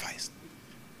sacrificed,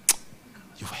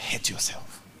 you've hurt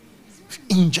yourself. You've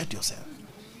injured yourself.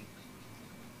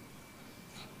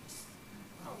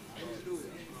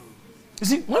 You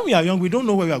see, when we are young, we don't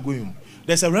know where we are going.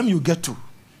 There's a realm you get to.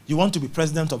 You want to be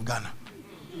president of Ghana.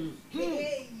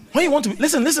 When you want to be,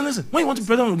 listen. When you want to be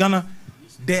president of Ghana,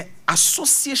 the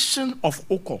association of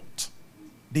occult,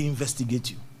 they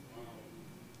investigate you.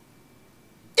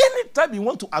 Anytime you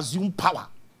want to assume power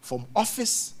from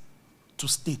office to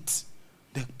state,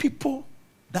 the people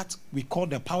that we call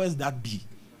the powers that be,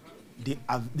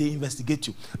 they investigate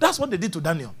you. That's what they did to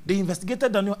Daniel. They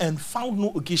investigated Daniel and found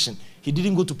no occasion. He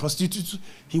didn't go to prostitutes.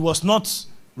 He was not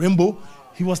rainbow.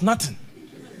 He was nothing.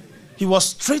 He was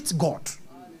straight God.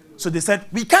 So they said,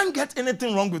 we can't get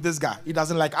anything wrong with this guy. He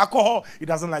doesn't like alcohol. He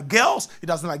doesn't like girls. He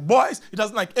doesn't like boys. He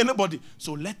doesn't like anybody.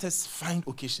 So let us find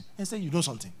occasion. And say, you know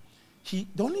something?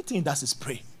 The only thing he does is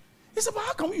pray. He said, but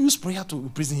how can we use prayer to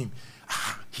imprison him?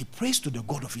 He prays to the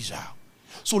God of Israel.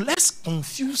 So let's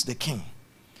confuse the king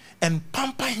and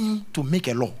pamper him to make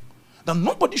a law that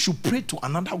nobody should pray to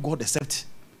another God except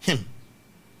him.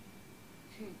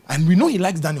 And we know he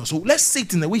likes Daniel. So let's say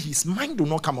it in a way his mind will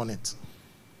not come on it.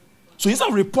 So instead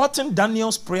of reporting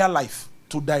Daniel's prayer life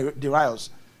to Darius,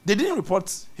 they didn't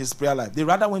report his prayer life. They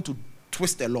rather went to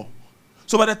twist the law.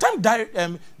 So by the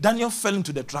time Daniel fell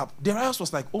into the trap, Darius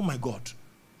was like, oh my God,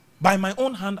 By my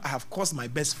own hand, I have caused my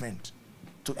best friend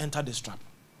to enter this trap.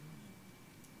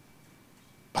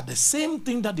 But the same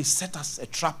thing that they set as a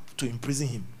trap to imprison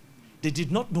him, they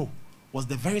did not know was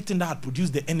the very thing that had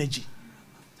produced the energy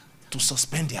to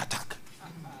suspend the attack.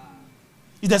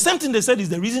 It's the same thing they said is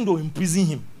the reason to imprison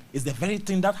him. It's the very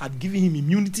thing that had given him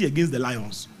immunity against the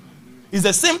lions. It's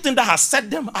the same thing that has set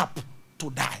them up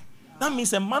to die. That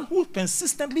means a man who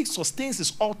consistently sustains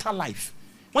his altar life,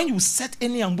 when you set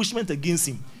any ambushment against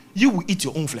him, you will eat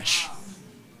your own flesh.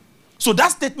 So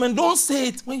that statement, don't say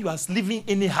it when you are living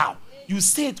anyhow. You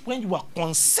say it when you are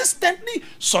consistently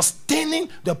sustaining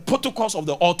the protocols of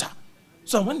the altar.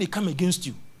 So when they come against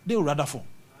you, they will rather fall.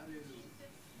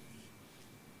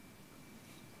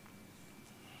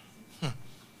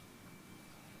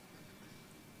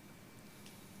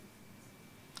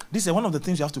 This is one of the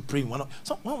things you have to pray. One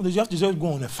of the you have to just go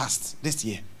on a fast this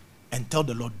year and tell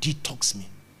the Lord, detox me.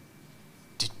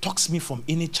 Detox me from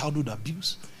any childhood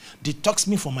abuse. Detox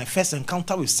me from my first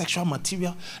encounter with sexual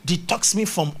material. Detox me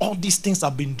from all these things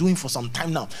I've been doing for some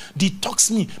time now.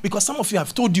 Detox me. Because some of you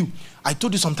have told you, I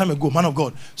told you some time ago, man of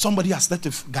God, somebody has slept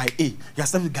with guy A, he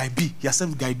has slept with guy B, he has slept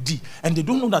with guy D. And they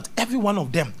don't know that every one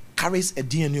of them carries a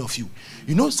DNA of you.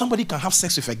 You know, somebody can have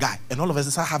sex with a guy and all of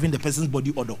us start having the person's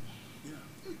body odor.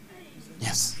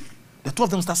 Yes. The two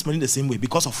of them start smelling the same way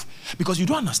because you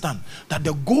don't understand that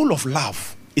the goal of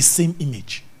love is same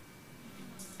image.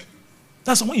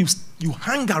 That's when you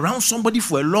hang around somebody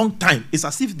for a long time, it's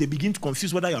as if they begin to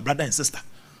confuse whether you're brother and sister.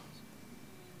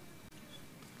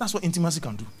 That's what intimacy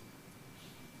can do.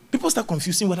 People start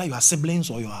confusing whether you are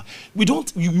siblings or you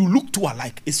look too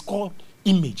alike. It's called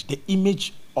image, the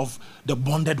image of the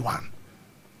bonded one.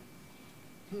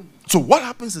 So what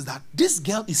happens is that this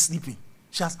girl is sleeping.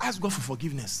 She has asked God for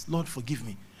forgiveness. Lord, forgive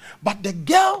me. But the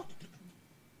girl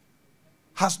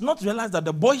has not realized that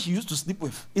the boy she used to sleep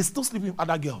with is still sleeping with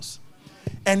other girls.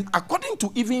 And according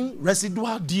to even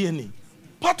residual DNA,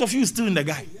 part of you is still in the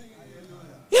guy.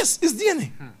 Yes, it's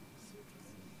DNA.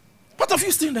 Part of you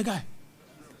is still in the guy.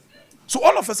 So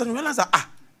all of a sudden you realize that,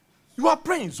 you are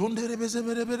praying. You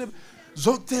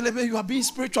are being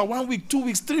spiritual 1 week, 2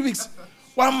 weeks, 3 weeks,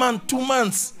 1 month, 2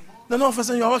 months. Then all of a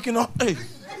sudden you are working on, hey.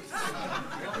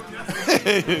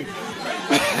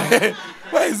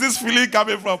 Where is this feeling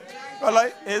coming from? You're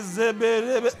like,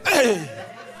 hey.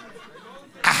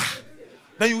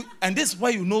 And this is why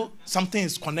you know something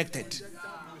is connected.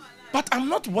 But I'm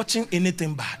not watching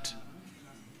anything bad.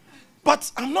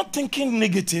 But I'm not thinking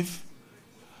negative.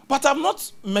 But I'm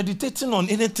not meditating on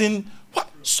anything. What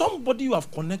somebody you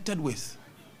have connected with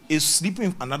is sleeping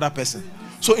with another person.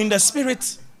 So in the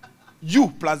spirit,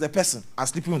 you plus the person are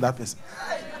sleeping with that person.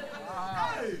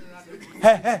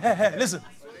 Hey, listen,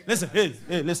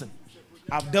 listen.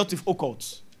 I've dealt with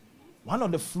occults. One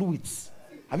of the fluids.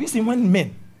 Have you seen when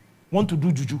men want to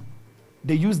do juju?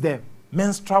 They use the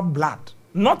menstrual blood,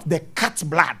 not the cat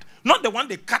blood, not the one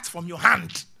they cut from your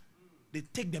hand. They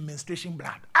take the menstruation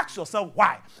blood. Ask yourself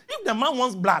why. If the man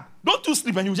wants blood, don't you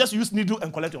sleep and you just use needle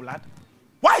and collect your blood?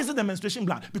 Why is it the menstruation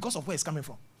blood? Because of where it's coming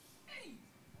from.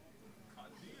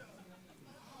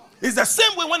 It's the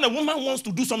same way when a woman wants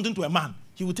to do something to a man,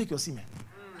 he will take your semen.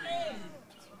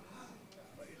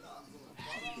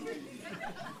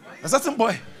 A certain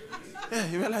boy,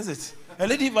 he realized it. A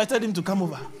lady invited him to come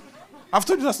over. I've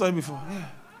told you that story before. Yeah.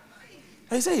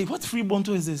 I say, hey, what free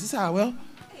bonto is this? He said, well,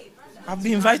 I've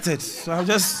been invited, so I'll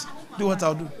just do what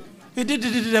I'll do. He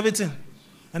did everything.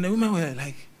 And the women were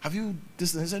like, have you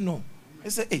this? And he said, no. He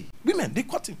said, hey, women, they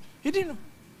caught him. He didn't know.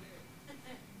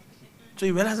 So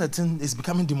he realized that thing is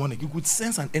becoming demonic. You could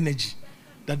sense an energy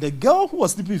that the girl who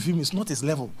was sleeping with him is not his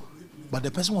level. But the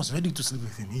person was ready to sleep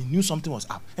with him. He knew something was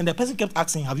up. And the person kept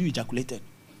asking, have you ejaculated?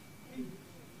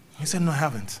 He said, no, I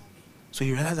haven't. So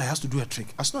he realized he has to do a trick.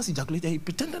 As soon as he ejaculated, he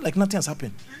pretended like nothing has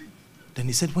happened. Then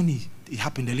he said when it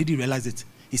happened, the lady realized it.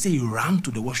 He said he ran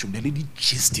to the washroom. The lady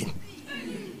chased him.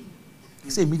 He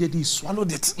said immediately he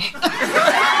swallowed it.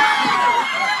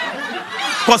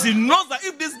 Because he knows that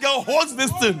if this girl holds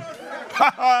this thing,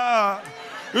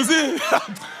 you see,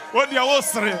 what they are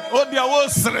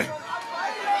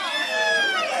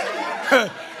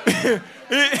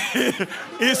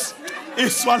he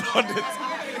swallowed it.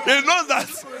 He knows that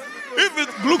if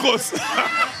it's glucose,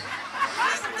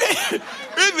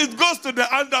 if it goes to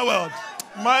the underworld,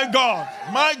 my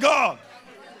God.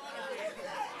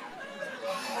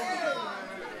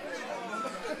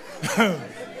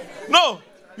 No,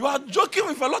 you are joking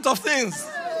with a lot of things.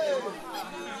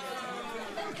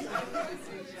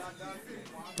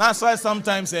 That's why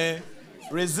sometimes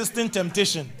resisting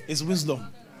temptation is wisdom.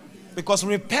 Because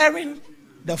repairing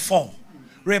the fall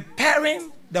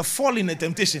in a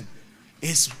temptation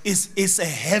It's a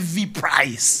heavy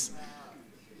price.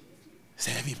 It's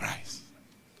a heavy price.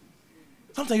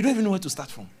 Sometimes you don't even know where to start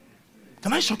from.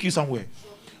 Can I shock you somewhere?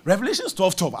 Revelation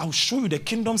 12:12. I'll show you the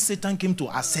kingdom Satan came to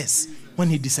access when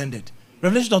he descended.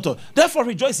 Revelation 12:12. Therefore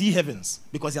rejoice ye heavens,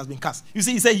 because he has been cast. You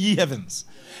see, he said ye heavens,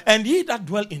 and ye that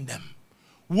dwell in them.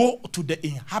 Woe to the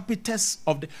inhabitants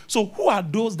of the... So who are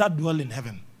those that dwell in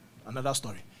heaven? Another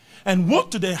story. And woe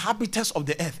to the inhabitants of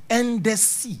the earth and the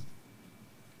sea.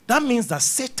 That means that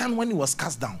Satan, when he was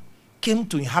cast down, came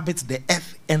to inhabit the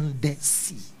earth and the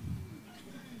sea.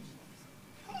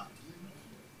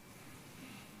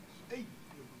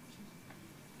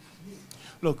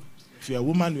 Look, if you're a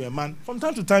woman, you're a man, from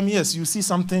time to time, yes, you see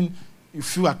something, you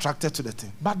feel attracted to the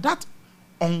thing. But that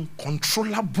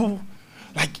uncontrollable,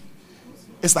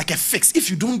 it's like a fix. If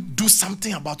you don't do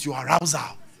something about your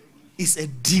arousal, it's a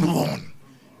demon.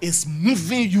 It's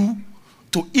moving you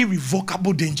to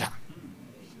irrevocable danger.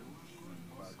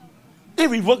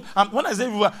 When I say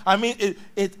irrevocable, I mean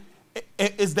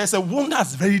there's a wound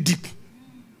that's very deep.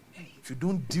 If you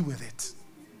don't deal with it.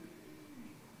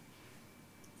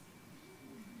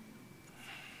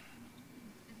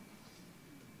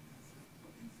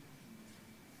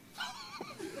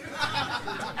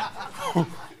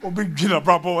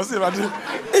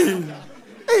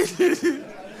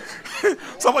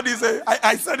 Somebody say,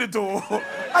 I said it to her.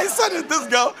 I said it, this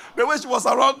girl, the way she was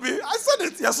around me. I said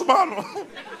it, yes, man.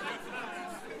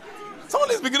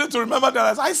 Someone is beginning to remember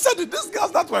that. I said it, these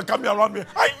girls that were coming around me.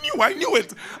 I knew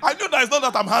it. I knew that it's not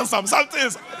that I'm handsome. Something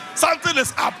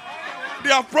is up. They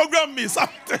have programmed me. It's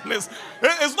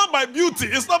not my beauty.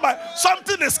 It's not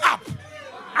something is up.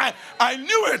 I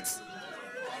knew it.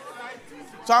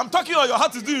 So I'm talking on your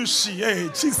heart to do she. Hey,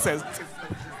 Jesus.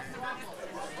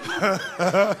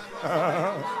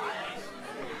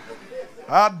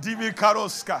 Adivi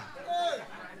Karoska.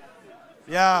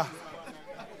 Yeah.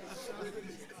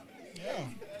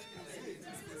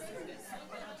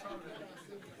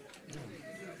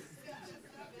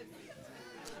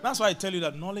 That's why I tell you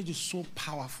that knowledge is so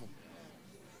powerful.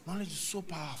 Knowledge is so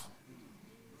powerful.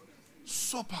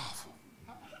 So powerful.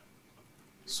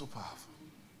 So powerful.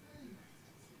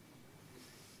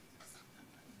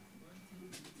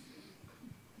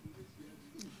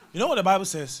 You know what the Bible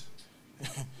says?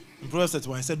 In Proverbs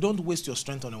 31, it said, don't waste your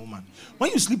strength on a woman. When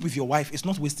you sleep with your wife, it's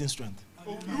not wasting strength.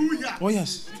 Hallelujah. Oh,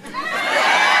 yes.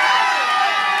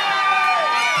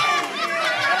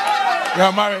 You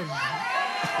are married.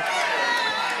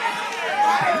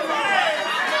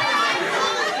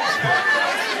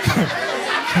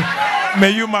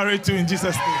 May you marry too in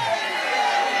Jesus' name.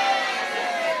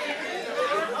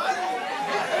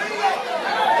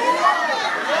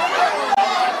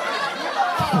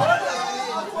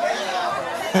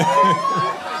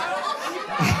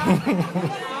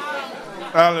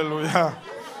 Hallelujah.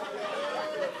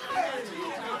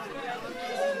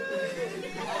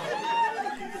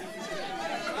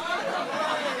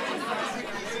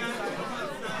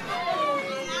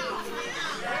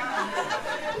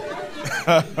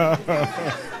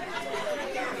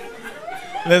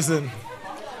 Listen,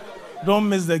 don't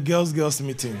miss the girls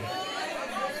meeting.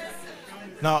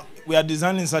 Now, we are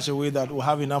designing in such a way that we'll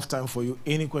have enough time for you.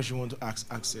 Any question you want to ask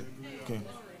it. Okay.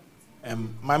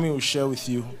 Mommy will share with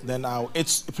you. Then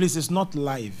please, it's not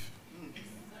live.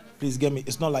 Please get me.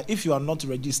 It's not like if you are not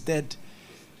registered,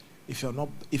 if you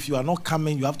are not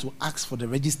coming, you have to ask for the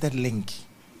registered link.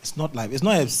 It's not live. It's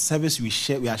not a service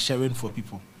we are sharing for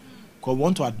people. Because we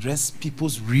want to address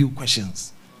people's real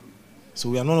questions. So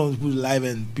we are not going to put live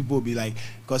and people will be like,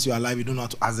 because you are live, you don't know how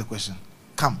to ask the question.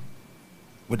 Come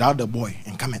without the boy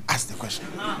and come and ask the question.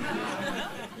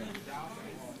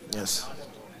 Yes.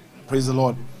 Praise the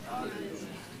Lord.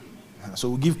 So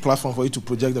we'll give platform for you to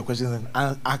project the questions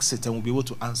and ask it, and we'll be able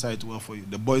to answer it well for you.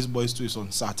 The boys too is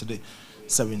on Saturday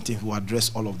 17th. We'll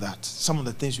address all of that. Some of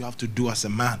the things you have to do as a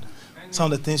man. Some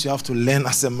of the things you have to learn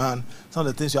as a man. Some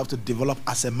of the things you have to develop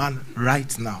as a man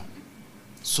right now,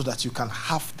 so that you can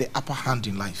have the upper hand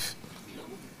in life.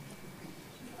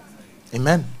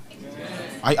 Amen.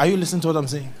 Are you listening to what I'm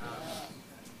saying?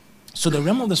 So the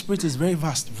realm of the spirit is very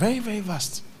vast. Very, very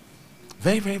vast.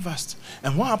 Very, very vast.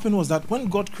 And what happened was that when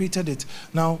God created it,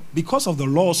 now, because of the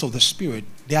laws of the spirit,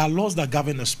 there are laws that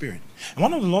govern the spirit. And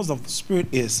one of the laws of the spirit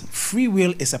is free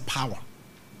will is a power.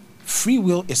 Free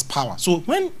will is power. So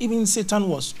when even Satan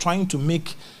was trying to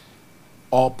make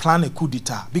or plan a coup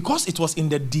d'etat, because it was in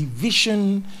the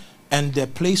division and the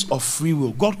place of free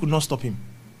will, God could not stop him.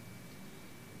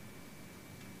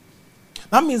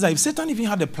 That means that if Satan even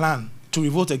had a plan to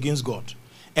revolt against God,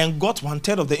 and got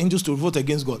 1/3 of the angels to revolt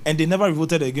against God, and they never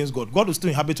revolted against God, God will still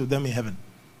inhabit with them in heaven.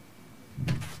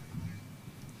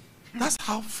 That's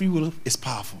how free will is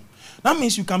powerful. That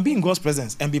means you can be in God's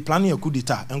presence and be planning a coup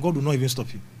d'etat, and God will not even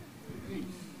stop you.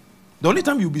 The only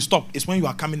time you'll be stopped is when you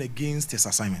are coming against his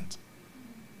assignment.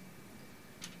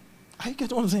 Are you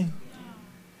getting what I'm saying?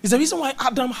 It's the reason why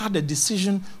Adam had a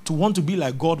decision to want to be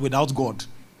like God without God.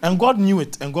 And God knew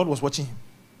it, and God was watching him.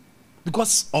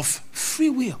 Because of free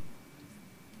will.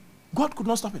 God could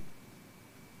not stop it.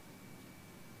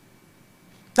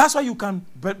 That's why you can,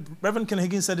 Reverend Ken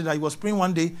Hagin said that he was praying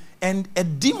one day, and a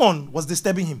demon was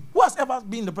disturbing him. Who has ever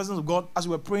been in the presence of God? As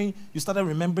you were praying, you started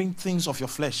remembering things of your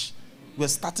flesh. You were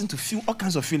starting to feel all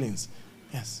kinds of feelings.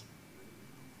 Yes.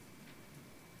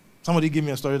 Somebody gave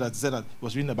me a story that said that he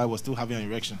was reading the Bible, still having an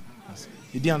erection. Yes.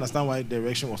 He didn't understand why the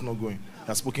erection was not going. He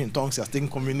had spoken in tongues, he had taken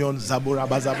communion, zabura,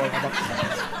 bazaba.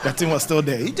 That thing was still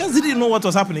there. He just didn't know what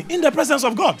was happening in the presence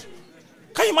of God.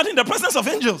 Can you imagine the presence of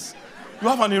angels? You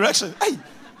have an erection. Hey,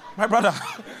 my brother,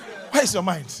 where is your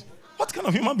mind? What kind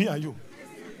of human being are you?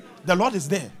 The Lord is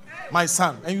there, my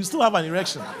son, and you still have an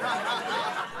erection.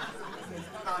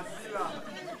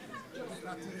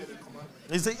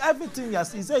 He said everything,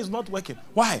 yes, he said it's not working.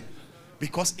 Why?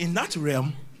 Because in that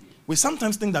realm, we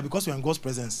sometimes think that because we're in God's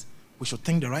presence, we should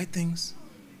think the right things.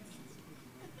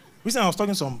 Recently, I was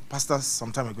talking to some pastors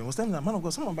some time ago. I was telling them, man of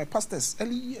God, some of my pastors,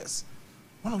 early years,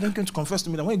 one of them came to confess to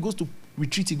me that when he goes to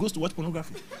retreat, he goes to watch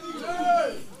pornography.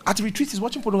 At retreat, he's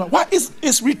watching pornography. Why?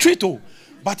 It's retreat, oh.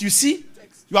 But you see,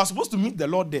 you are supposed to meet the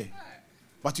Lord there.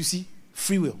 But you see,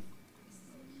 free will.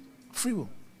 Free will.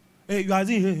 Hey, you are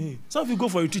saying, hey. Some of you go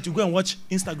for a retreat, you go and watch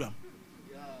Instagram.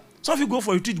 Some of you go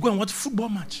for a retreat, you go and watch football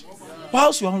match.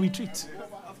 Whilst you are on retreat.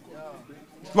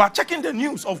 You are checking the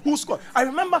news of who scored. I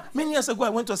remember many years ago, I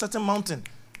went to a certain mountain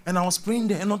and I was praying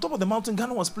there. And on top of the mountain,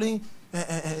 Ghana was playing, I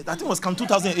think it was Camp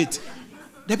 2008.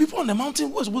 The people on the mountain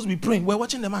who were supposed to be praying were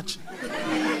watching the match.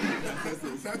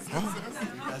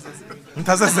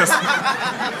 Intercessors.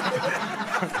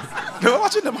 They were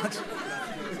watching the match.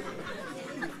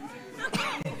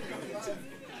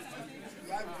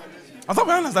 I thought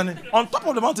we understanding. On top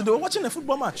of the mountain, they were watching a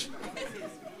football match.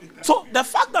 So the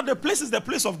fact that the place is the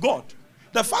place of God,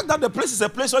 the fact that the place is a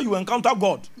place where you encounter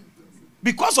God,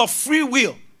 because of free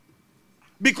will,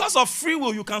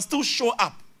 you can still show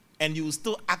up and you will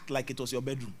still act like it was your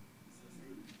bedroom.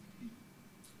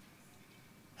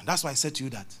 And that's why I said to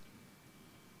you that,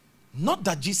 not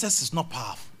that Jesus is not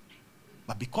powerful,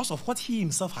 but because of what he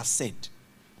himself has said,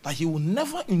 that he will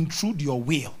never intrude your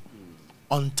will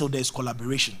until there is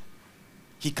collaboration.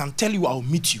 He can tell you, I'll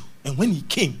meet you. And when he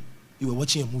came, you were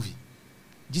watching a movie.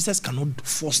 Jesus cannot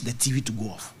force the TV to go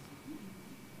off.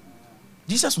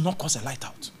 Jesus will not cause a light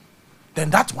out. Then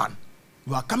that one,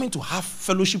 you are coming to have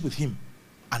fellowship with him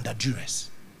under duress.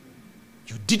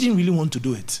 You didn't really want to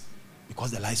do it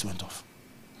because the lights went off.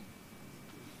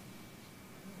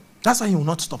 That's why he will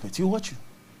not stop it. He will watch you.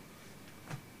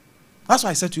 That's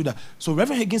why I said to you that. So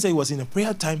Reverend Hagin said he was in a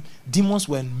prayer time, demons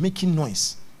were making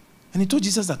noise. And he told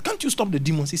Jesus that, can't you stop the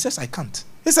demons? He says, I can't.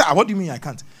 He said, what do you mean I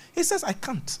can't? He says, I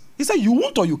can't. He said, you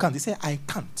won't or you can't? He said, I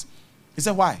can't. He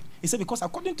said, why? He said, because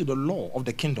according to the law of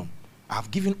the kingdom, I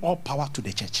have given all power to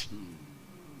the church.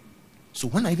 So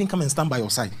when I even come and stand by your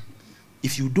side,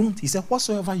 if you don't, he said,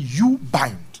 whatsoever you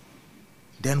bind,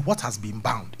 then what has been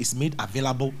bound is made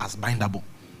available as bindable.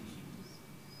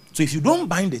 So if you don't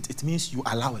bind it, it means you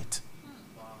allow it.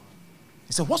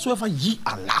 He said, whatsoever ye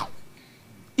allow,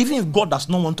 even if God does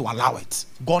not want to allow it,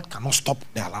 God cannot stop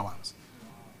the allowance.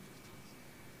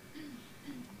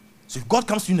 So if God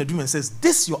comes to you in a dream and says,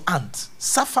 this your aunt,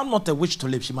 suffer not a witch to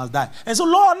live, she must die. And so,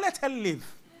 Lord, let her live.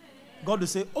 God will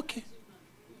say, okay.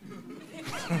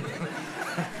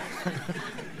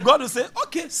 God will say,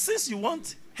 okay, since you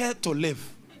want her to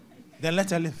live, then let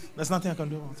her live. There's nothing I can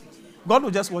do about it. God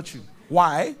will just watch you.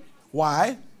 Why?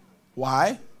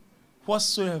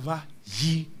 Whatsoever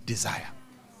ye desire.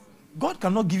 God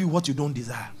cannot give you what you don't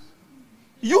desire.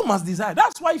 You must desire.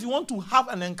 That's why if you want to have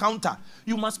an encounter,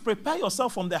 you must prepare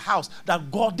yourself from the house that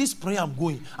God, this prayer I'm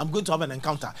going to have an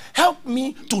encounter. Help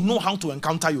me to know how to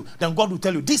encounter you. Then God will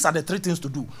tell you, these are the 3 things to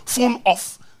do. Phone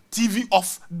off, TV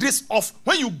off, this off.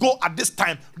 When you go at this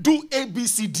time, do A, B,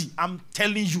 C, D. I'm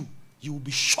telling you, you will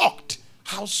be shocked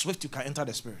how swift you can enter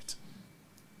the spirit.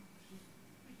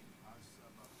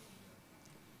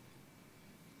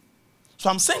 So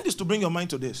I'm saying this to bring your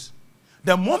mind to this.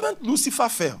 The moment Lucifer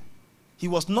fell, he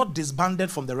was not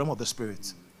disbanded from the realm of the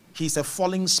spirit. He's a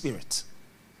falling spirit.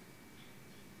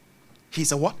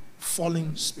 He's a what?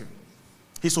 Falling spirit.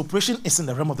 His operation is in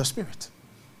the realm of the spirit.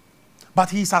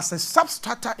 But he's as a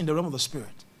substrata in the realm of the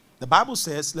spirit. The Bible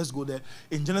says, let's go there,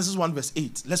 in Genesis 1 verse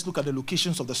 8, let's look at the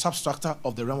locations of the substrata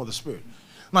of the realm of the spirit.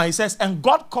 Now he says, and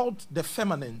God called the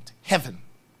firmament heaven.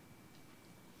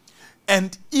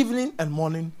 and evening and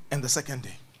morning and the second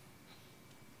day.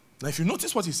 Now, if you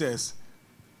notice what he says,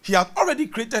 he had already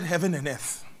created heaven and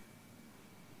earth.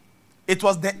 It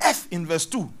was the earth in verse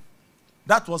 2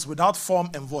 that was without form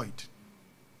and void.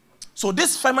 So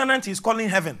this firmament he's calling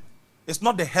heaven. It's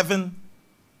not the heaven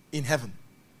in heaven.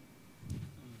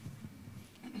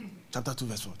 Chapter 2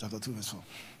 verse 4. Chapter 2 verse 4.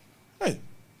 Hey.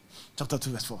 Chapter 2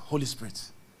 verse 4. Holy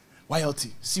Spirit.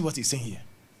 YLT. See what he's saying here.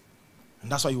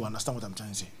 And that's why you understand what I'm trying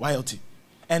to say. YLT.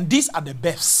 And these are the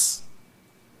births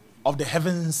of the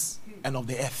heavens and of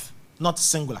the earth. Not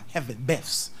singular. Heaven.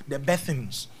 Births. The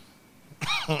birthings.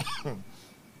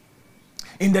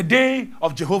 In the day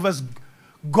of Jehovah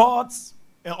God's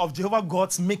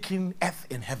making earth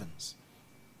and heavens.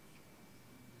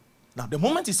 Now, the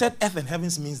moment he said earth and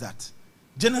heavens means that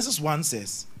Genesis 1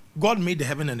 says, God made the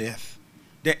heaven and the earth.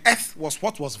 The earth was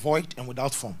what was void and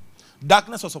without form.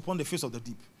 Darkness was upon the face of the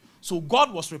deep. So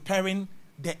God was repairing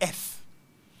the earth.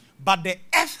 But the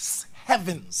earth's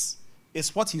heavens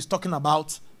is what he's talking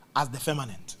about as the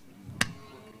firmament.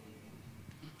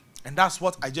 And that's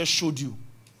what I just showed you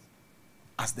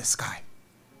as the sky.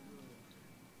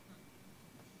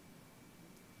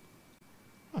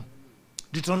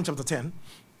 Deuteronomy chapter 10.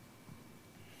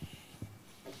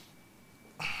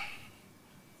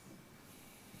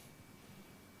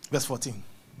 Verse 14.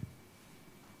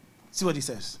 See what he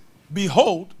says.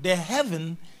 Behold, the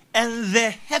heaven and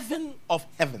the heaven of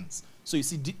heavens. So you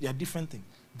see, they are different things.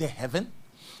 The heaven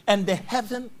and the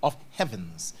heaven of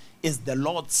heavens is the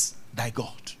Lord's thy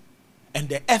God. And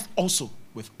the earth also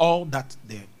with all that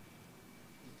there.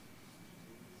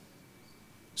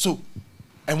 So,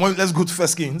 and let's go to 1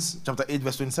 Kings chapter 8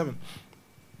 verse 27.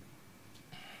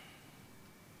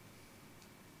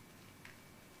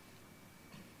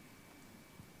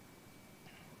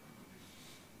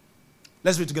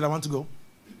 Let's read together. I want to go.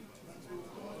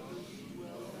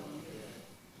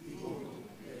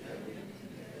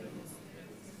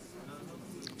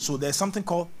 So there's something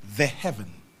called the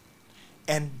heaven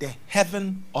and the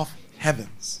heaven of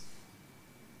heavens.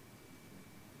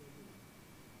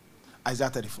 Isaiah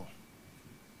 34.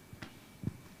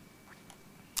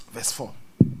 Verse 4.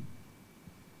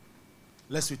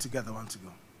 Let's read together. I want to go.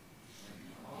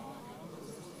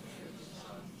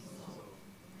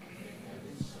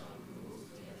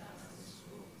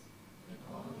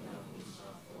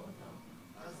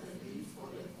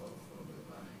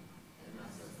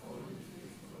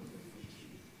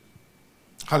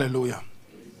 Hallelujah.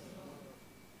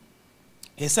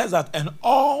 He says that, and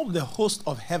all the host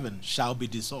of heaven shall be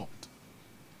dissolved,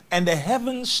 and the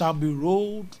heavens shall be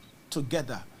rolled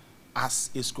together as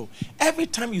a scroll. Every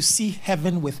time you see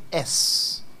heaven with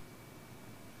S,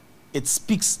 it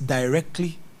speaks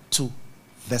directly to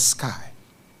the sky.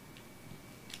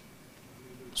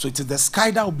 So it is the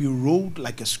sky that will be rolled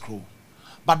like a scroll.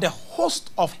 But the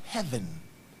host of heaven,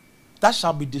 that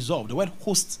shall be dissolved. The word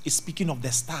host is speaking of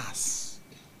the stars.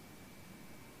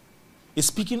 It's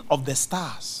speaking of the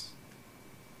stars.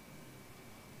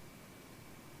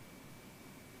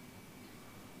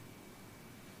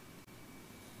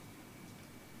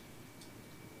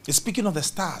 It's speaking of the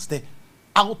stars, the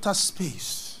outer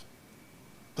space,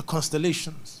 the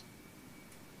constellations.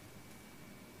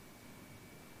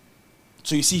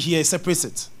 So you see here, it separates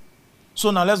it.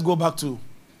 So now let's go back to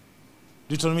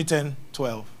Deuteronomy 10,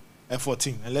 12, and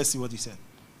 14, and let's see what he said.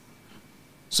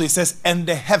 So he says, and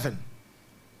the heaven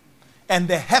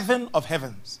of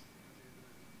heavens.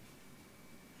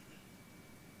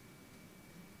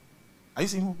 Are you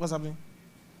seeing what's happening?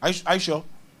 Are you sure?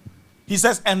 He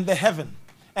says, and the heaven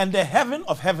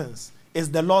of heavens is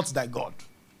the Lord thy God.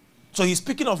 So he's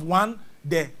speaking of one,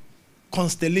 the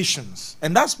constellations.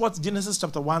 And that's what Genesis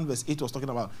chapter 1 verse 8 was talking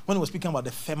about when he was speaking about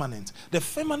the firmament. The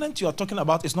firmament you are talking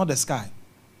about is not the sky.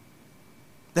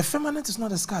 The firmament is not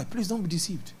the sky. Please don't be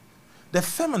deceived. The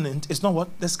firmament is not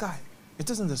what? The sky. It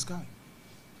isn't the sky.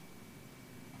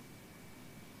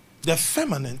 The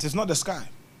firmament is not the sky.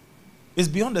 It's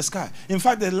beyond the sky. In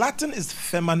fact, the Latin is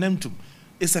firmamentum.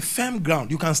 It's a firm ground.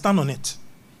 You can stand on it.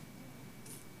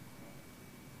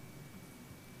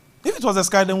 If it was the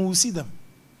sky, then we will see them.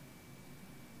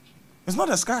 It's not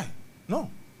the sky.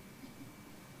 No.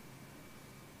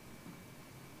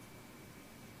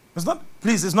 It's not,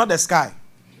 please, it's not the sky.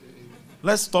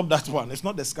 Let's stop that one. It's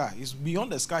not the sky. It's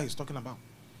beyond the sky he's talking about.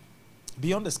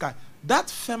 Beyond the sky.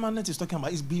 That firmament he's talking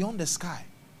about is beyond the sky.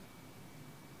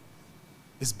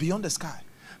 It's beyond the sky.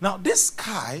 Now, this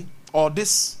sky or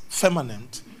this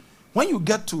firmament, when you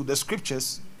get to the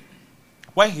scriptures,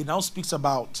 where he now speaks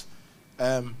about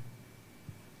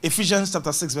Ephesians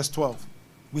chapter 6 verse 12,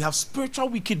 we have spiritual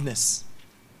wickedness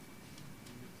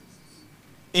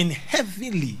in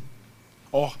heavenly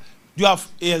Or do you have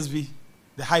ASV?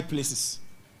 The high places.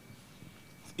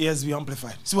 ASV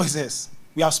amplified. See what it says.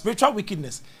 We have spiritual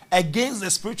wickedness against the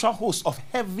spiritual host of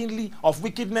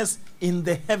wickedness in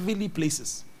the heavenly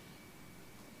places.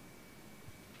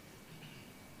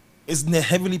 It's in the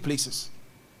heavenly places.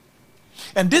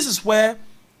 And this is where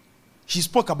he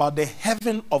spoke about the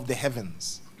heaven of the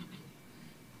heavens.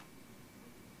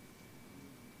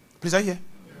 Please, are you here?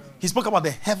 Yeah. He spoke about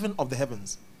the heaven of the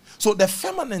heavens. So the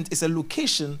firmament is a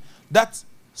location that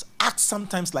acts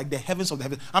sometimes like the heavens of the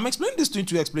heavens. I'm explaining this to you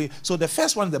to explain. So the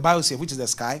first one is the biosphere, which is the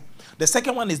sky. The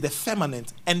second one is the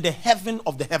firmament and the heaven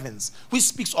of the heavens, which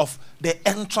speaks of the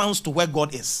entrance to where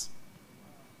God is.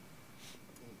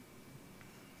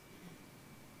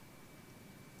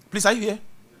 Please, are you here?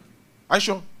 Are you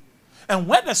sure? And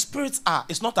where the spirits are,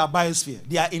 it's not our biosphere.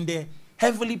 They are in the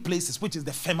heavenly places, which is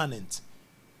the firmament,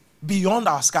 beyond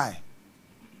our sky.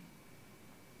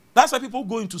 That's why people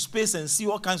go into space and see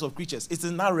all kinds of creatures. It's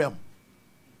in that realm.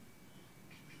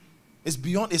 It's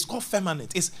beyond, it's called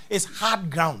firmament. It's hard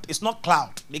ground. It's not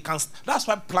cloud. That's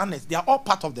why planets, they are all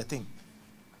part of the thing.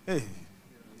 Hey.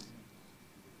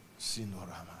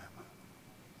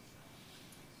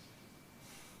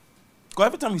 Because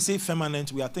every time we say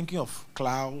firmament, we are thinking of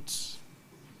clouds.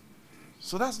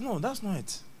 So that's not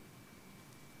it.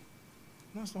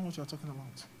 That's not what you're talking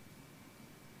about.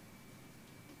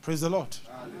 Praise the Lord.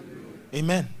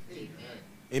 Amen. Amen.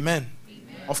 Amen.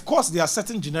 Of course, there are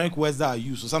certain generic words that are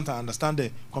used, so sometimes I understand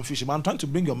the confusion, but I'm trying to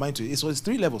bring your mind to it. So it's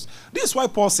 3 levels. This is why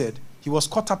Paul said he was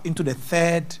caught up into the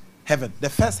 3rd heaven. The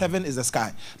first heaven is the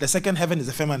sky. The second heaven is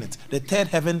the firmament. The 3rd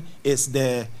heaven is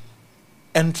the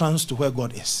entrance to where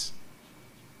God is.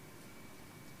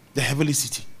 The heavenly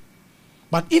city.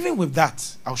 But even with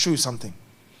that, I'll show you something.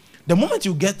 The moment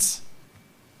you get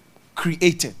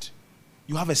created,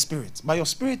 you have a spirit. But your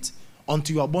spirit,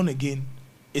 until you are born again,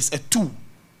 is a tool.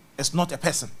 It's not a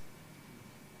person.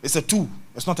 It's a tool.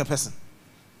 It's not a person.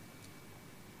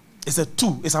 It's a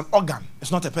tool. It's an organ.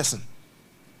 It's not a person.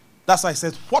 That's why I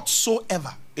said,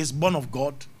 whatsoever is born of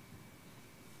God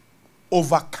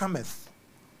overcometh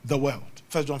the world.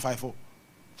 1 John 5:4.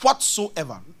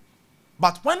 Whatsoever.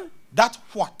 But when that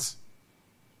what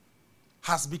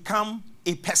has become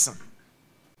a person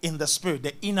in the spirit,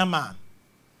 the inner man.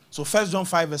 So 1 John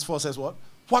 5:4 says what?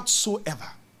 Whatsoever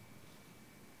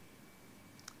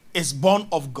is born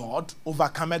of God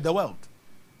overcometh the world.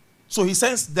 So he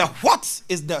says the what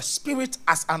is the spirit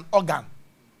as an organ.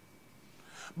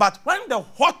 But when the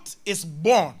what is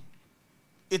born,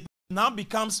 it now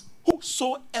becomes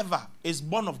whosoever is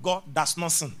born of God does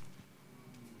not sin.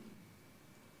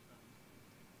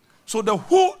 So the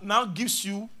who now gives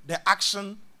you the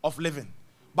action of living.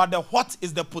 But the what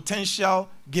is the potential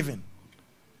given.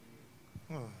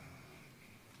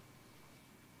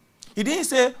 He didn't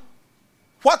say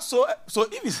whatsoever. So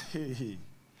if it's,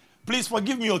 please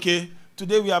forgive me, okay?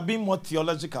 Today we are being more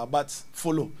theological, but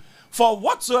follow. For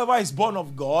whatsoever is born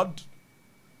of God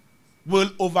will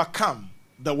overcome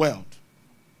the world.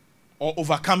 Or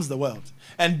overcomes the world.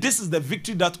 And this is the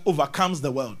victory that overcomes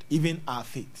the world, even our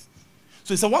faith.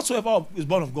 So it's a whatsoever is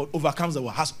born of God overcomes the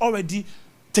world, has already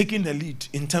taken the lead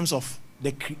in terms of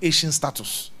the creation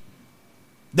status.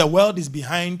 The world is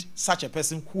behind such a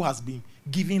person who has been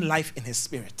given life in his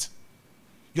spirit.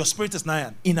 Your spirit is now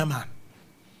an inner man.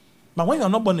 But when you are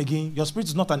not born again, your spirit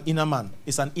is not an inner man.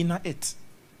 It's an inner it.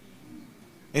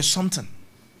 It's something.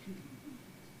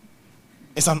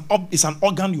 It's an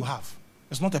organ you have.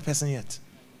 It's not a person yet.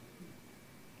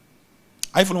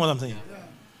 Are you following what I'm saying? Yeah.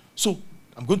 So,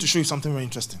 I'm going to show you something very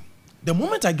interesting. The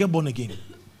moment I get born again,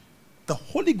 the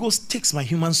Holy Ghost takes my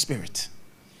human spirit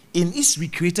in its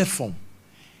recreated form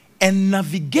and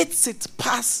navigates it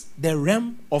past the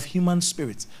realm of human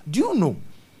spirits. Do you know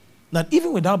that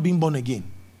even without being born again,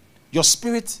 your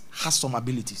spirit has some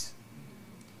abilities?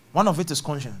 One of it is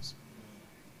conscience.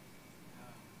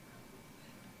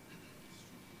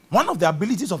 One of the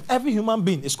abilities of every human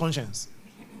being is conscience.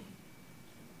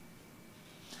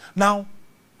 Now,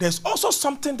 there's also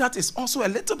something that is also a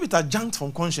little bit adjunct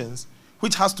from conscience,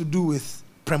 which has to do with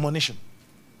premonition.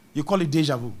 You call it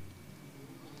deja vu.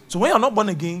 So when you're not born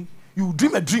again, you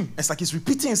dream a dream. It's like it's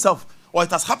repeating itself. Or it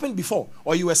has happened before.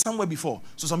 Or you were somewhere before.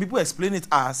 So some people explain it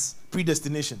as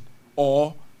predestination.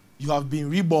 Or you have been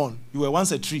reborn. You were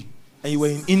once a tree. And you were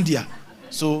in India.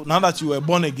 So now that you were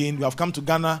born again, you have come to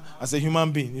Ghana as a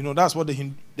human being. You know, that's what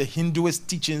the Hinduist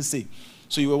teachings say.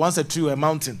 So you were once a tree or a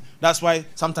mountain. That's why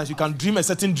sometimes you can dream a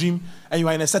certain dream and you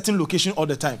are in a certain location all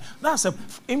the time. That's an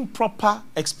improper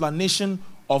explanation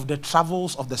of the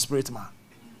travels of the spirit man.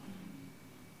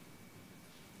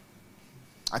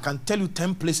 I can tell you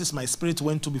 10 places my spirit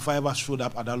went to before I ever showed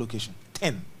up at that location.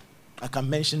 10. I can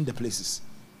mention the places.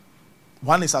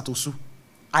 One is at Osu.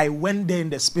 I went there in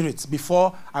the spirit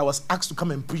before I was asked to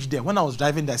come and preach there. When I was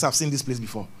driving there, I said, I've seen this place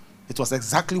before. It was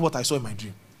exactly what I saw in my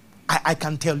dream. I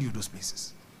can tell you those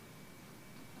places.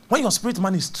 When your spirit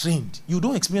man is trained, you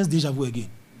don't experience deja vu again.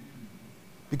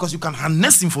 Because you can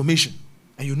harness information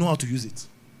and you know how to use it.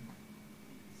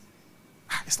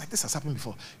 It's like this has happened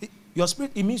before.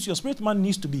 It means your spirit man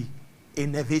needs to be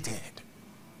innovated.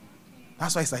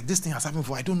 That's why it's like this thing has happened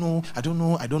before. I don't know.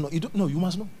 You don't know. You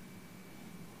must know.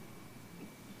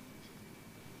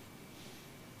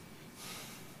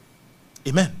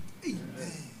 Amen.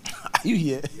 Are you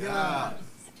here? Yeah.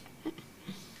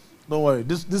 Don't worry.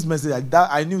 This message, like that,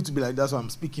 I knew it to be like that, so I'm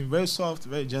speaking very soft,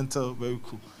 very gentle, very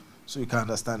cool, so you can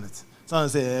understand it. Someone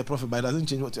say, Prophet, but it doesn't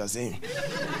change what you are saying.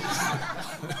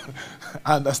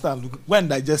 I understand. Go and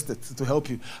digest it to help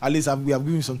you. At least we have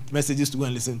given you some messages to go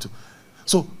and listen to.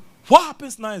 So what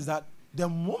happens now is that the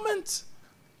moment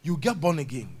you get born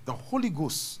again, the Holy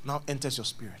Ghost now enters your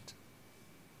spirit.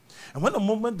 And when the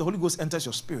moment the Holy Ghost enters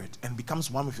your spirit and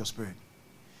becomes one with your spirit,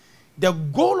 the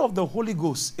goal of the Holy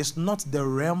Ghost is not the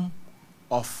realm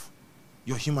of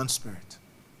your human spirit.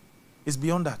 It's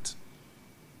beyond that.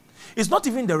 It's not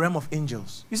even the realm of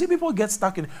angels. You see, people get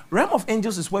stuck in realm of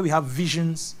angels is where we have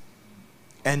visions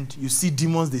and you see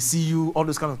demons, they see you, all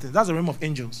those kind of things. That's the realm of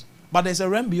angels. But there's a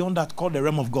realm beyond that called the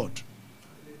realm of God.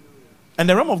 And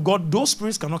the realm of God, those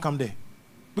spirits cannot come there.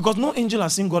 Because no angel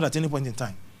has seen God at any point in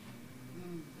time.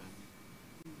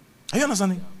 Are you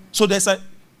understanding? So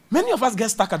many of us get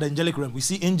stuck at the angelic realm. We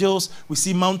see angels, we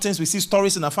see mountains, we see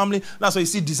stories in our family. That's why you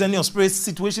see descending of spirits,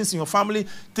 situations in your family,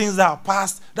 things that are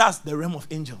past. That's the realm of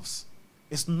angels.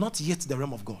 It's not yet the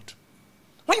realm of God.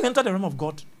 When you enter the realm of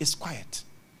God, it's quiet.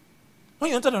 When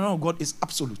you enter the realm of God, it's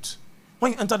absolute.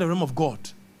 When you enter the realm of God,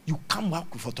 you come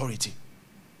back with authority.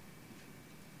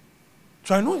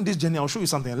 So I know in this journey, I'll show you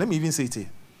something. Let me even say it here.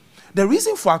 The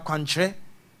reason for Akwanche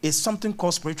is something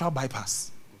called spiritual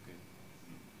bypass.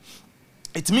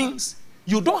 It means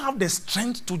you don't have the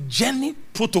strength to journey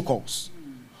protocols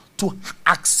to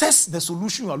access the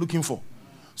solution you are looking for.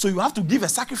 So you have to give a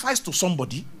sacrifice to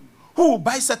somebody who will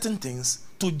buy certain things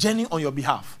to journey on your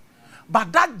behalf.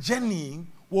 But that journey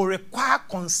will require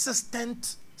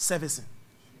consistent servicing.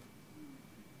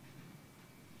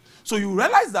 So you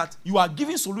realize that you are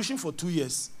giving solution for 2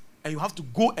 years and you have to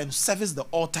go and service the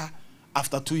altar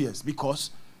after 2 years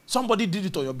because somebody did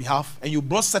it on your behalf and you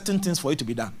brought certain things for it to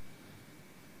be done.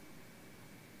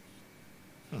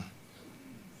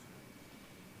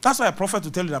 That's why a prophet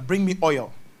will tell you that bring me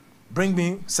oil, bring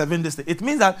me 7 days. It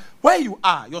means that where you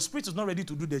are, your spirit is not ready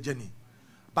to do the journey.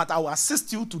 But I will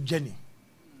assist you to journey.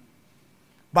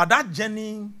 But that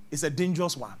journey is a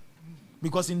dangerous one.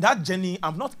 Because in that journey,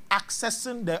 I'm not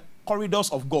accessing the corridors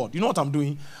of God. You know what I'm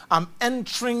doing? I'm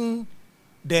entering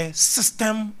the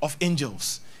system of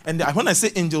angels. And when I say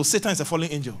angels, Satan is a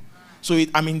fallen angel. So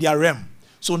I'm in their realm.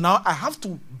 So now I have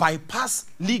to bypass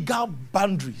legal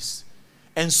boundaries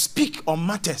and speak on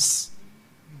matters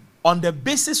on the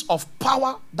basis of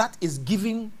power that is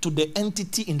given to the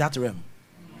entity in that realm.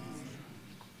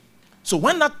 So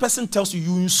when that person tells you,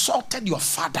 you insulted your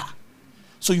father,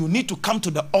 so you need to come to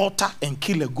the altar and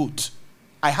kill a goat,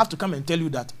 I have to come and tell you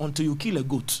that until you kill a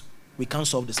goat, we can't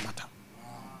solve this matter.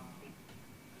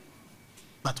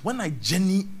 But when I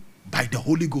journey by the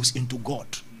Holy Ghost into God,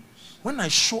 when I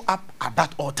show up at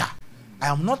that altar, I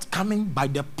am not coming by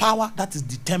the power that is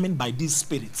determined by these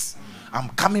spirits. I'm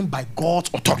coming by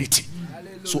God's authority.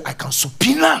 Hallelujah. So I can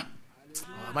subpoena.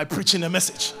 Am I preaching a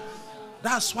message?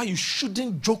 That's why you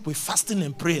shouldn't joke with fasting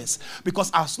and prayers.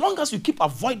 Because as long as you keep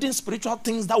avoiding spiritual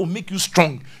things that will make you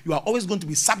strong, you are always going to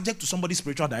be subject to somebody's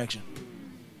spiritual direction.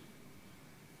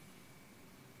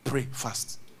 Pray,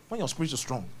 fast. When your spirit is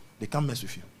strong, they can't mess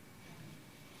with you.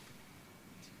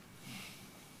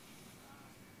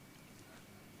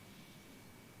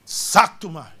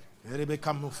 Saktuma. Rebecca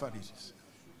Mufaris.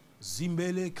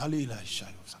 Zimbele Kalila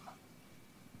Shayosama.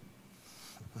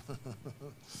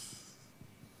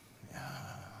 Yeah.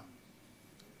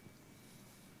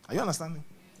 Are you understanding?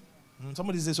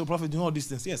 Somebody says, so prophet, do all these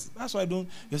things. Yes, that's why I don't.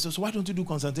 Yes, so why don't you do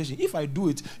consultation? If I do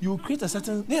it, you create a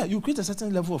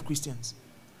certain level of Christians.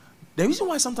 The reason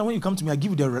why sometimes when you come to me, I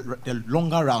give you the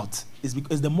longer route is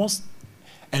because it's the most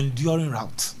enduring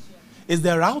route. It's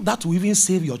the route that will even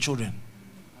save your children.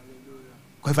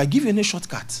 Because if I give you any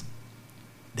shortcut,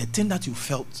 the thing that you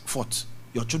fought,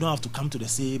 your children have to come to the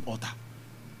same altar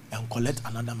and collect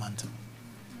another mantle.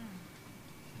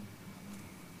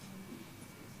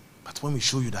 But when we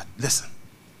show you that, listen,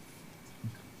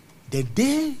 The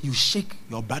day you shake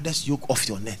your brother's yoke off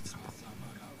your neck,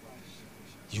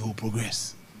 you will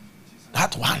progress.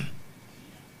 That one.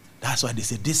 That's why they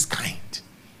say this kind.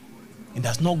 It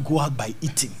does not go out by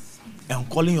eating and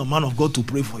calling your man of God to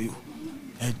pray for you.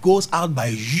 It goes out by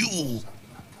you.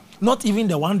 Not even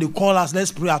the one they call us,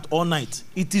 let's pray at all night.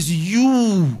 It is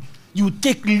you. You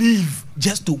take leave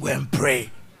just to go and pray.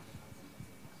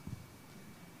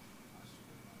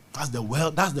 That's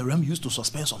the realm used to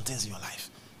suspend some things in your life.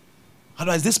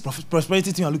 Otherwise, this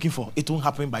prosperity thing you're looking for, it won't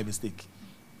happen by mistake.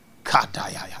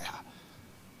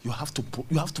 You have to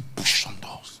push on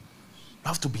doors. You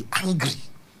have to be angry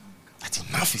that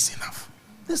enough is enough.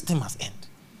 This thing must end.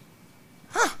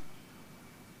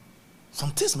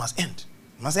 Some things must end.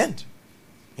 It must end.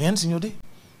 It ends in your day.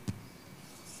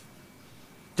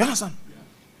 Do you understand?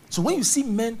 So when you see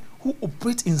men who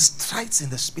operate in strides in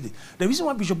the spirit, the reason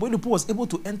why Bishop Oyedepo was able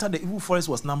to enter the evil forest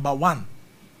was number one,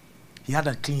 he had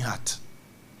a clean heart.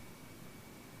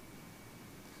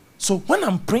 So when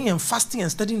I'm praying and fasting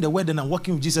and studying the word and I'm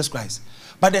working with Jesus Christ,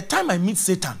 by the time I meet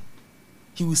Satan,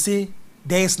 he will say,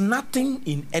 there is nothing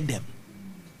in Edem.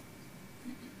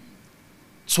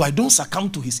 So I don't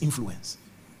succumb to his influence.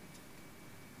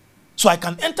 So I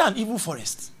can enter an evil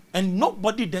forest and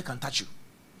nobody there can touch you.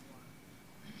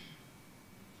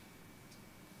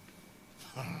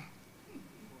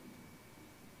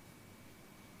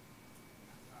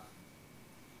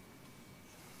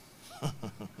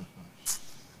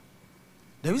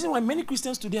 The reason why many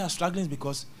Christians today are struggling is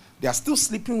because they are still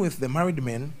sleeping with the married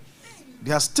men.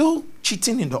 They are still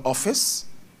cheating in the office.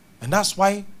 And that's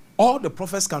why all the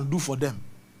prophets can do for them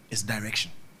is direction.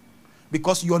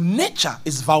 Because your nature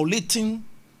is violating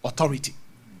authority.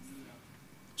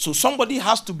 So somebody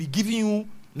has to be giving you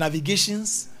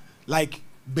navigations like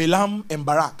Balaam and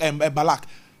Balak.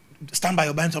 Stand by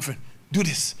your burnt offering. Do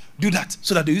this, do that.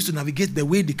 So that they used to navigate the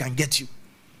way they can get you.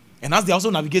 And as they're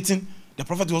also navigating, the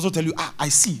prophet will also tell you, I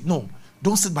see. No,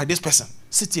 don't sit by this person.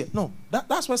 Sit here. No,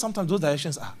 that's where sometimes those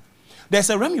directions are. There's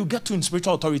a realm you get to in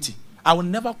spiritual authority. I will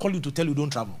never call you to tell you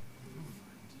don't travel.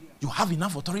 You have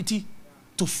enough authority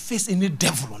to face any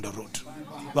devil on the road.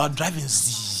 You are driving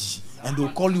Z, and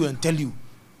they'll call you and tell you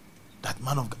that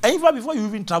man of God. And even before you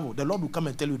even travel, the Lord will come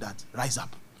and tell you that, rise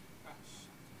up.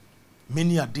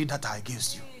 Many are they that are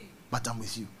against you, but I'm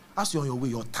with you. As you're on your way,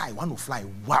 your tie, one will fly,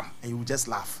 wham, and you will just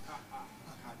laugh.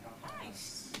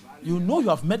 You know you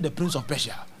have met the Prince of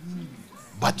Persia,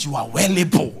 but you are well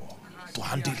able to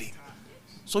handle him.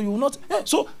 So you will not.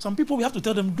 So some people, we have to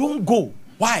tell them, don't go.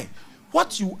 Why?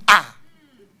 What you are,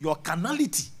 your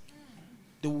carnality,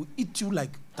 they will eat you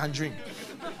like tangerine.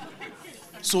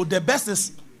 So the best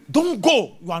is, don't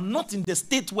go. You are not in the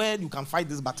state where you can fight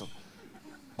this battle.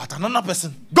 But another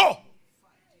person, go.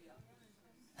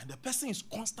 And the person is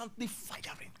constantly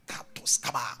firing.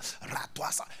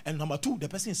 And number two, the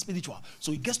person is spiritual.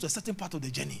 So it gets to a certain part of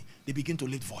the journey, they begin to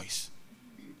lift voice.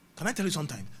 Can I tell you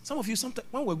something? Some of you,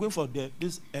 when we're going for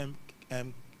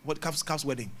calf's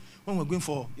wedding, when we're going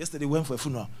for, yesterday we went for a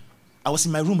funeral, I was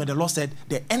in my room and the Lord said,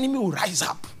 the enemy will rise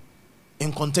up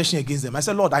in contention against them. I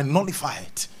said, Lord, I nullify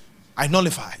it. I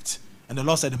nullify it. And the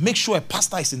Lord said, make sure a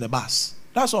pastor is in the bus.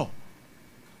 That's all.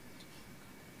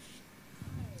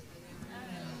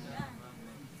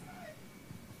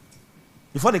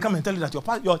 Before they come and tell you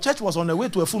that your church was on the way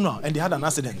to a funeral and they had an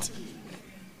accident.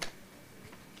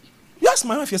 You asked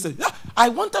my wife yesterday. Yeah, I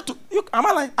wanted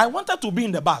to be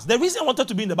in the bus. The reason I wanted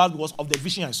to be in the bus was of the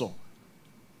vision I saw.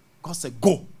 God said,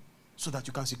 go, so that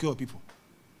you can secure people.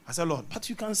 I said, Lord, but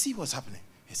you can see what's happening.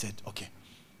 He said, okay.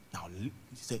 Now, he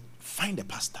said, find a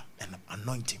pastor and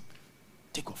anoint him.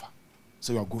 Take over.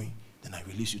 So you are going, then I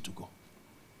release you to go.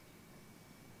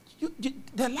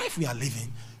 The life we are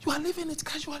living, you are living it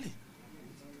casually.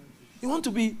 You want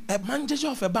to be a manager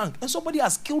of a bank, and somebody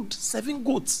has killed 7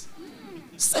 goats.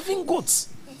 7 goats.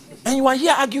 And you are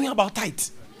here arguing about tithe.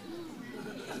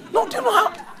 No, do you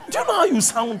know how you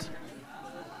sound?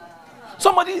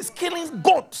 Somebody is killing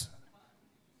goats,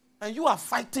 and you are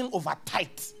fighting over tithe.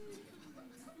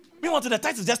 Meanwhile, the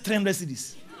tithe is just 300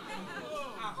 cedis.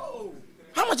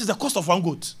 How much is the cost of 1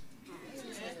 goat?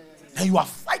 And you are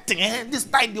fighting, this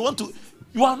tithe,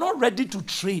 you are not ready to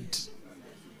trade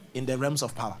in the realms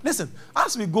of power. Listen,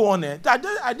 as we go on, I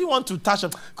didn't want to touch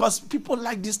them because people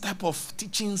like this type of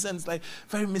teachings and it's like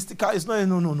very mystical. It's not,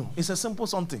 no. It's a simple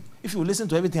something. If you listen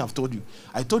to everything I've told you,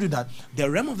 I told you that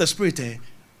the realm of the spirit,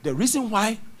 the reason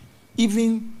why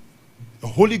even the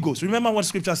Holy Ghost, remember what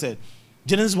scripture said,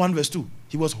 Genesis 1 verse 2,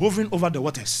 he was hovering over the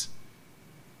waters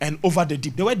and over the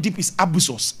deep. The word deep is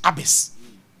abyssos, abyss.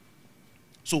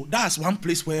 So that's one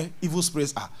place where evil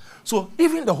spirits are. So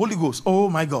even the Holy Ghost, oh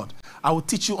my God, I will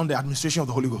teach you on the administration of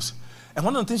the Holy Ghost. And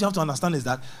one of the things you have to understand is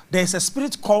that there is a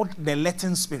spirit called the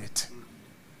letting spirit.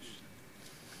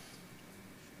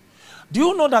 Do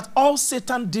you know that all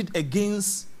Satan did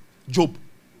against Job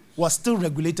was still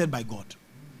regulated by God?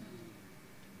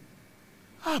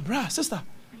 Brah, sister.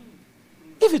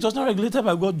 If it was not regulated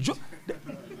by God,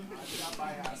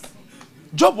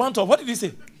 Job went off. What did he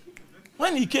say?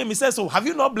 When he came, he said, so have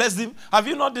you not blessed him? Have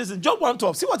you not this? Job went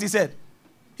off. See what he said?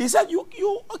 He said,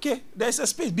 okay, there's a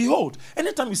space. Behold.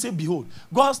 Anytime you say behold,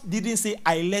 God didn't say,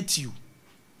 I let you.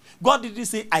 God didn't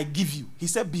say, I give you. He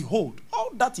said, behold,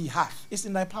 all that he hath is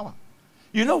in thy power.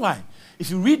 You know why? If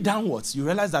you read downwards, you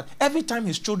realize that every time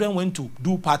his children went to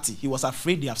do party, he was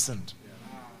afraid they have sinned.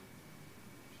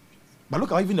 But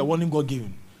look at even the warning God gave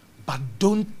him. But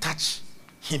don't touch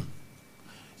him.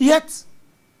 Yet,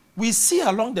 we see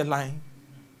along the line,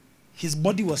 his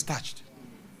body was touched.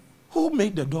 Who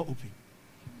made the door open?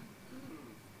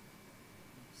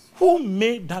 Who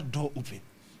made that door open?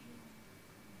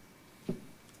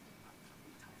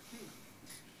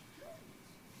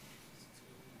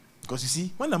 Because you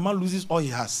see, when a man loses all he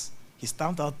has, he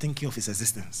starts out thinking of his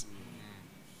existence.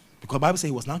 Because the Bible says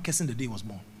he was now cursing the day he was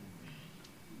born.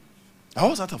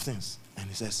 All sorts of things. And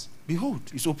he says, behold,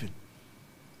 it's open.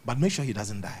 But make sure he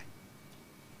doesn't die.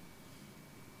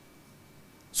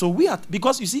 So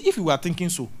because you see, if you were thinking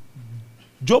so,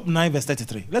 Job 9 verse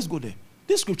 33, let's go there.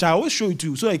 This scripture, I always show it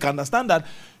to you so you can understand that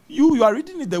you are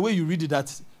reading it the way you read it.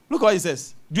 That look what it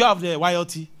says. Do you have the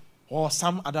YLT or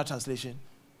some other translation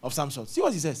of some sort? See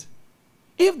what he says.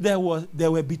 If there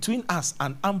were between us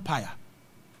an empire,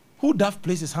 who doth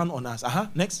place his hand on us?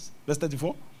 Next, verse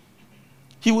 34.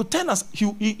 He would turn us,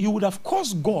 he would have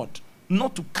caused God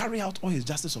not to carry out all his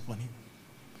justice upon him.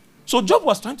 So Job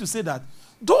was trying to say that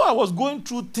though I was going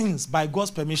through things by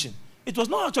God's permission, it was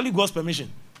not actually God's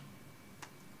permission.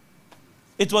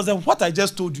 It was what I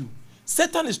just told you.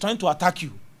 Satan is trying to attack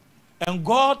you, and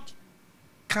God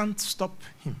can't stop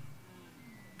him.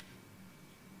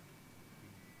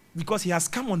 Because he has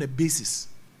come on a basis.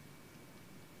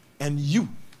 And you,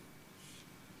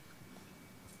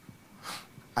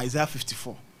 Isaiah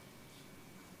 54.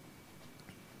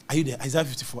 Are you there? Isaiah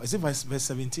 54. Is it verse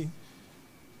 17?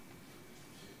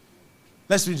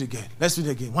 Let's read it again. Let's read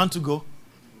it again. 1 to go.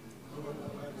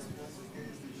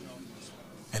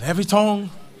 And every tongue.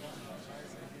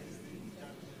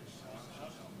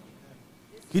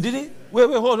 He did it? Wait,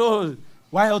 hold.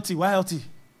 YLT.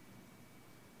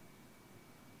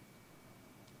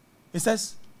 It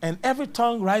says, and every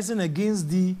tongue rising against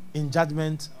thee in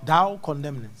judgment, thou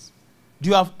condemnest. Do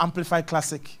you have Amplified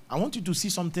Classic? I want you to see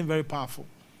something very powerful.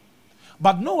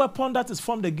 But no weapon that is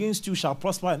formed against you shall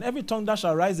prosper, and every tongue that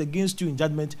shall rise against you in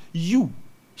judgment, you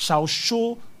shall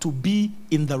show to be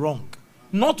in the wrong.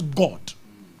 Not God,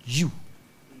 you.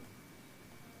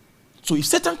 So if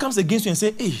Satan comes against you and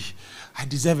says, hey, I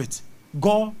deserve it,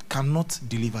 God cannot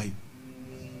deliver you.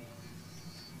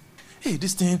 Hey,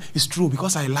 this thing is true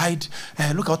because I lied.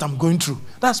 Look at what I'm going through.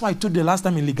 That's why I told you the last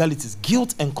time in legalities,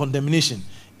 guilt and condemnation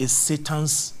is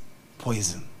Satan's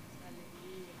poison.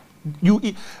 You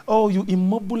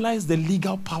immobilize the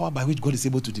legal power by which God is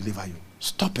able to deliver you.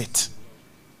 Stop it.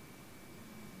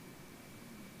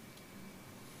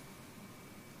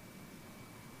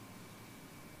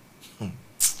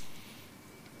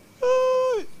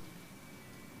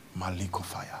 Maliko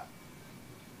fire.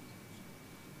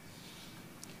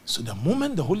 So the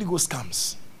moment the Holy Ghost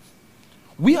comes,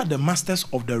 we are the masters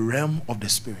of the realm of the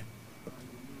Spirit.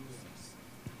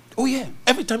 Oh yeah,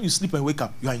 every time you sleep and wake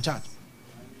up, you are in charge.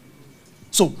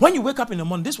 So when you wake up in the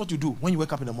morning, this is what you do when you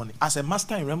wake up in the morning. As a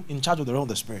master in charge of the realm of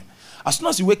the Spirit. As soon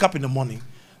as you wake up in the morning,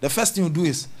 the first thing you do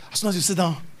is, as soon as you sit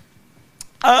down,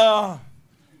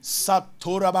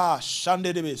 Satoraba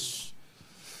Shandedebes.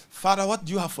 Father, what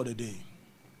do you have for the day?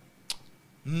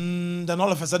 Then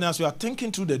all of a sudden, as you are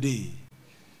thinking through the day,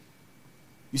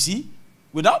 you see,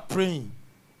 without praying,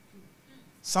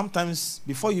 sometimes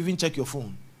before you even check your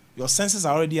phone, your senses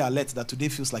are already alert that today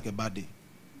feels like a bad day.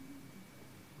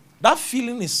 That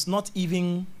feeling is not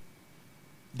even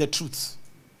the truth.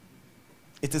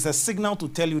 It is a signal to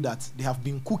tell you that they have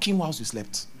been cooking whilst you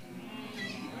slept.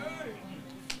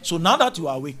 So now that you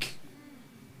are awake,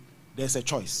 there's a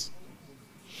choice.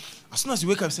 As soon as you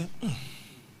wake up, you say,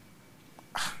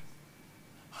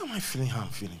 how am I feeling? How I'm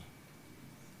feeling?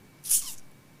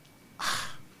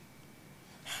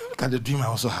 Look at the dream I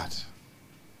also had.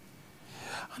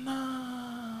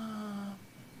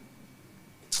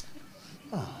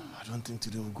 I don't think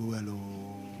today will go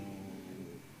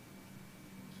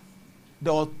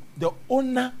well. The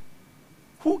owner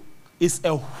who is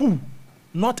a who,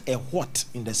 not a what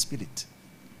in the spirit,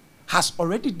 has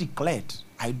already declared,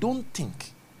 I don't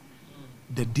think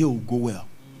the day will go well.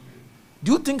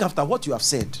 Do you think after what you have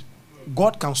said,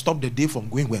 God can stop the day from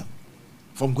going well,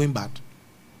 from going bad?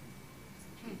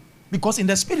 Because in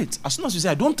the spirit, as soon as you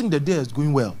say, I don't think the day is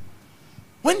going well,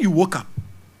 when you woke up,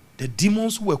 the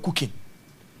demons who were cooking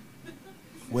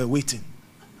were waiting.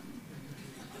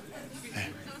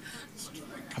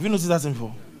 Have you noticed that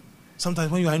before? Sometimes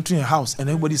when you are entering a house and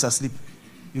everybody's asleep,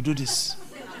 you do this.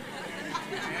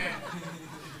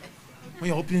 When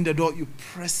you're opening the door, you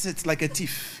press it like a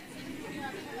thief.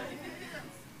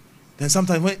 Then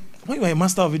sometimes when you are a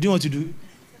master of it, do you know what you do?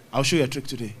 I'll show you a trick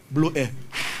today. Blow air.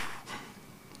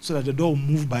 So that the door will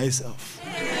move by itself.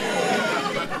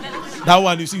 That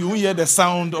one, you see, you won't hear the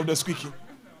sound of the squeaking.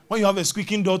 When you have a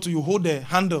squeaking door, you hold the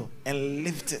handle and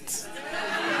lift it.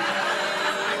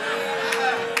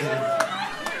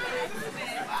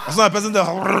 As not a person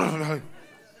that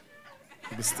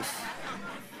be stiff.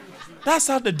 That's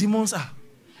how the demons are.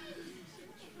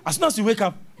 As soon as you wake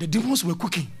up, the demons were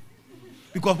cooking.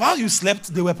 Because while you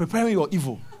slept, they were preparing your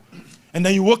evil. And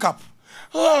then you woke up.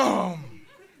 Oh.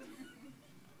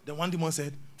 Then one demon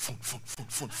said, phone.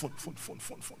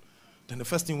 Then the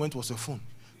first thing went was your phone.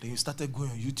 Then you started going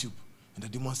on YouTube. And the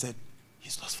demon said,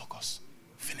 he's lost focus.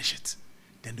 Finish it.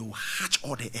 Then they will hatch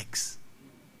all the eggs.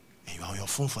 And you are on your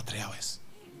phone for 3 hours.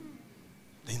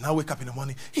 Then you now wake up in the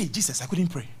morning. Hey, Jesus, I couldn't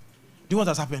pray. Do you know what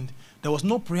has happened? There was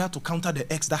no prayer to counter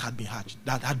the eggs that had been hatched,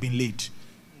 that had been laid.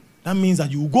 That means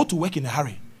that you will go to work in a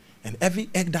hurry. And every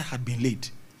egg that had been laid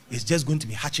is just going to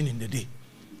be hatching in the day.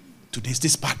 Today's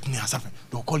this bad thing has happened.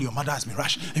 They'll call your mother has been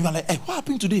rushed. And you are like, hey, what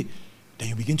happened today? Then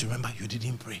you begin to remember you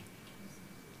didn't pray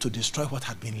to destroy what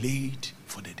had been laid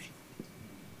for the day.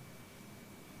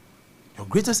 Your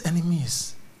greatest enemy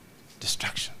is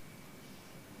distraction.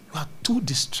 You are too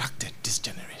distracted this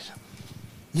generation.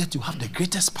 Yet you have the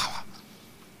greatest power.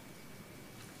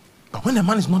 But when a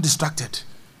man is not distracted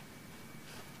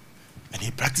and he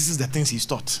practices the things he's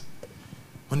taught,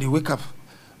 when they wake up,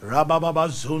 all of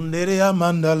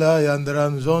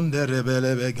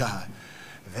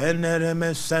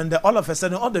a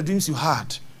sudden, all the dreams you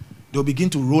had, they'll begin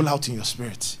to roll out in your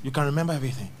spirit. You can remember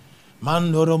everything.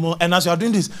 And as you are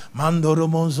doing this,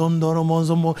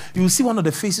 you will see one of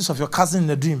the faces of your cousin in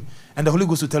the dream, and the Holy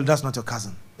Ghost will tell you that's not your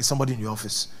cousin. It's somebody in your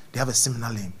office. They have a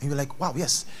similar name. And you're like, wow,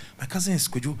 yes, my cousin is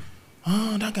Cudjoe.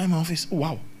 Oh, that guy in my office. Oh,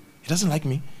 wow, he doesn't like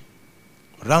me.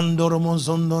 Then you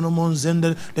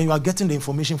are getting the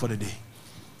information for the day.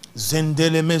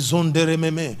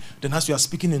 Then as you are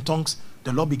speaking in tongues,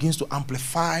 the Lord begins to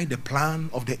amplify the plan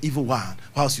of the evil one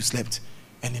whilst you slept.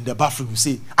 And in the bathroom you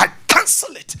say, I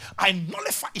cancel it. I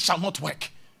nullify it. Shall not work. Do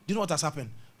you know what has happened?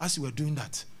 As you were doing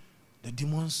that, the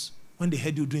demons, when they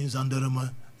heard you doing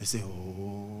Zandarama, they say,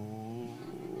 oh.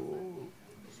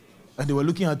 And they were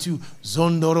looking at you,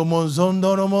 Zondoromo,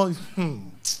 Zondoromo.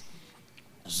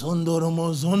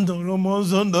 Zondoromo.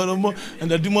 And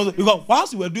the demons, because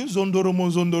whilst you were doing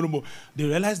Zondoromo, they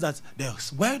realized that the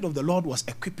word of the Lord was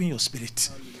equipping your spirit.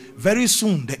 Very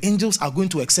soon, the angels are going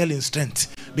to excel in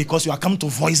strength because you are come to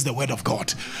voice the word of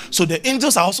God. So the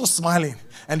angels are also smiling,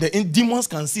 and the demons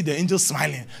can see the angels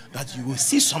smiling, that you will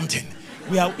see something.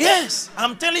 Yes,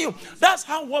 I'm telling you, that's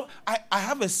how I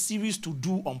have a series to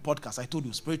do on podcast. I told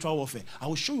you, spiritual warfare. I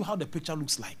will show you how the picture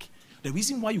looks like. The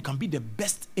reason why you can be the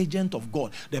best agent of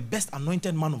God, the best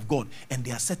anointed man of God, and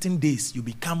there are certain days you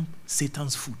become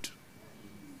Satan's food.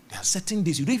 There are certain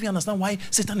days you don't even understand why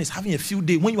Satan is having a few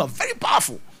days when you are very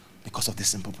powerful, because of this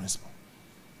simple principle.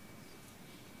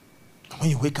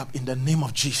 When you wake up in the name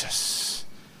of Jesus,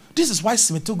 this is why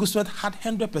Smith Wigglesworth had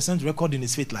 100% record in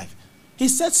his faith life. He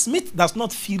said Smith does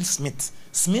not feel Smith.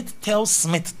 Smith tells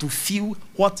Smith to feel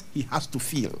what he has to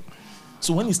feel.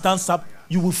 So when he stands up,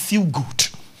 you will feel good.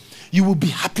 You will be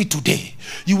happy today.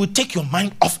 You will take your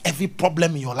mind off every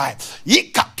problem in your life.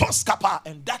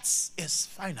 And that is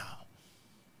final.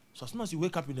 So as soon as you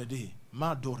wake up in the day,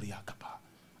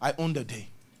 I own the day.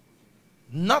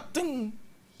 Nothing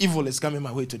evil is coming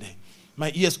my way today.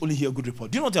 My ears only hear good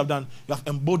report. Do you know what you have done? You have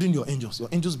emboldened your angels. Your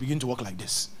angels begin to work like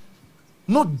this.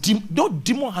 No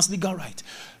demon has legal right.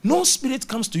 No spirit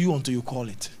comes to you until you call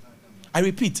it. I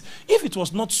repeat, if it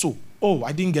was not so, oh,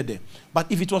 I didn't get there.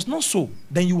 But if it was not so,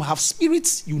 then you have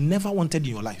spirits you never wanted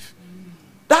in your life.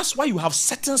 That's why you have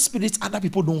certain spirits other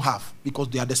people don't have, because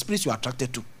they are the spirits you are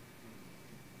attracted to.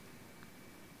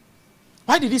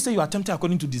 Why did he say you are tempted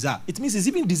according to desire? It means it's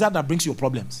even desire that brings your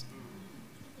problems.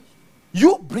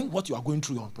 You bring what you are going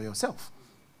through for yourself.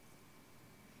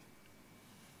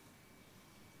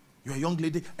 You're a young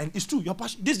lady, and it's true,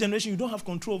 this generation, you don't have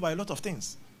control over a lot of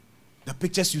things. The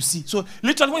pictures you see. So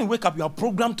literally when you wake up, you are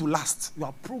programmed to last. You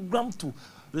are programmed to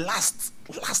last.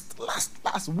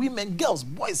 Women, girls,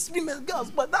 boys, women,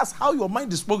 girls. But that's how your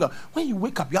mind is programmed. When you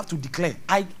wake up, you have to declare,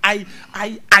 I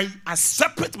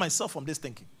separate myself from this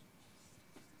thinking.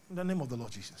 In the name of the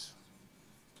Lord Jesus.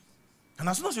 And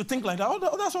as soon as you think like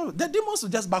that, that's all. The demons will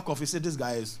just back off. You say, this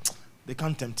guy is, they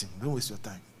can't tempt him. Don't waste your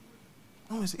time.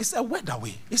 It's a word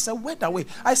away. It's a word away.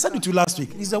 I said it to you last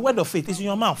week. It's a word of faith. It's in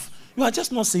your mouth. You are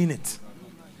just not saying it.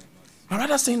 You're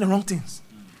rather saying the wrong things.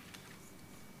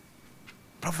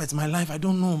 Prophet, my life, I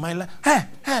don't know. My life. Hey,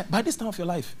 by this time of your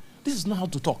life, this is not how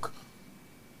to talk.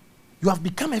 You have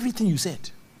become everything you said.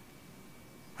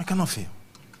 I cannot fail.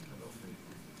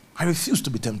 I refuse to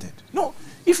be tempted. No,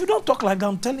 if you don't talk like that,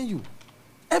 I'm telling you,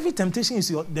 every temptation is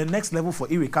the next level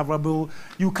for irrecoverable.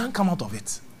 You can't come out of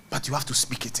it, but you have to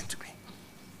speak it into being.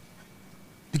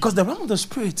 Because the realm of the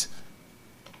Spirit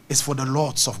is for the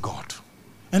lords of God.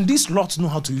 And these lords know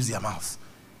how to use their mouth.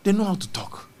 They know how to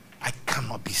talk. I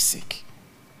cannot be sick.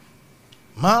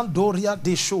 Mandoria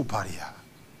de Shoparia.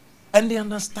 And they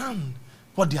understand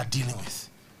what they are dealing with.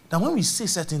 That when we say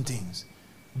certain things,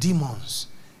 demons.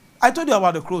 I told you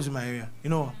about the crows in my area, you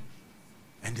know.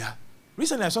 And they are,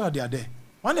 recently I saw that they are there.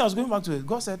 One day I was going back to it.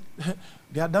 God said,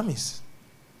 they are dummies.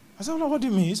 I said, what do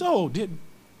you mean? He said,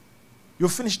 you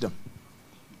finished them.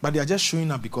 But they are just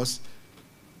showing up because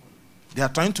they are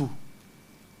trying to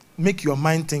make your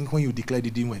mind think when you declare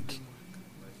it didn't work.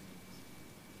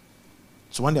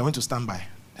 So one day I went to stand by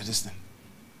the distance.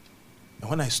 And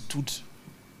when I stood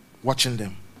watching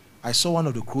them, I saw one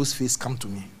of the crow's face come to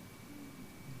me.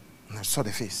 And I saw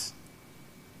the face.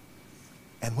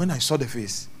 And when I saw the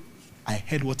face, I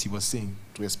heard what he was saying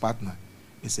to his partner.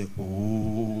 He said,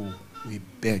 oh, we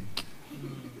beg.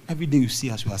 Every day you see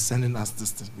us, you are sending us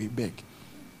this thing. We beg.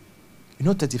 You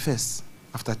know, 31st,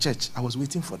 after church, I was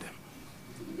waiting for them.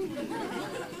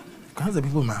 Because the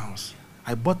people in my house,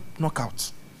 I bought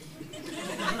knockouts.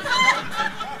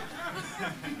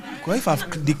 Because if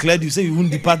I've declared, you say you won't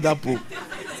depart that pole.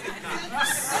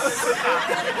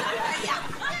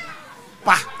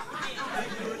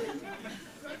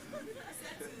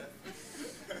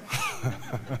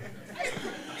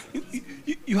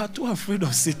 You are too afraid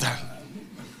of Satan.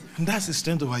 And that's his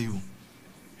strength over you.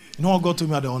 You know what God told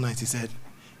me at the all night? He said,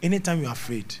 anytime you are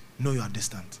afraid, know you are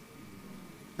distant.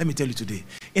 Let me tell you today.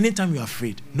 Anytime you are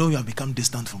afraid, know you have become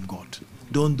distant from God.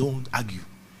 Don't argue.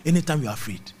 Anytime you are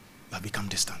afraid, you have become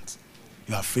distant.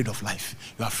 You are afraid of life.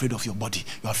 You are afraid of your body.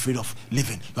 You are afraid of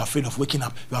living. You are afraid of waking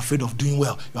up. You are afraid of doing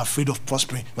well. You are afraid of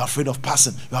prospering. You are afraid of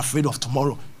passing. You are afraid of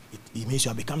tomorrow. It means you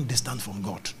have become distant from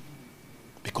God.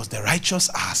 Because the righteous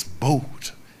are as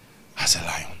bold as a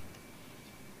lion.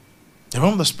 The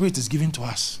realm of the Spirit is given to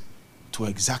us to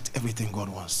exact everything God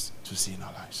wants to see in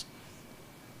our lives.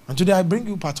 And today I bring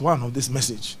you part 1 of this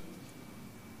message.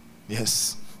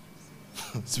 Yes,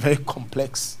 it's very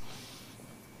complex.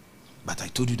 But I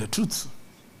told you the truth.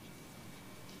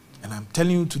 And I'm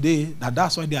telling you today that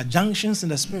that's why there are junctions in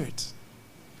the Spirit.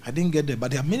 I didn't get there,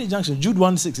 but there are many junctions. Jude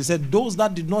 1:6, he said, those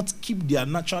that did not keep their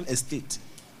natural estate,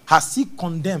 has he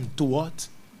condemned to what?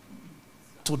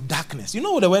 To darkness. You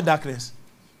know the word darkness?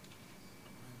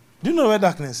 Do you know the word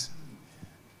darkness?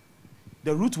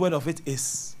 The root word of it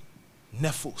is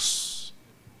nephos,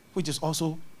 which is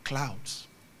also clouds.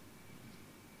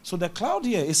 So the cloud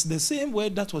here is the same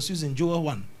word that was used in Joel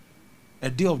 1. A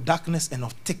day of darkness and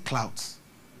of thick clouds.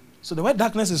 So the word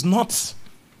darkness is not,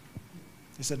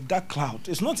 it's a dark cloud.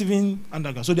 It's not even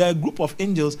underground. So there are a group of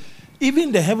angels.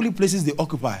 Even the heavenly places they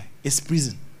occupy is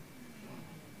prison.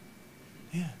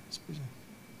 Yeah, it's prison.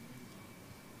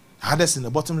 Hades in the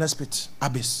bottomless pit,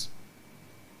 abyss.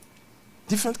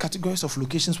 Different categories of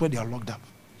locations where they are locked up.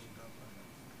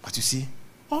 But you see,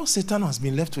 all Satan has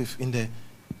been left with in the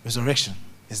resurrection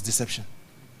is deception.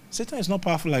 Satan is not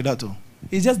powerful like that, though.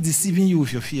 He's just deceiving you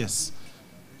with your fears.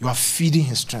 You are feeding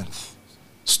his strength.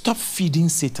 Stop feeding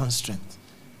Satan's strength.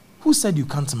 Who said you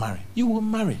can't marry? You will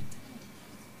marry.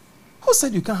 Who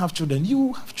said you can't have children? You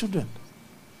will have children.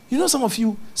 You know, some of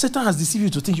you, Satan has deceived you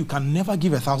to think you can never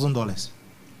give $1,000.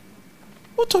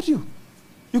 Who told you?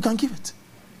 You can give it.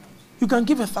 You can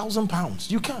give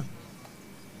 £1,000. You can.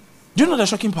 Do you know the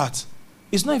shocking part?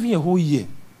 It's not even a whole year.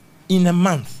 In a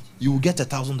month, you will get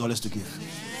 $1,000 to give.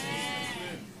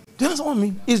 Do you understand what I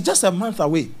mean? It's just a month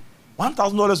away.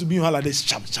 $1,000 will be in your hand like this,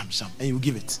 sham, and you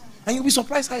give it. And you'll be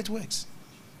surprised how it works.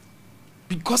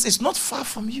 Because it's not far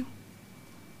from you.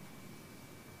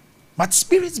 But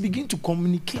spirits begin to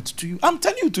communicate to you. I'm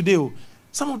telling you today,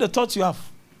 some of the thoughts you have,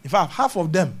 in fact, half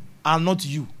of them are not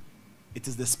you. It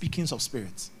is the speakings of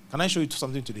spirits. Can I show you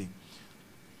something today?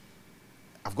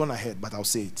 I've gone ahead, but I'll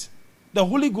say it. The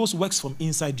Holy Ghost works from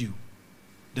inside you.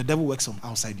 The devil works from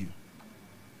outside you.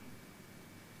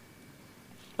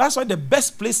 That's why the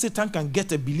best place Satan can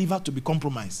get a believer to be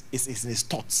compromised is in his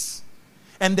thoughts.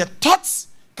 And the thoughts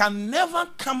can never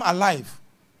come alive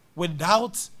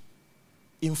without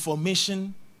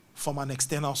information from an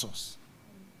external source.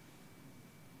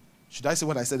 Should I say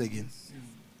what I said again?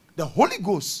 The Holy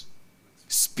Ghost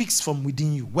speaks from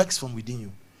within you, works from within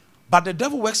you. But the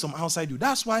devil works from outside you.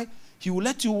 That's why he will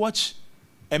let you watch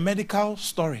a medical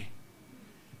story.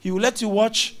 He will let you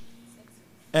watch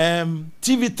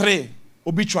TV3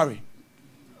 obituary.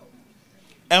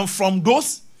 And from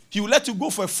those, he will let you go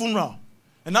for a funeral.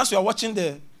 And as you are watching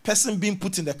the person being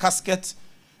put in the casket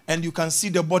and you can see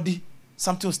the body,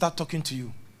 something will start talking to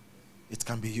you. It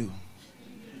can be you.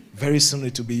 Very soon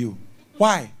it will be you.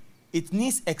 Why? It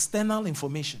needs external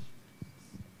information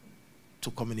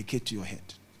to communicate to your head.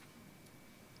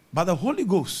 But the Holy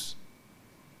Ghost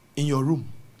in your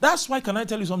room. That's why, can I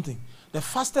tell you something? The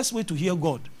fastest way to hear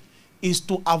God is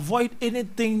to avoid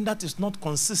anything that is not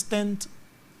consistent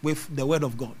with the word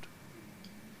of God.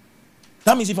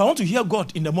 That means if I want to hear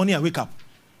God in the morning I wake up,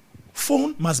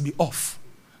 phone must be off.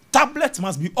 Tablet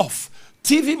must be off.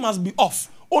 TV must be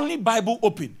off. Only Bible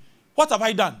open. What have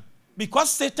I done?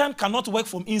 Because Satan cannot work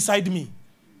from inside me,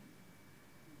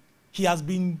 he has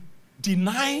been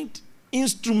denied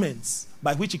instruments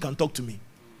by which he can talk to me.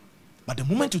 But the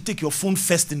moment you take your phone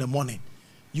first in the morning,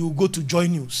 you go to Joy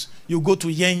News, you go to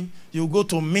Yen, you go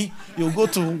to Me, you go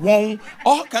to Wong,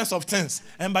 all kinds of things.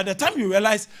 And by the time you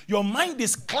realize your mind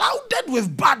is clouded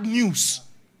with bad news,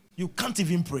 you can't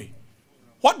even pray.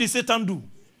 What did Satan do?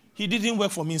 He didn't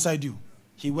work from inside you.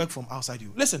 He worked from outside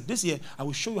you. Listen, this year, I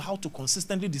will show you how to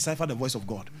consistently decipher the voice of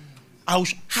God.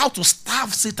 How to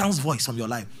starve Satan's voice from your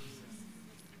life.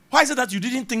 Why is it that you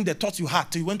didn't think the thoughts you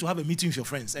had till you went to have a meeting with your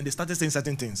friends and they started saying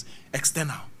certain things?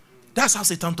 External. That's how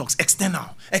Satan talks.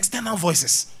 External. External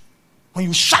voices. When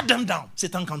you shut them down,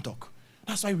 Satan can't talk.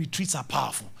 That's why retreats are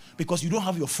powerful. Because you don't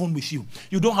have your phone with you.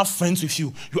 You don't have friends with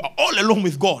you. You are all alone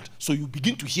with God. So you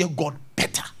begin to hear God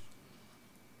better.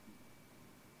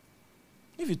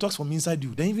 If he talks from inside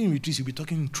you, then even in retreats, he'll be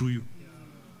talking through you.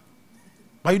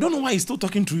 But you don't know why he's still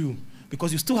talking through you.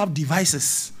 Because you still have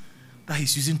devices that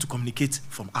he's using to communicate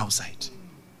from outside.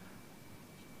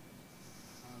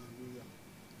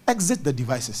 Exit the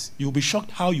devices. You'll be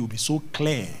shocked how you'll be so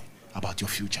clear about your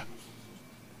future.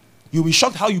 You'll be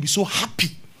shocked how you'll be so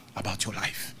happy about your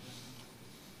life.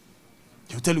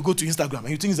 He'll tell you, go to Instagram,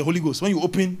 and you think it's the Holy Ghost. When you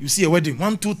open, you see a wedding.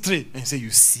 1, 2, 3. And you say, you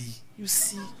see. You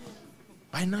see.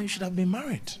 By now, you should have been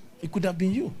married. It could have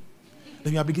been you.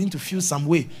 Then you are beginning to feel some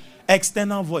way.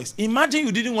 External voice. Imagine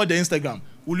you didn't want the Instagram.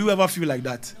 Will you ever feel like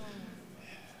that?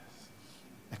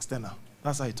 External.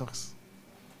 That's how he talks.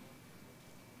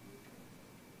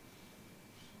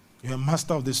 You're a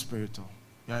master of the spiritual.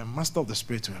 You're a master of the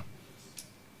spiritual.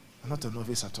 You're not a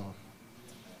novice at all.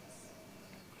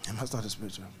 You're a master of the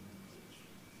spiritual.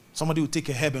 Somebody will take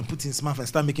a herb and put it in his mouth and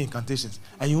start making incantations.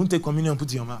 And you won't take communion and put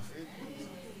it in your mouth.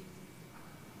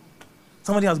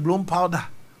 Somebody has blown powder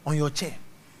on your chair.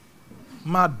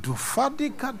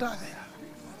 Madufadi kadaya.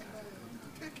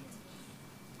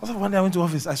 Also, one day I went to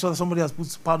office, I saw that somebody has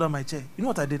put powder on my chair. You know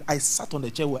what I did? I sat on the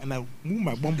chair and I moved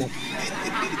my bum bum.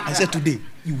 I said, today,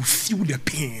 you will feel the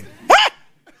pain.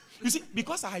 You see,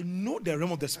 because I know the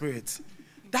realm of the spirit,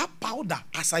 that powder,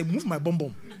 as I move my bum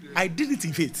bum, I did it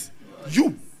in faith.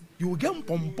 You will get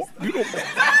bum bum. You know,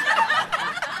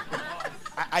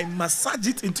 I massage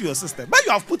it into your system. But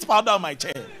you have put powder on my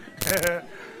chair.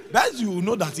 That you will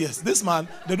know that, yes, this man,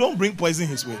 they don't bring poison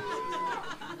his way.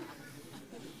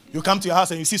 You come to your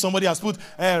house and you see somebody has put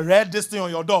a red this thing on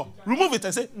your door. Remove it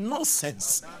and say,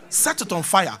 nonsense. Set it on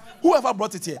fire. Whoever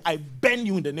brought it here, I burn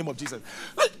you in the name of Jesus.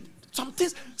 Like, some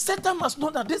things, Satan must know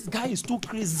that this guy is too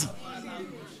crazy.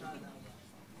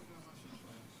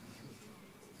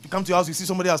 You come to your house, you see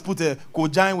somebody has put a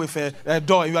co-giant with a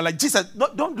door, and you are like, Jesus,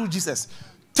 don't do Jesus.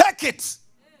 Take it.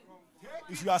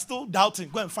 If you are still doubting,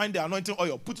 go and find the anointing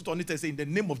oil, put it on it and say, in the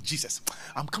name of Jesus,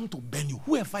 I'm come to burn you.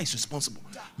 Whoever is responsible,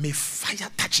 may fire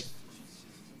touch it.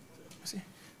 You see?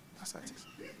 That's how it is.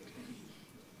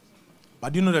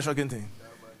 But do you know the shocking thing?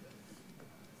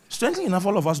 Strangely enough,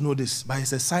 all of us know this, but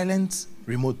it's a silent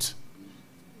remote.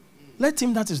 Let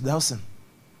him that is dousing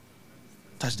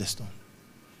touch the stone.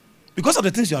 Because of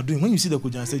the things you are doing, when you see the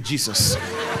Kujan, say, Jesus.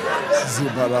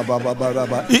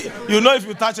 You know, if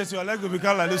you touch it, your leg will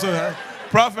become like this.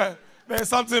 Prophet, there's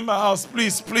something in my house.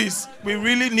 Please. We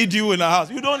really need you in our house.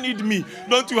 You don't need me.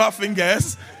 Don't you have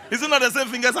fingers? Is it not the same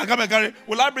fingers I come and carry?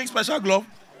 Will I bring special glove?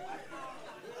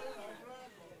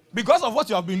 Because of what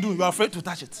you have been doing, you are afraid to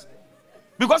touch it.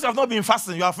 Because you have not been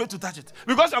fasting, you are afraid to touch it.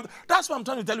 That's why I'm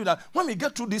trying to tell you that when we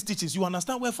get through these teachings, you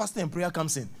understand where fasting and prayer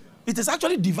comes in. It is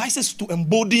actually devices to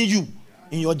embolden you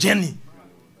in your journey.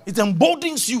 It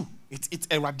emboldens you. It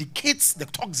eradicates the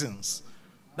toxins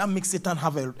that makes Satan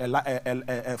have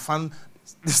a fun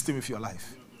this thing with your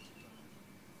life.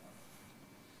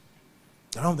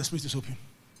 The realm of the Spirit is open.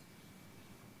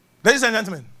 Ladies and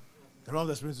gentlemen, the realm of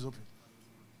the Spirit is open.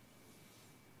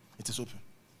 It is open.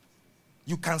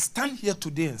 You can stand here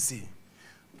today and say,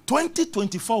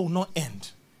 2024 will not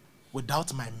end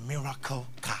without my miracle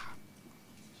car.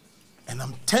 And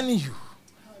I'm telling you,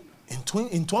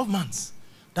 in 12 months,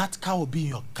 that car will be in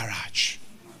your garage.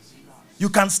 You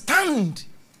can stand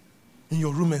in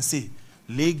your room and say,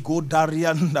 Le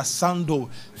godarianda sando,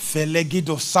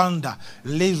 felegido sanda,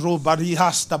 le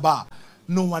robarihastaba.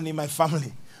 No one in my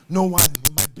family, no one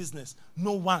in my business,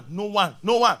 no one.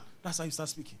 That's how you start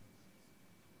speaking.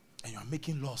 And you are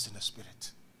making laws in the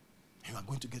spirit. And you are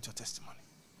going to get your testimony.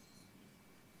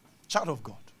 Child of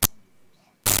God.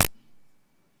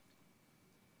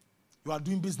 You are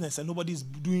doing business and nobody is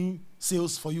doing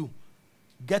sales for you.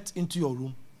 Get into your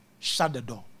room, shut the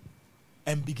door,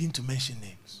 and begin to mention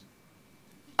names.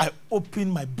 I open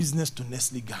my business to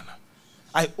Nestle Ghana.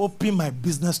 I open my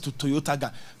business to Toyota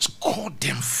Ghana. Call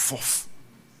them forth.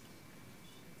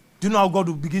 Do you know how God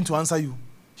will begin to answer you?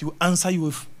 He will answer you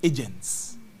with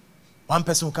agents. One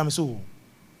person will come and say, oh,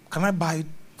 can I buy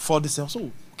for this?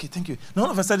 So, okay, thank you. Now,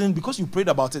 all of a sudden, because you prayed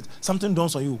about it, something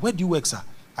dawns on you. Where do you work, sir?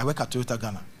 I work at Toyota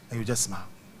Ghana. And you just smile.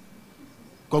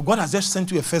 God has just sent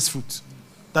you a first fruit.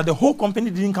 That the whole company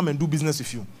didn't come and do business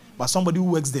with you. But somebody who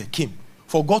works there came.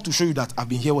 For God to show you that I've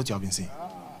been hearing what you have been saying.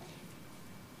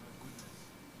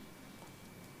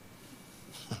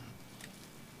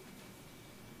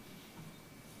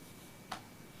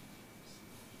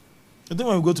 The thing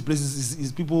when we go to places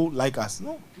is people like us.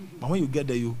 No. But when you get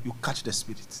there, you catch the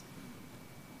spirit.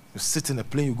 You sit in a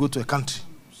plane, you go to a country.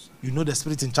 You know the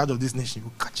spirit in charge of this nation,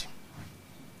 you catch him.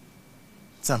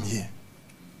 So I'm here.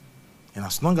 And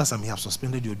as long as I'm here, I've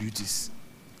suspended your duties.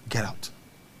 Get out.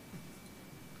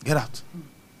 Get out.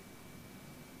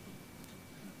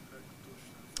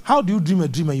 How do you dream a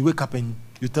dream and you wake up and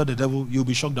you tell the devil you'll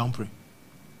be shocked down, pray?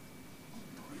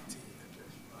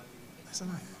 That's a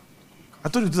lie. I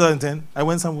told you 2010, I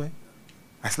went somewhere.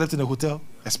 I slept in a hotel.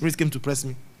 A spirit came to press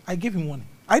me. I gave him warning.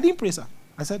 I didn't pray, sir.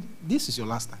 I said, this is your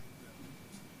last time.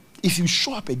 If you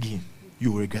show up again,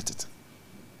 you will regret it.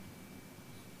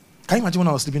 Can you imagine when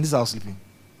I was sleeping? This is how I was sleeping.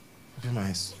 Open my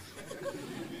eyes.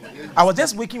 I was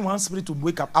just waking one spirit to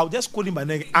wake up. I was just calling my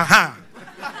name. Aha!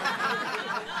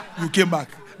 You came back.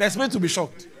 The spirit to be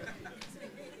shocked.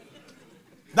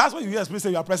 That's what you hear a spirit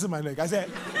say, you are pressing my leg. I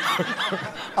said,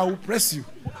 I will press you.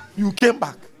 You came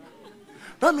back.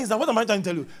 That means that what am I trying to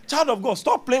tell you? Child of God,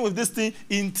 stop playing with this thing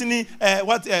in tiny,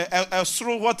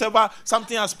 whatever,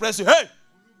 something has pressed you. Hey!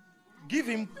 Give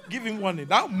him warning.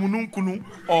 That munum kunu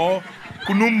or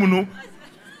kunum munu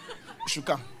should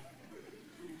come.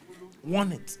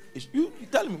 Warn it. You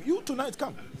tell him, you tonight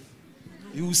come.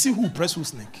 You will see who press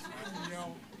whose neck.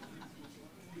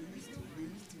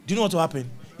 Do you know what will happen?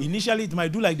 Initially, it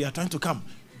might do like they are trying to come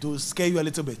to scare you a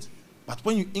little bit. But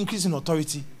when you increase in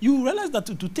authority, you realize that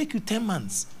it will take you 10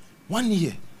 months, 1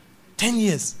 year, 10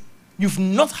 years. You've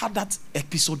not had that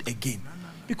episode again.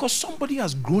 Because somebody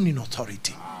has grown in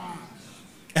authority.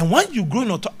 And when you grow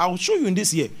in authority, I'll show you in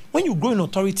this year. When you grow in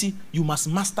authority, you must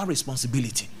master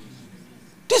responsibility.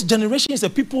 This generation is a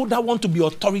people that want to be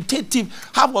authoritative,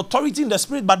 have authority in the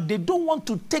spirit, but they don't want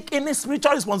to take any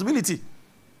spiritual responsibility.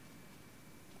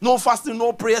 No fasting,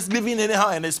 no prayers, living anyhow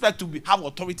and expect to have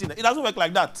authority. It doesn't work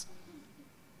like that.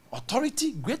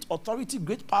 Authority,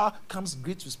 great power comes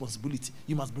great responsibility.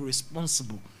 You must be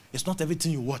responsible. It's not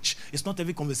everything you watch. It's not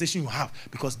every conversation you have.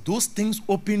 Because those things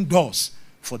open doors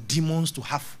for demons to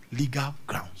have legal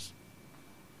grounds.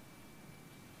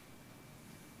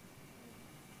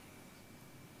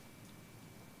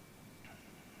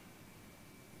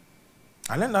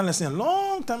 I learned that lesson a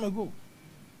long time ago.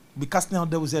 Be casting out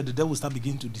devils here, the devil start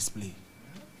beginning to display.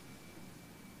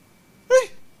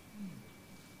 Hey!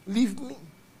 Leave me.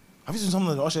 Have you seen some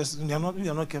of the ushers? They are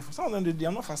not careful. Some of them, they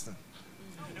are not fasting.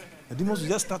 The demons will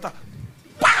just start up.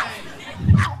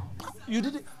 You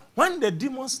did it. When the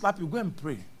demons slap you, go and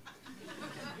pray.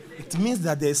 It means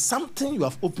that there is something you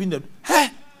have opened.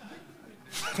 Hey!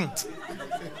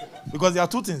 Because there are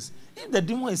two things. If the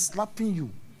demon is slapping you,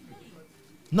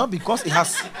 not because it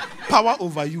has power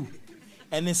over you,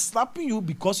 and it's slapping you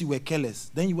because you were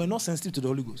careless, then you were not sensitive to the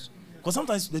Holy Ghost. Because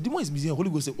sometimes the demon is busy and the Holy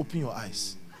Ghost says, open your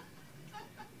eyes.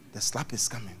 The slap is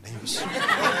coming. Then you see.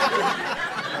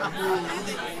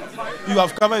 You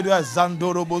have covered your eyes.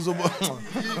 Zandoro bozobo.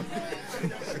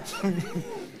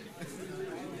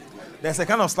 There's a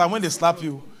kind of slap when they slap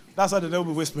you. That's why the devil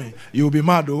will be whispering. You'll be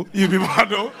mad, though. You'll be mad,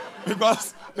 though.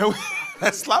 Because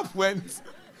the slap went.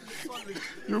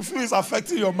 You feel it's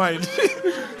affecting your mind.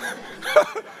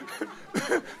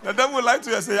 The devil will like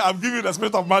to say, I'm giving you the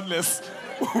spirit of madness.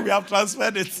 We have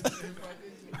transferred it.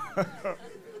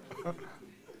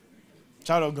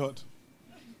 Child of God.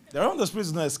 The realm of the spirit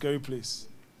is not a scary place.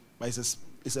 But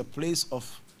it's a place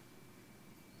of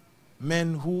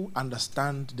men who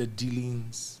understand the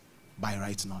dealings by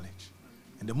right knowledge.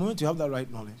 And the moment you have that right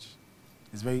knowledge,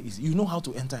 it's very easy. You know how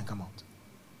to enter and come out.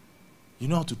 You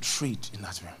know how to trade in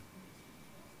that realm.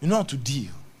 You know how to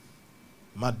deal.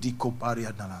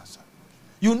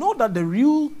 You know that the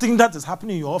real thing that is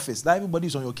happening in your office, that everybody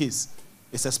is on your case,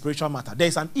 is a spiritual matter. There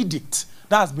is an edict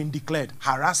that has been declared.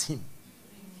 Harass him.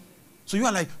 So you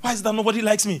are like, why is that nobody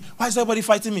likes me? Why is everybody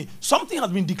fighting me? Something has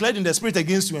been declared in the spirit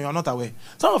against you and you are not aware.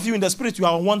 Some of you in the spirit, you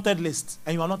are on wanted list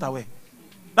and you are not aware.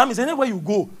 That means anywhere you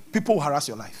go, people will harass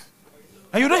your life.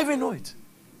 And you don't even know it.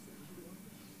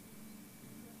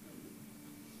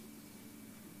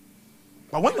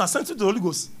 But when you are sensitive to the Holy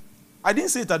Ghost, I didn't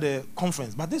say it at the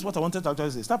conference, but this is what I wanted to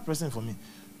actually say. Start pressing for me.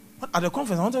 At the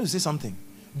conference, I wanted to say something.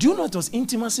 Do you know it was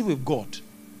intimacy with God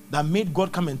that made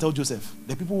God come and tell Joseph,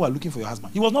 the people who are looking for your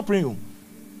husband? He was not praying.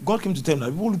 God came to tell him that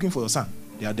the people looking for your son,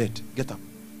 they are dead. Get up.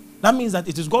 That means that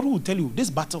it is God who will tell you, this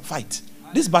battle, fight.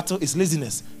 This battle is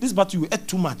laziness. This battle, you ate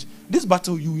too much. This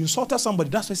battle, you insulted somebody.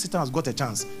 That's why Satan has got a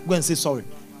chance. Go and say sorry.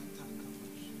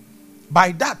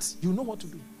 By that, you know what to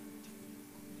do.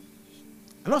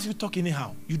 A lot of you talk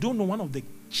anyhow. You don't know one of the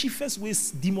chiefest ways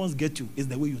demons get you is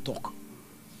the way you talk.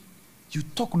 You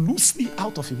talk loosely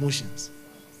out of emotions.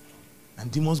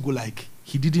 And demons go like,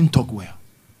 he didn't talk well.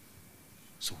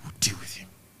 So we'll deal with him.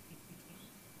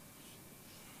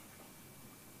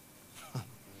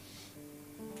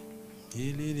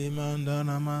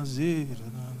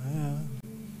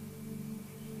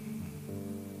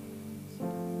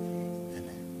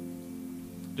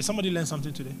 Did somebody learn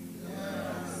something today?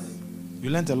 You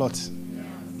learned a lot.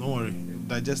 Don't worry.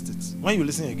 Digest it. When you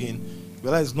listen again, you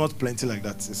realize it's not plenty like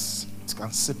that. It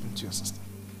can seep into your system.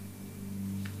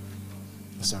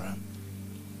 That's all right.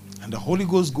 And the Holy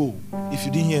Ghost goal, if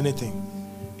you didn't hear anything,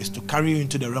 is to carry you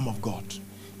into the realm of God.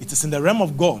 It is in the realm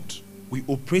of God we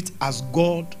operate as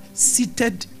God,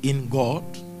 seated in God,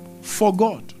 for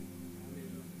God.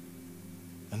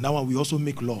 And that one we also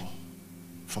make law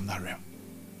from that realm.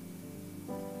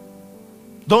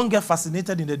 Don't get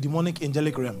fascinated in the demonic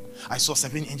angelic realm. I saw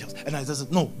 7 angels. And I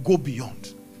said, no, go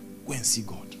beyond. Go and see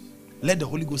God. Let the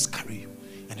Holy Ghost carry you.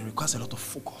 And it requires a lot of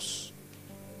focus.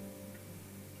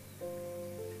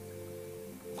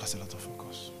 It requires a lot of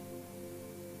focus.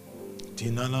 Do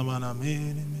you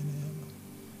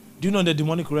know in the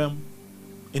demonic realm,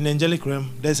 in the angelic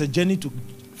realm, there's a journey to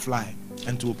fly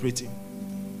and to operate in.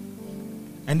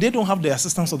 And they don't have the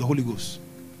assistance of the Holy Ghost.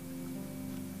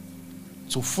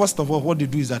 So first of all, what they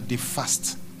do is that they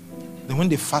fast. Then when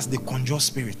they fast, they conjure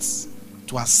spirits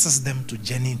to assist them to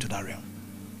journey into that realm.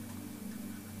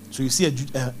 So you see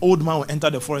an old man will enter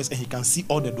the forest and he can see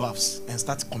all the dwarfs and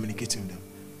start communicating with them.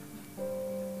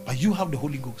 But you have the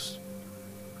Holy Ghost,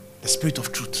 the Spirit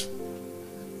of truth.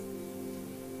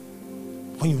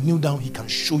 When you kneel down, he can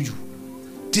show you.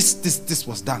 This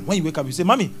was done. When you wake up, you say,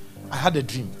 Mommy, I had a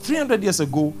dream. 300 years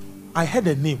ago, I heard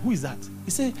a name. Who is that?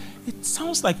 He said, it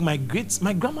sounds like my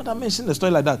grandmother mentioned the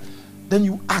story like that. Then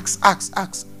you ask.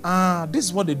 This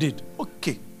is what they did.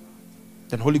 Okay.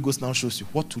 Then Holy Ghost now shows you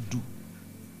what to do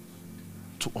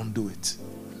to undo it.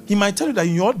 He might tell you that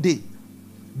in your day,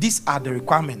 these are the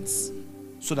requirements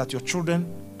so that your children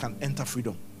can enter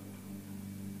freedom.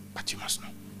 But you must know.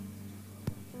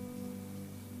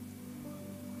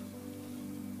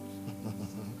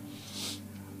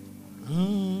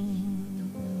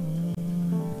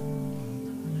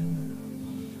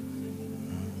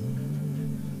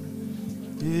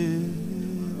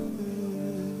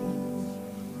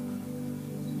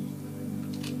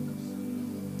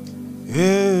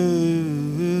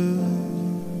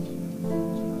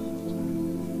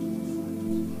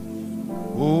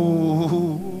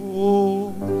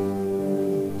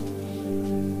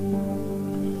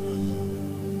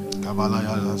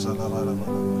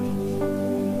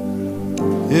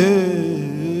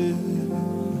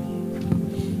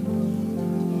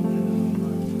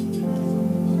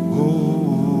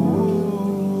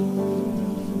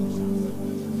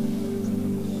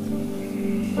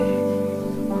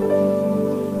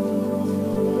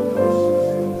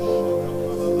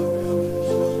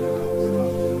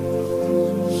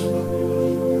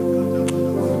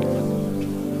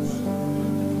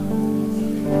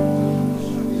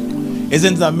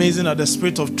 Isn't it amazing that the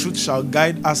Spirit of truth shall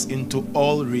guide us into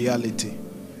all reality?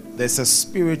 there's a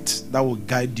spirit that will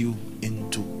guide you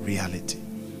into reality.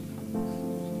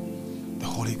 The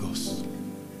Holy Ghost.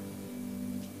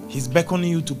 He's beckoning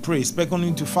you to pray. He's beckoning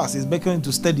you to fast. He's beckoning you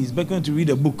to study. He's beckoning you to read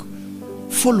a book.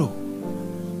 Follow.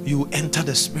 You will enter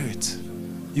the spirit.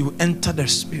 You will enter the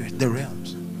spirit, the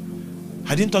realms.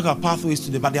 I didn't talk about pathways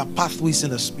today, but there are pathways in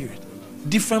the spirit.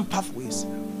 Different pathways.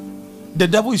 The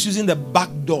devil is using the back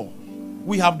door.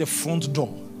 We have the front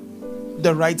door.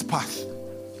 The right path.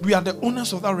 We are the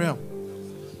owners of that realm.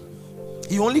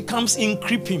 He only comes in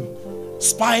creeping,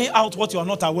 spying out what you are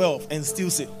not aware of and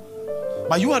steals it.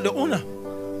 But you are the owner.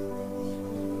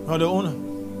 You are the owner.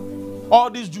 All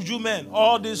these juju men,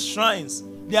 all these shrines,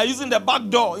 they are using the back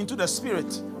door into the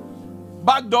spirit.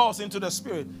 Back doors into the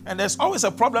spirit. And there's always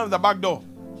a problem with the back door.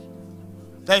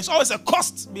 There is always a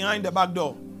cost behind the back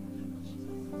door.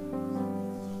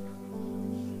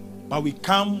 But we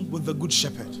come with the good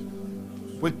shepherd.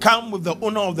 We come with the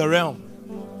owner of the realm.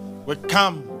 We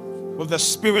come with the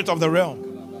spirit of the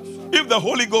realm. If the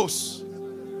Holy Ghost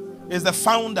is the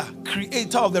founder,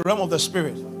 creator of the realm of the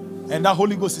spirit, and that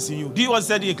Holy Ghost is in you. Do you know what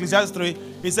said in Ecclesiastes 3?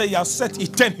 He said he has set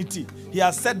eternity. He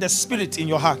has set the spirit in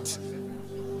your heart.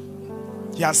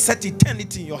 He has set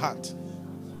eternity in your heart.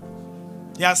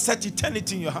 He has set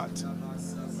eternity in your heart.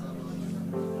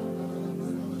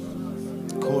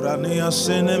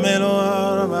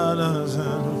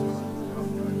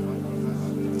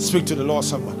 Speak to the Lord,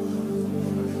 somebody.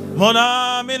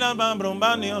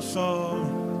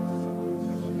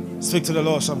 Speak to the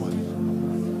Lord, somebody.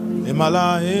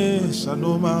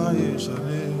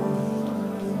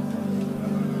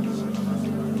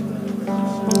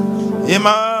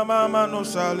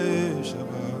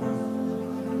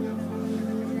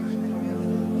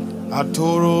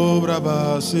 Atoro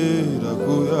braba sira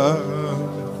kuya.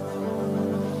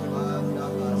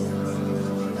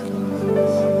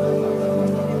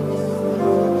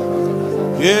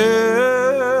 Yeah.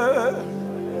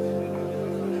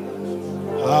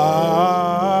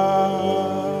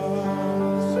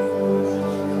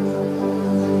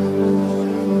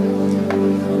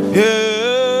 Yeah.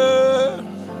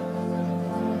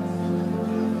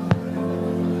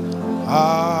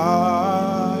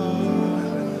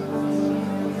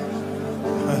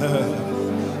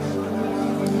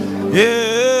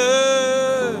 Yeah.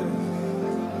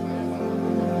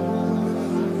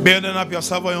 Building up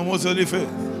yourself on your most holy faith.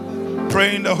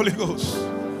 Pray in the Holy Ghost.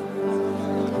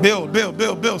 Build, build,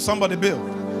 build, build. Somebody build.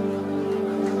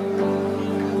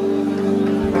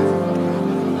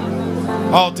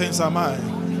 All things are mine.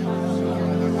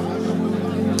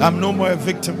 I'm no more a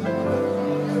victim.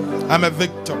 I'm a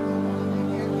victor.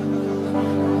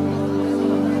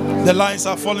 The lines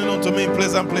are falling onto me in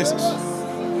pleasant places.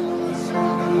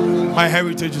 My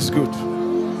heritage is good.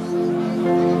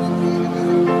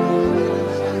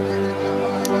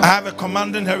 I have a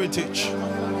commanding heritage.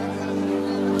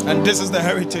 And this is the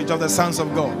heritage of the sons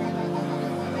of God.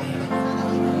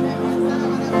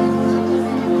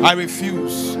 I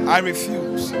refuse. I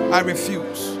refuse. I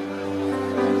refuse.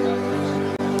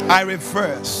 I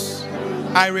reverse.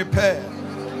 I repair.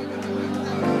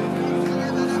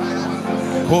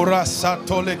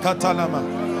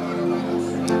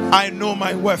 I know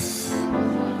my worth.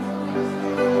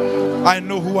 I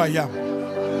know who I am.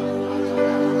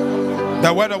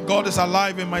 The word of God is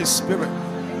alive in my spirit.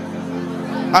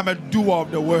 I'm a doer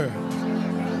of the word.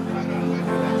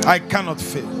 I cannot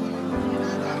fail.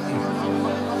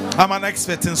 I'm an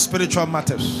expert in spiritual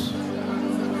matters.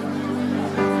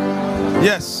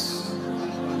 Yes.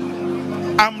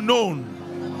 I'm known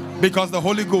because the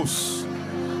Holy Ghost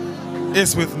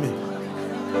is with me.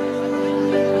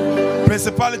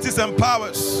 Principalities and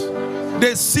powers,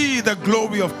 they see the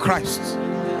glory of Christ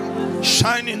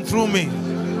shining through me.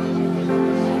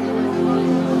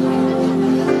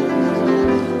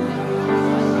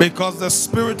 Because the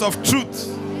Spirit of truth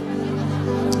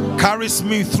carries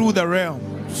me through the realms.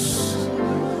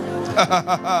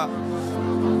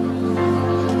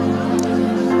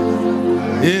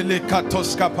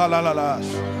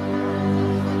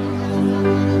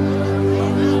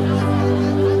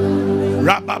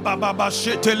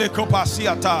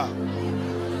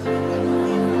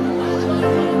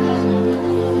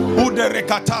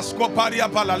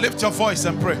 Lift your voice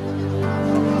and pray.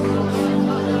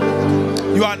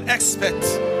 You are an expert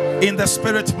in the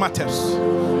spirit matters.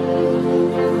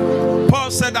 Paul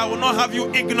said, I will not have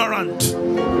you ignorant.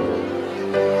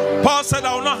 Paul said,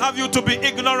 I will not have you to be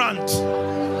ignorant.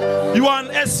 You are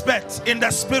an expert in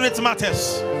the spirit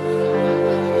matters.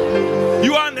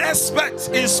 You are an expert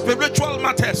in spiritual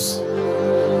matters.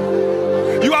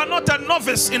 You are not a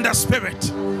novice in the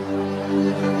spirit.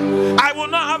 I will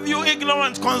not have you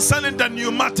ignorant concerning the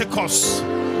pneumaticos,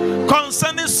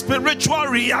 concerning spiritual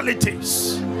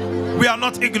realities. We are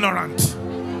not ignorant.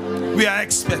 We are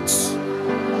experts.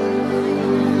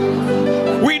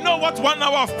 We know what 1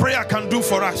 hour of prayer can do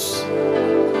for us.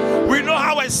 We know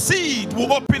how a seed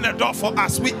will open a door for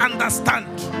us. We understand.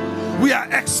 We are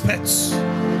experts.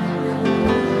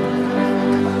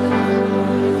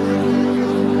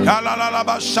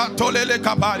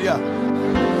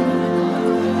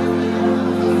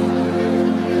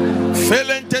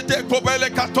 Felentete kobele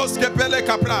katoske pele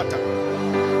kaprata.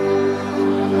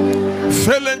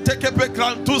 Felente kepe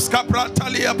krantus kaprata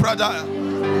lia pradaya.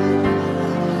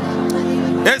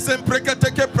 Esem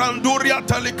prekete ke pranduria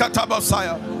talikata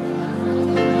basaya.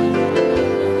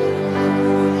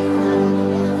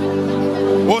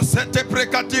 Osete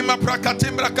prekatima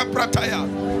prakatimra kaprataya.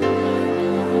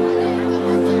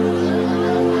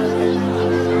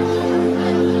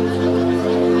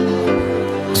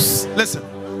 Listen.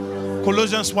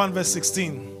 Colossians 1 verse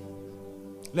 16.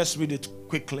 Let's read it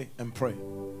quickly and pray.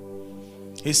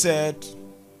 He said,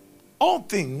 all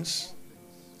things,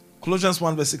 Colossians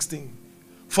 1 verse 16,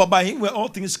 for by him were all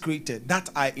things created that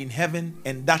are in heaven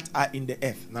and that are in the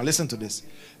earth. Now listen to this.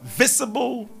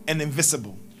 Visible and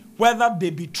invisible, whether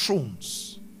they be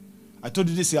thrones. I told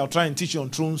you this, I'll try and teach you on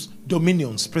thrones,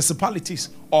 dominions, principalities,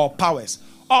 or powers.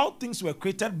 All things were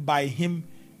created by him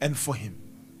and for him.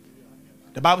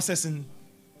 The Bible says in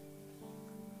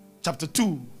chapter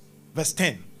 2, verse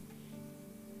 10.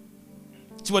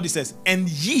 See what it says. And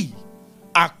ye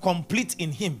are complete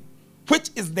in him,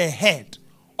 which is the head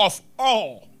of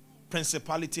all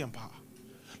principality and power.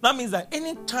 That means that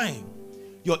any time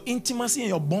your intimacy and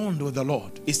your bond with the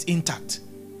Lord is intact,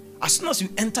 as soon as you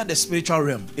enter the spiritual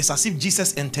realm, it's as if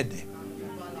Jesus entered there.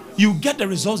 You get the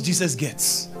results Jesus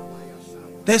gets.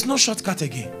 There's no shortcut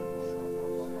again.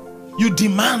 You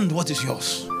demand what is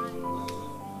yours.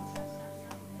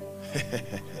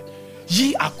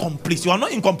 Ye are complete. You are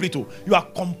not incomplete. You are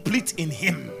complete in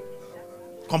him.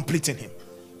 Complete in him.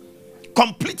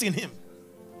 Complete in him,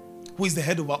 who is the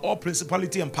head over all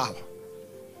principality and power.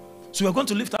 So we are going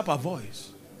to lift up our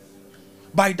voice.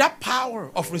 By that power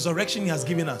of resurrection he has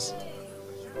given us,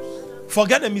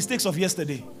 forget the mistakes of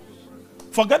yesterday.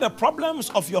 Forget the problems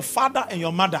of your father and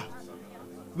your mother.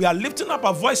 We are lifting up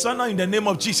our voice right now in the name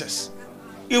of Jesus.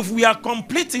 If we are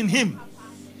complete in him,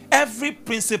 every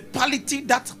principality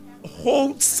that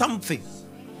holds something,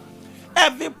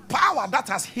 every power that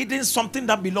has hidden something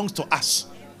that belongs to us,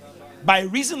 by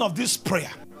reason of this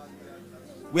prayer,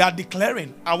 we are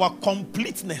declaring our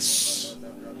completeness.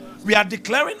 We are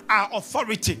declaring our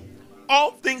authority.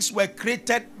 All things were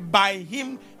created by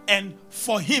him and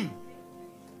for him.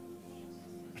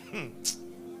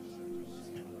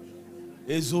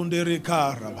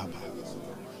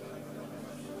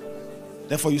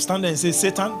 Therefore you stand there and say,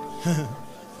 Satan,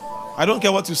 I don't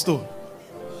care what you stole.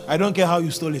 I don't care how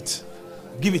you stole it.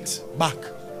 Give it back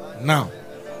now.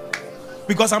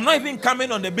 Because I'm not even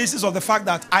coming on the basis of the fact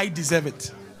that I deserve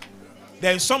it.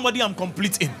 There is somebody I'm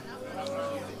complete in.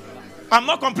 I'm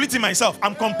not complete in myself.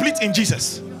 I'm complete in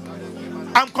Jesus.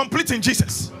 I'm complete in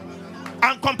Jesus.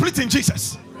 I'm complete in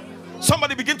Jesus.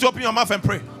 Somebody begin to open your mouth and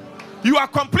pray. You are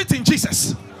complete in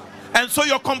Jesus. And so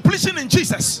your completion in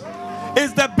Jesus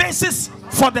is the basis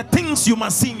for the things you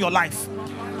must see in your life.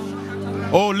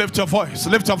 Oh, lift your voice.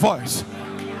 Lift your voice.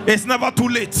 It's never too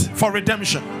late for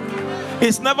redemption.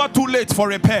 It's never too late for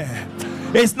repair.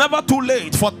 It's never too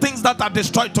late for things that are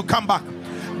destroyed to come back.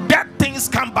 Dead things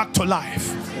come back to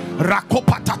life.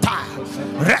 Rakopatata,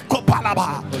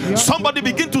 Rekopalaba. Somebody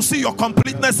begin to see your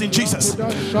completeness in Jesus.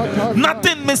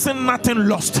 Nothing missing, nothing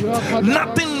lost.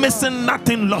 Nothing missing,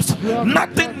 nothing lost.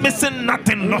 Nothing missing,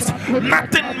 nothing lost.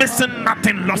 Nothing missing,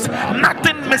 nothing lost.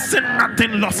 Nothing missing,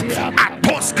 nothing lost.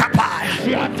 Atos kapai.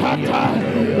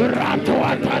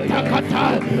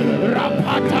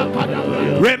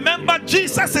 Remember,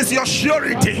 Jesus is your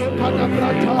surety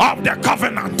of the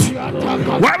covenant.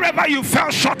 Wherever you fell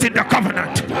short in the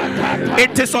covenant,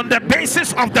 it is on the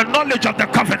basis of the knowledge of the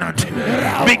covenant.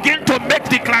 Begin to make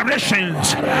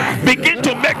declarations. Begin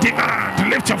to make demand.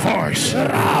 Lift your voice.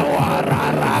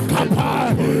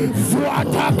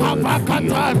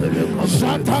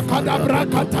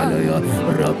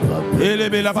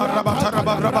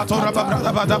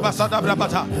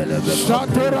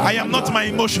 I am not my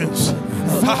emotions.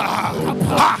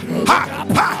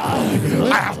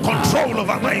 I have control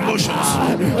over my emotions.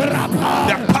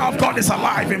 The power of God is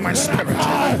alive in my spirit.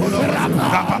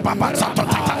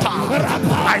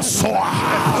 I saw,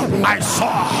 I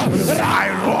saw, I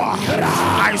roar,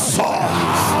 I saw,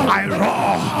 I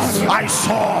roar, I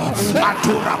saw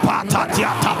Aturapata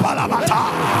Tiatapalamata.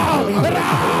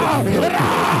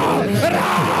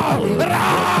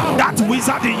 That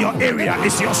wizard in your area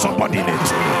is your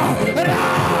subordinate.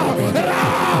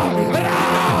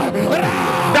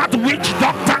 That witch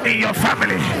doctor in your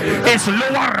family is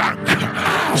lower rank.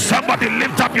 Somebody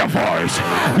lift up your voice.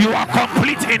 You are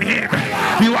complete in him.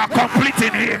 You are complete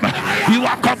in him. You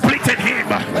are complete in him.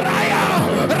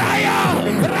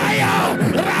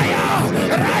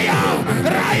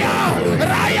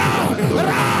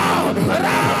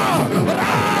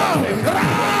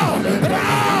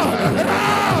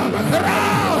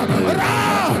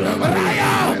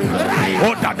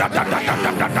 Oh, da da da da da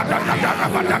da da da da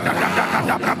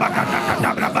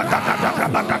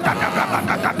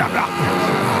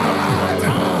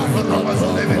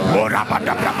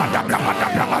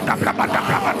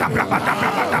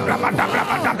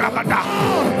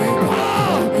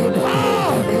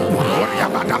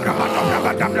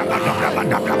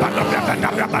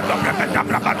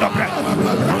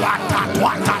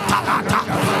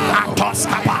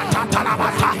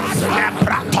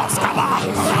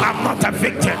I'm not a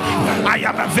victim. I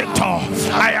am a victor.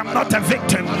 I am not a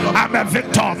victim. I'm a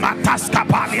victor.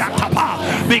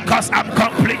 Because I'm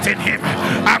complete in him.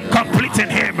 I'm complete in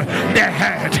him. The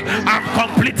head. I'm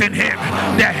complete in him.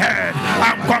 The head.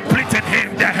 I'm complete in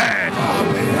him. The head.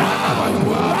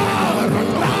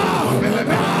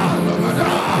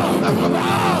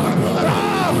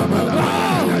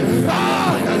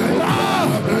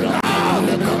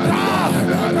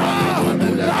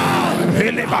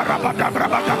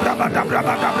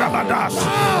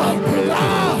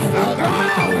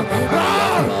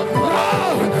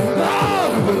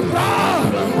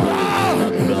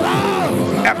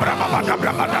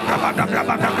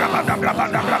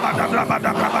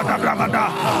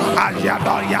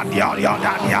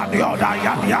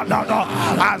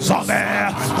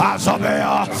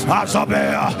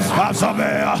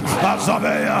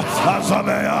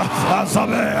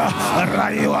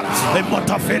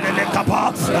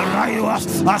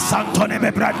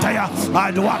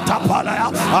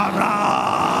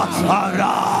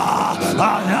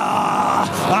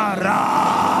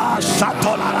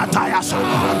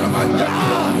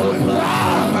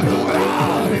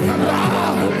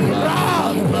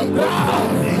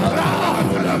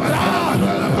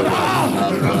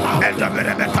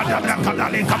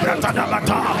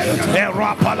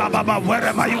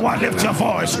 Wherever you are, lift your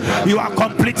voice. You are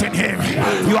complete in him.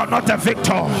 You are not a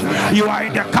victor. You are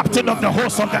in the captain of the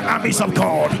host of the armies of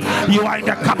God. You are in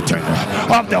the captain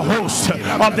of the host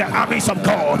of the armies of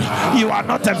God. You are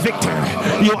not a victim.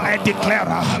 You are a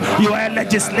declarer. You are a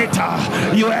legislator.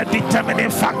 You are a determining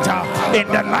factor in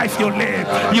the life you live.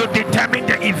 You determine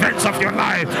the events of your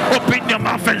life. Open your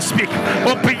mouth and speak.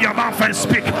 Open your mouth and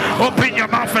speak. Open your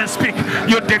mouth and speak.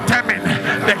 You determine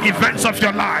the events of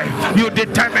your life. You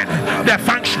determine the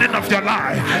functioning of your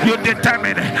life. You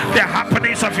determine the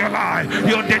happenings of your life.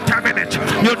 You determine it.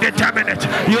 You determine it.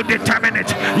 You determine it.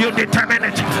 You determine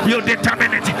it. You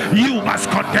determine it. You must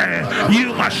condemn.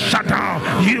 You must shut down.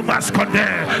 You must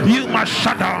condemn. You must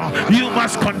shut down. You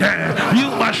must condemn. You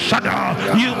must shut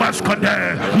down. You must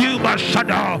condemn. You must shut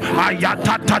down.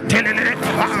 Ayatata telele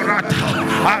arata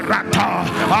arata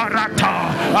arata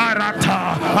arata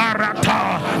arata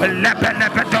lebe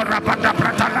lebe dorabada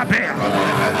prata labe.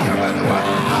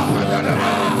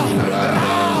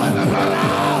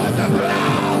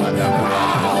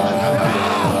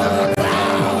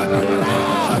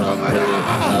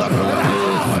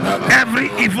 Every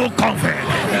evil convent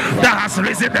that has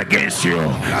risen against you,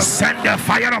 send the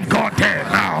fire of God there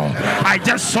now. I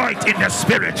just saw it in the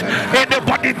spirit.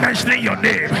 Anybody mentioning your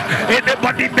name,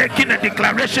 anybody making a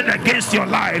declaration against your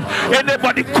life,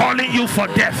 anybody calling you for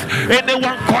death,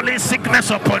 anyone calling sickness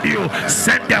upon you,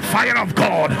 send the fire of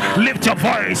God. Lift your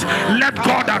voice. Let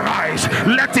God arise.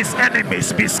 Let his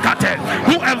enemies be scattered.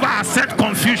 Whoever has sent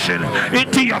confusion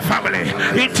into your family,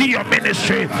 into your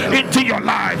ministry, into your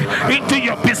life, into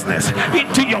your business,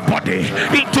 into your body,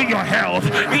 into your health,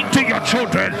 into your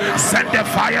children, send the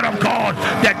fire of God,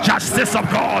 the justice of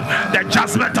God, the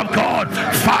judgment of God.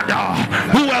 Father,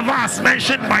 whoever has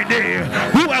mentioned my name,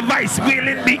 whoever is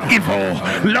willing me evil,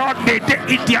 Lord, may they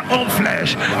eat their own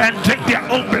flesh and drink their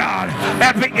own blood.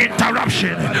 Every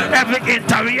interruption, every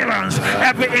interference,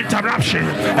 every interruption,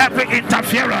 every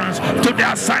interference to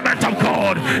the assignment of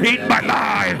God in my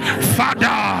life,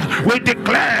 Father, we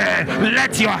declare,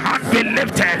 let your hand be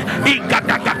lifted.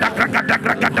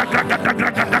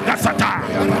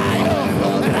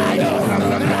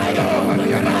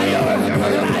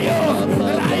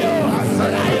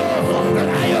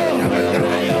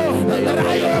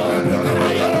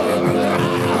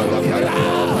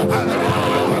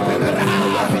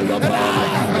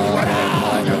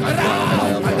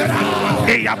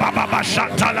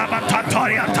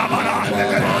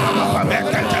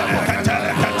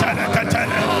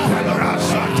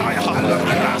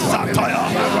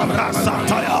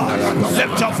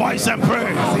 voice and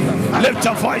pray. Lift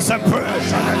your voice and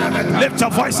pray. Lift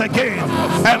your voice again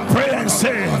and pray and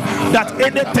say that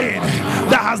anything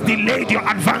that has delayed your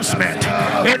advancement,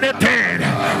 anything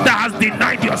that has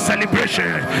denied your celebration,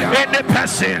 any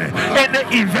person,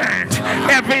 any event,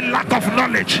 every lack of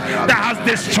knowledge that has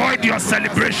destroyed your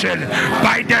celebration,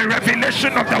 by the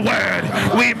revelation of the word,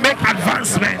 we make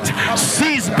advancement.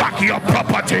 Seize back your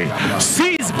property,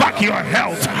 seize back your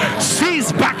health,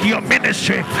 seize back your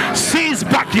ministry, seize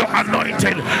back your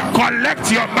anointing,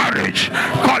 collect your marriage,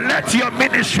 collect your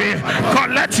ministry,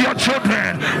 collect your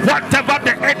children. Whatever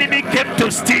the enemy came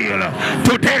to steal,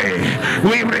 today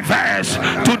we reverse,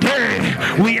 today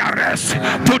we arrest,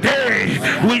 today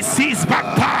we seize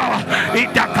back power.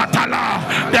 In the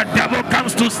Katala, the devil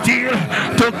comes to steal,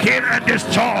 to kill and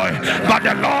destroy, but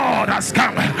the Lord has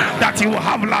come that he will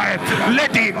have life.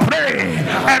 Lady, pray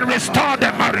and restore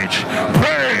the marriage.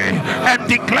 Pray and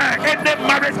declare any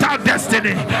marital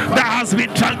destiny that has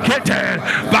been truncated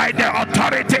by the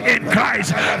authority in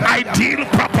Christ. I deal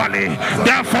properly,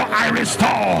 therefore I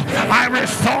restore, I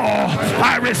restore,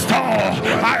 I restore,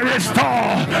 I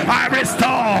restore, I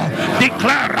restore.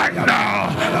 Declare right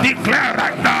now, declare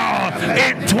right now,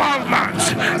 in 12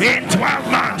 months, in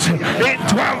 12 months, in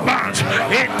 12 months,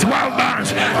 in 12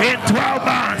 months, in 12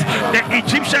 months, the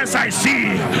Egyptians I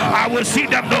see, I will see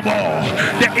them no more.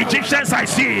 The Egyptians I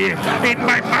see in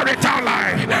my marital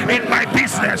life, in my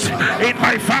business, in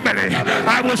my family,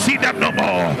 I will see them no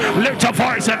more. Lift your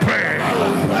voice and pray.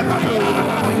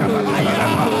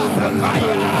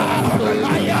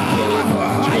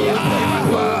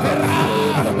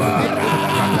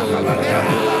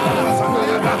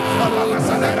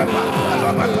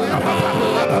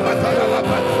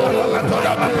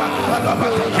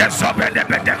 Yes,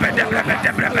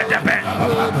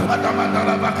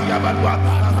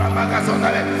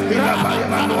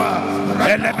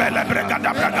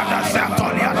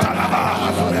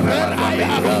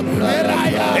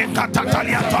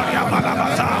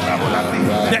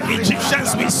 the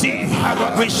Egyptians we see,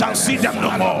 we shall see them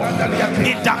no more.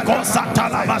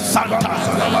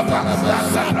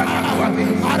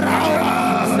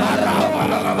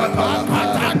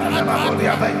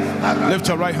 Lift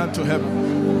your right hand to heaven.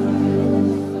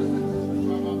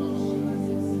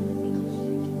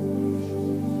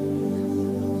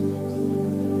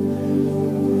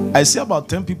 I see about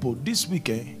 10 people this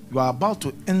weekend. You are about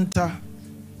to enter.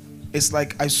 It's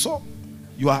like I saw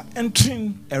you are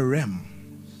entering a realm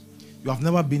you have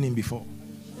never been in before.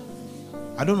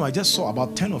 I don't know, I just saw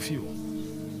about 10 of you.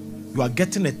 You are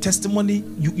getting a testimony.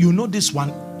 You know this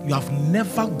one, you have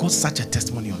never got such a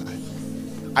testimony in your life.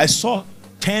 I saw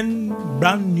 10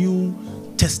 brand new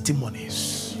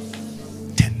testimonies.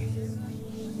 10.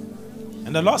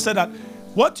 And the Lord said that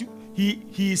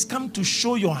He is come to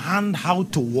show your hand how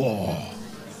to war.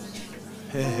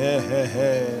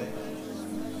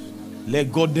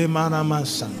 Legodemana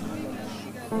mansana.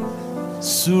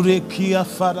 Surekia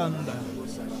faranda.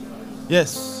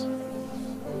 Yes.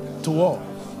 To war.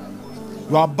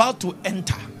 You are about to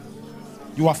enter.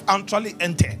 You have actually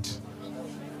entered.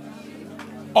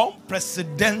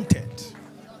 Unprecedented.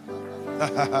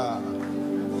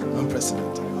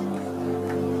 Unprecedented.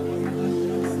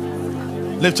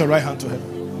 Lift your right hand to heaven.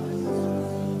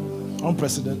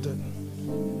 Unprecedented.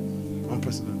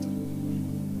 Unprecedented.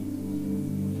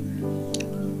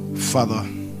 Father,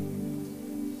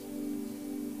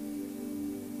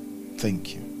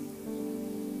 thank you.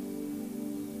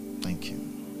 Thank you.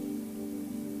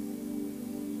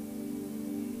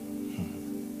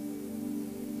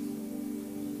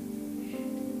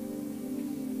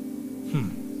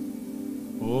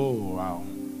 Oh, wow.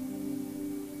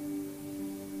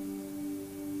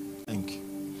 Thank you.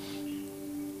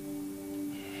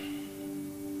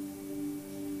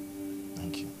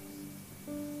 Thank you.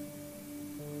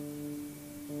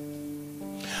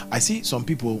 I see some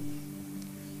people,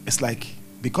 it's like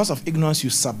because of ignorance, you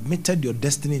submitted your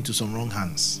destiny into some wrong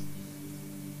hands.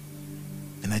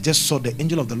 And I just saw the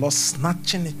angel of the Lord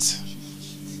snatching it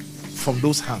from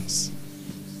those hands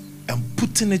and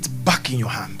putting it back in your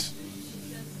hand.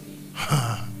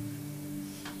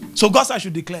 So God said I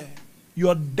should declare,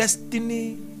 your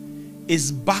destiny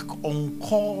is back on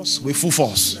course with full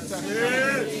force.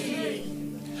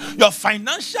 Your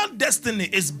financial destiny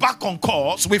is back on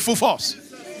course with full force.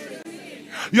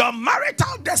 Your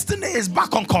marital destiny is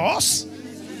back on course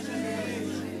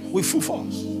with full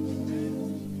force.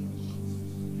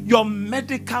 Your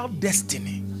medical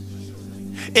destiny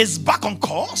is back on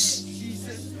course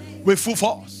with full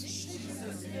force.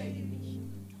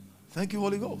 Thank you,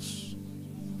 Holy Ghost.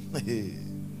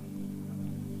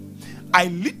 I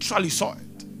literally saw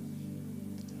it.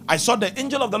 I saw the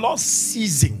angel of the Lord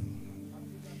seizing.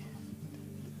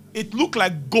 It looked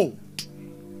like gold.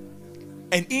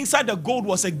 And inside the gold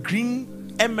was a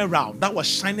green emerald that was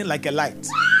shining like a light.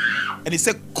 And he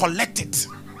said, collect it.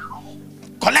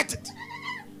 Collect it.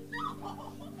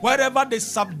 Wherever they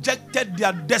subjected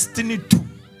their destiny to.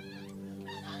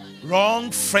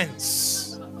 Wrong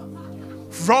friends.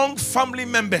 Wrong family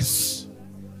members.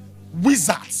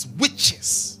 Wizards.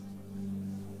 Witches.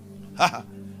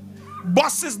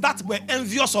 Bosses that were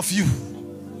envious of you.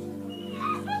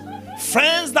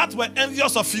 Friends that were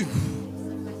envious of you.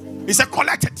 He said,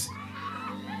 collect it.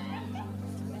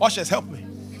 Ushers, help me.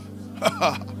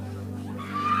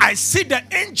 I see the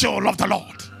angel of the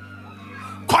Lord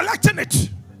collecting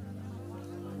it.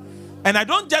 And I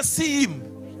don't just see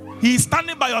him. He is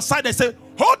standing by your side and say,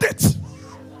 hold it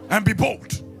and be bold.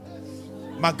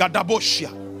 Magadaboshia.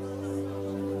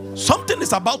 Something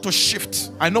is about to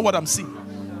shift. I know what I'm seeing.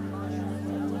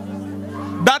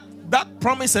 That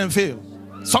promise and fail.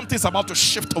 Something's about to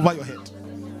shift over your head.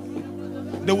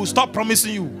 They will stop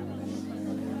promising you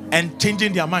and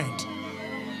changing their mind.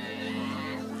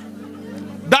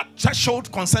 That threshold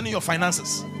concerning your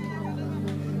finances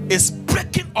is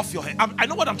breaking off your head. I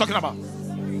know what I'm talking about.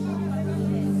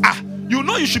 You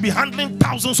know you should be handling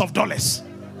thousands of dollars,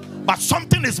 but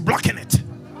something is blocking it.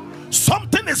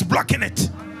 Something is blocking it.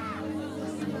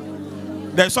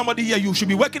 There's somebody here, you should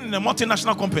be working in a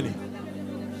multinational company.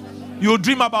 You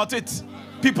dream about it.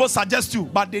 People suggest you,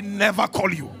 but they never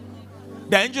call you.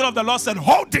 The angel of the Lord said,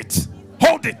 hold it.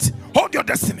 Hold it. Hold your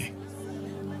destiny.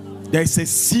 There is a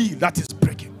seal that is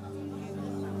breaking.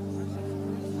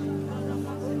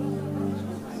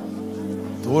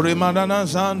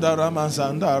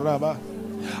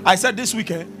 I said this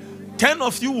weekend, 10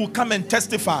 of you will come and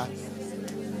testify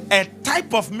a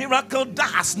type of miracle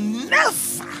that has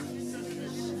never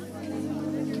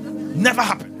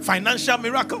happened. Financial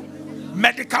miracle,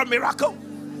 medical miracle,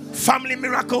 family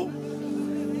miracle,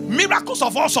 miracles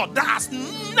of all sorts that has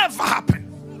never happened.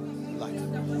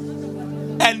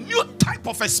 A new type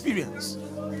of experience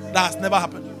that has never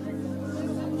happened.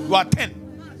 You are 10.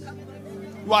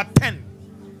 You are 10.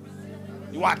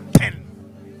 You are 10.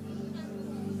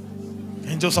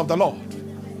 Angels of the Lord.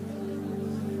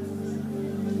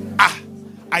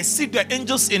 I see the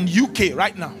angels in UK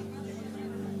right now.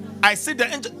 I see the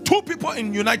angel, 2 people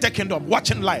in United Kingdom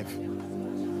watching live.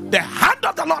 The hand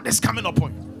of the Lord is coming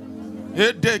upon you.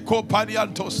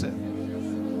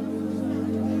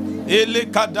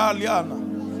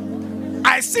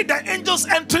 I see the angels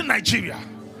entering Nigeria.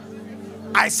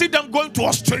 I see them going to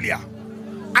Australia.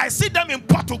 I see them in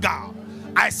Portugal.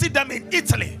 I see them in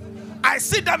Italy. I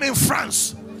see them in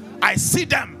France. I see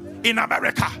them in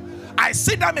America. I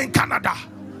see them in Canada.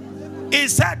 He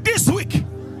said this week,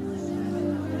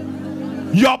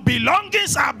 your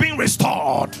belongings are being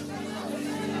restored.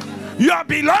 Your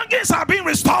belongings are being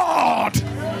restored.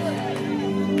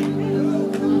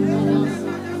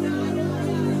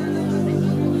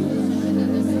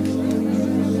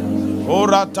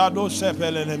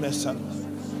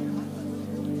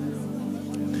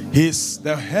 He's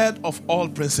the head of all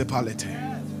principality.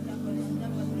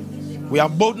 We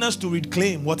have boldness to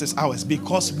reclaim what is ours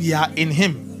because we are in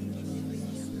him.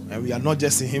 And we are not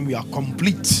just in him, we are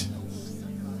complete.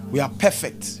 We are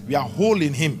perfect. We are whole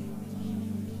in him.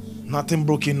 Nothing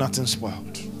broken, nothing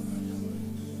spoiled.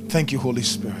 Thank you, Holy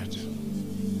Spirit.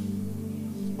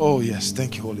 Oh yes,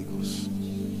 thank you, Holy Ghost.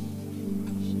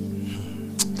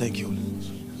 Thank you, Holy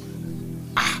Ghost.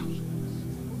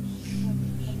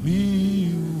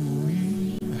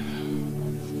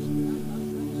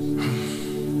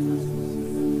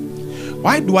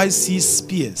 Why do I see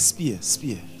spear?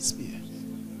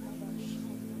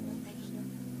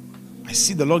 I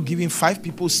see the Lord giving 5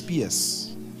 people spears.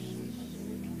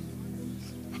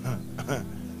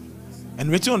 And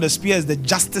written on the spear is the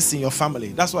justice in your family.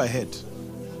 That's what I heard.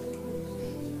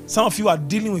 Some of you are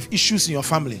dealing with issues in your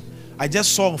family. I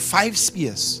just saw 5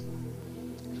 spears.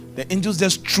 The angels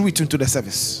just threw it into the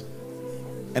service.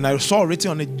 And I saw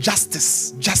written on it,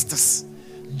 justice. Justice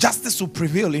will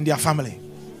prevail in their family.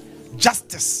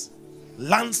 Justice.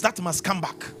 Lands that must come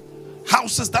back.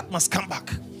 Houses that must come back.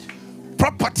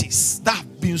 Properties that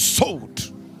have been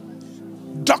sold.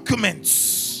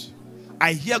 Documents.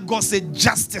 I hear God say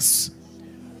justice.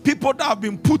 People that have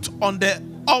been put on the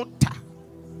altar.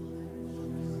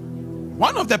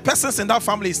 One of the persons in that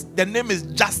family, the name is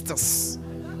Justice.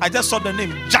 I just saw the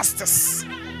name, Justice.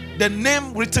 The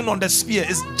name written on the spear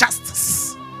is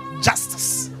Justice.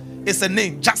 Justice. It's a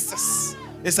name, Justice.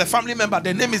 It's a family member.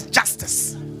 The name is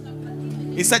Justice.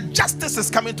 He said, justice is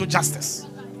coming to justice.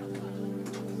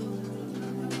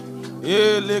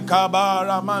 Ele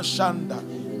kabara mashanda.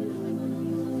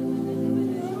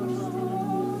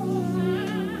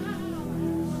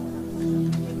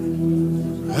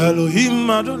 Elohim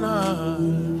Adonai.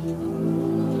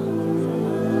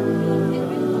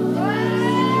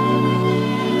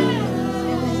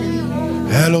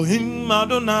 Elohim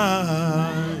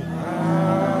Adonai.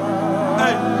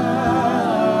 Hey.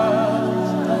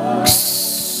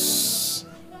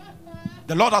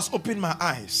 The Lord has opened my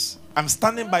eyes. I'm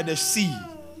standing by the sea.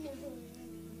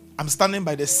 I'm standing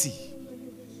by the sea.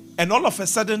 And all of a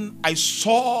sudden, I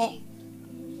saw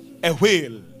a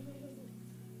whale.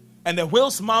 And the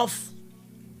whale's mouth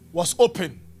was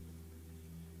open.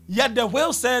 Yet the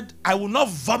whale said, I will not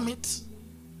vomit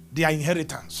their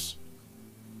inheritance.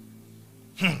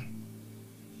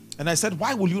 And I said,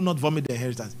 why will you not vomit their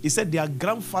inheritance? He said, their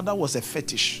grandfather was a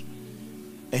fetish.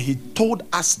 And he told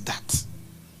us that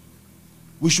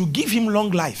we should give him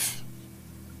long life.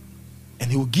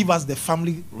 And he will give us the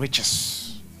family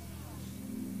riches.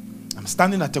 I'm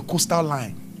standing at a coastal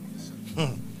line.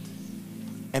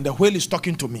 And the whale is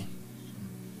talking to me.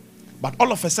 But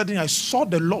all of a sudden, I saw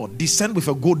the Lord descend with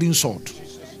a golden sword.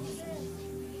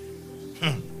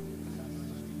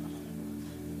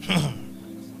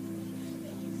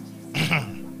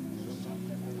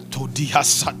 Todia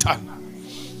Satan.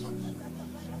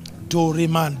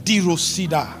 Doriman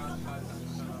Dirosida.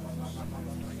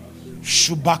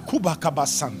 Shubakuba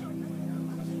Kabasan.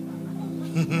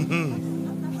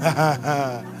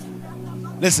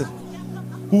 Listen,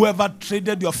 whoever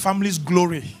traded your family's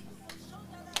glory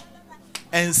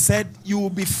and said you will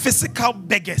be physical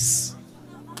beggars,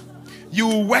 you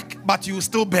will work but you will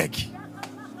still beg,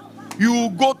 you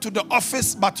will go to the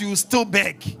office but you will still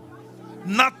beg,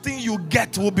 nothing you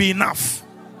get will be enough.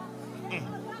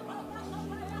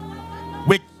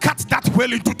 We cut that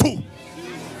whale into two.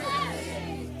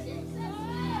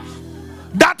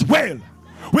 That whale,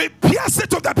 we pierce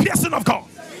it with the piercing of God.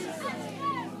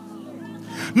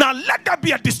 Now let there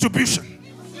be a distribution.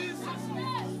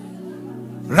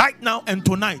 Right now and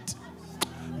tonight,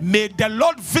 may the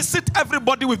Lord visit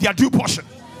everybody with their due portion.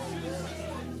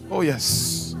 Oh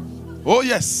yes. Oh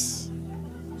yes.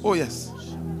 Oh yes.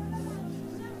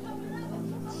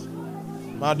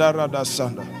 Madarada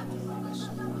Sanda.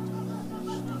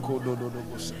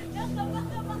 Kodododobosa.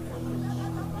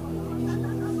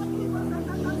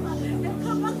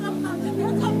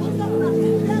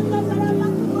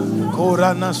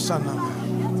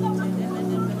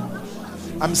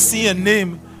 I'm seeing a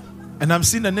name, and I'm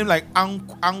seeing a name like I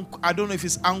don't know if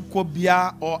it's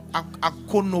Ankobia or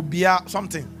Akonobia,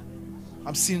 something.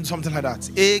 I'm seeing something like that.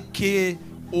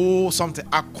 A-K-O something.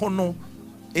 Akono.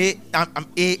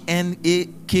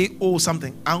 A-N-A-K-O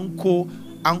something.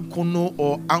 Ankono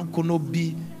or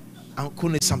Ankonobi.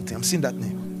 Ankono something. I'm seeing that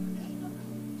name.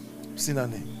 I'm seeing that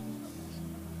name.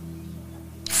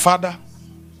 Father,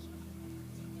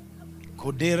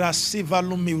 Kodera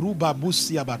Sivalumiruba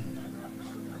Busiaban.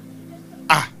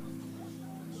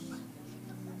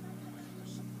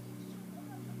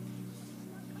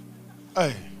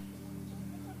 Hey.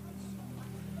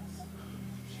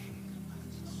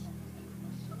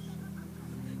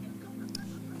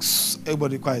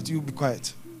 Everybody quiet. You be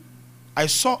quiet. I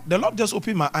saw the Lord just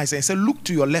opened my eyes and said, look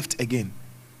to your left again.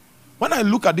 When I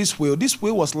look at this whale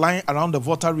was lying around the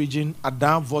Volta region,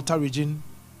 Adam Volta region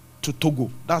to Togo.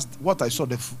 That's what I saw,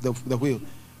 the whale.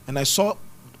 And I saw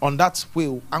on that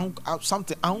whale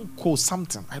something, Anko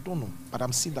something. I don't know, but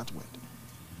I'm seeing that word.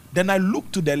 Then I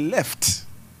looked to the left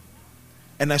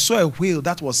and I saw a whale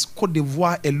that was Côte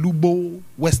d'Ivoire, Elubo,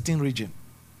 Western region.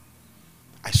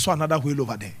 I saw another whale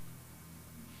over there.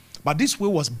 But this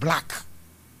whale was black.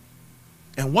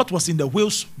 And what was in the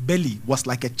whale's belly was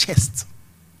like a chest.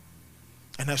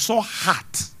 And I saw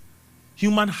heart,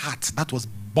 human heart that was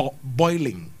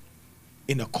boiling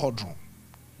in a cauldron.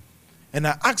 And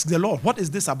I asked the Lord, what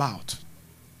is this about?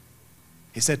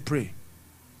 He said, pray.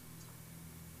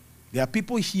 There are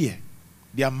people here,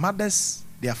 their mothers,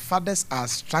 their fathers are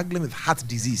struggling with heart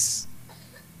disease.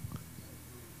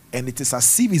 And it is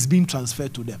as if it's being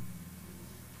transferred to them.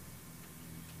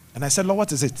 And I said, Lord,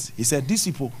 what is it? He said, these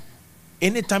people,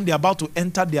 anytime they're about to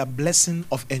enter their blessing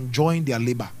of enjoying their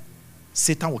labor,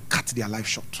 Satan will cut their life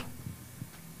short.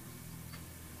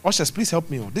 Ushers, please help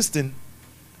me. This thing,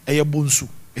 Eyebonsu,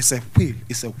 it's a whale.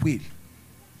 It's a whale.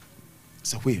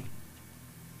 It's a whale.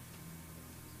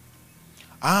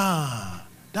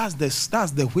 That's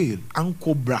the whale.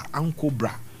 Ankobra.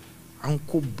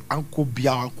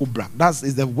 Ankobia. That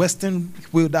is the Western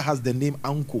whale that has the name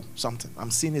Anko something.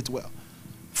 I'm seeing it well.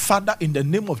 Father, in the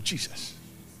name of Jesus,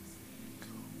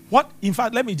 What? In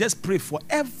fact, let me just pray for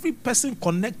every person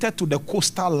connected to the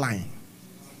coastal line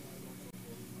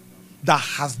that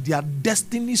has their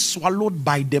destiny swallowed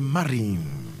by the marine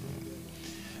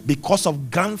because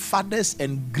of grandfathers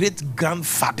and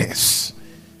great-grandfathers.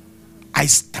 I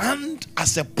stand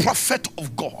as a prophet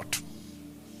of God.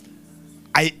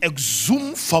 I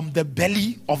exhume from the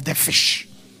belly of the fish.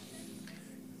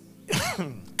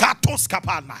 Katos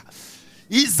kapana.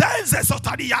 Izenze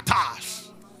sotariatas.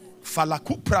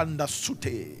 Falakupranda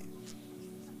sute.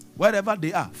 Wherever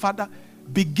they are, Father,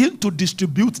 begin to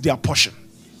distribute their portion.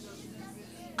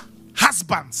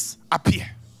 Husbands appear.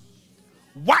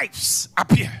 Wives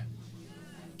appear.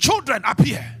 Children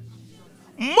appear.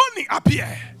 Money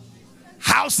appear.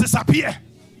 Houses appear.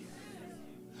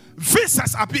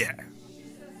 Visas appear.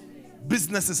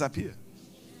 Businesses appear.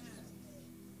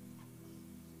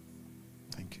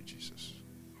 Thank you, Jesus.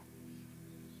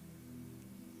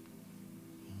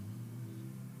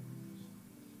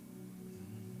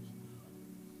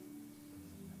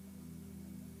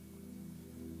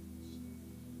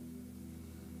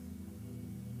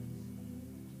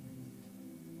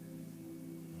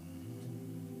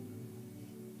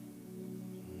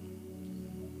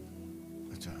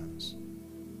 Lift your hands.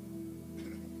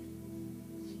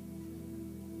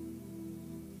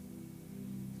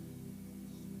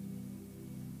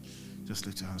 Just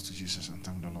lift your hands to Jesus and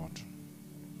thank the Lord.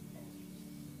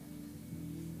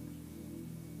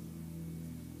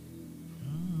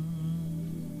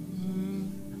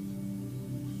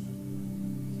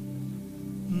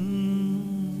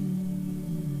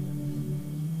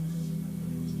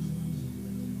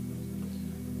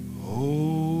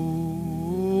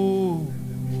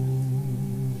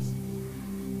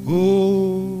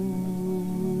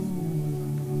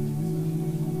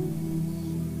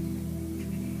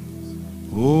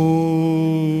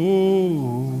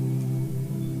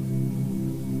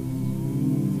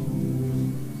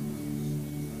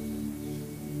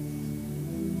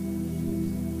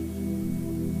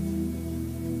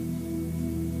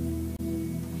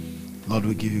 Lord,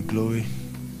 we give you glory,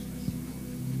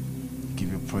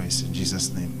 give you praise in Jesus'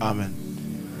 name. Amen.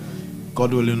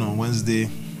 God willing, on Wednesday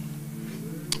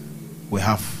we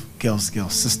have girls,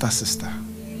 sister.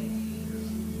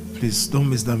 Please don't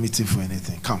miss that meeting for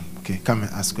anything. Come, okay, come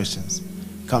and ask questions.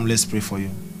 Come, let's pray for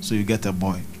you so you get a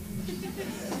boy,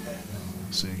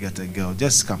 so you get a girl.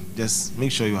 Just come, just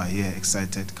make sure you are here,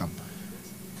 excited. Come.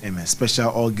 Amen. Special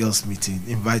all girls meeting.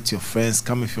 Invite your friends.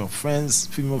 Come with your friends,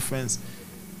 female friends.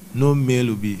 No male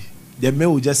will be. The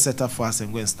male will just set up for us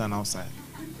and go and stand outside.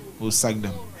 We'll sack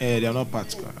them. They are not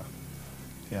particular.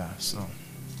 Yeah, so.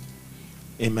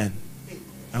 Amen.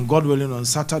 And God willing, on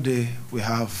Saturday, we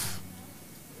have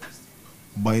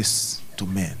boys to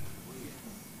men.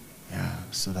 Yeah,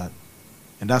 so that.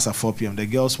 And that's at 4 p.m. The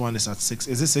girls' one is at 6.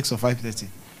 Is it 6 or 5:30?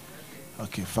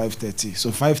 Okay, 5:30.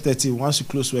 So 5:30, once you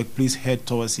close work, please head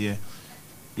towards here.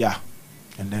 Yeah.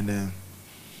 And then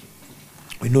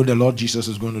we know the Lord Jesus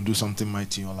is going to do something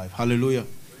mighty in your life. Hallelujah.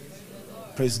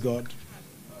 Praise God.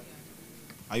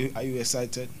 Are you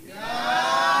excited?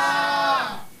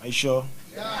 Yeah. Are you sure?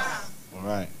 Yeah. All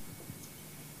right.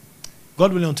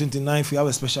 God willing, on 29th, we have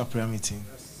a special prayer meeting.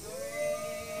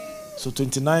 So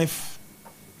 29th,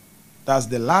 that's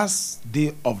the last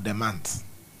day of the month.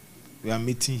 We are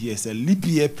meeting here. It's a leap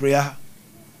year prayer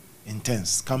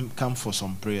intense. Come for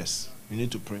some prayers. We need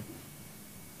to pray.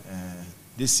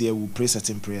 This year we'll pray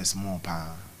certain prayers more,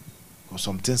 because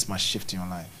some things must shift in your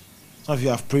life. Some of you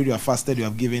have prayed, you have fasted, you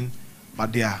have given,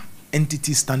 but there are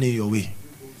entities standing in your way.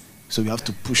 So we have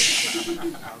to push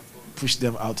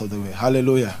them out of the way.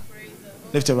 Hallelujah.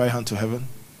 Lift your right hand to heaven.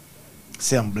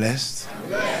 Say, I'm blessed.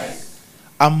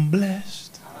 I'm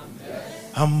blessed.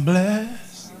 I'm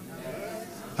blessed.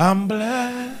 I'm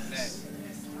blessed.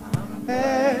 I'm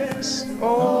blessed.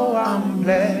 Oh, I'm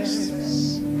blessed.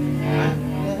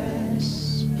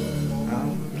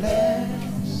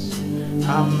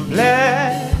 I'm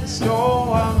blessed,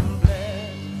 oh, I'm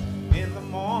blessed. In the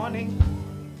morning,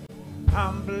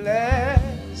 I'm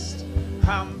blessed, oh,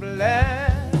 I'm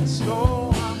blessed.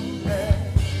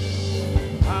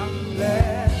 I'm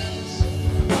blessed,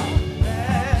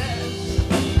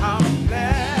 I'm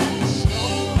blessed,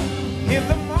 oh, in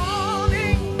the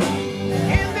morning,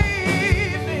 in the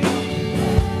evening,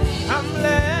 I'm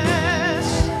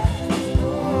blessed,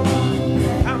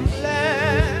 I'm blessed.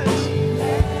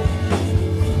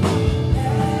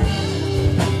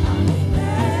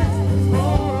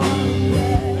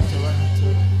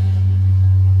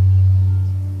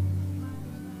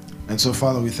 And so,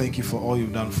 Father, we thank you for all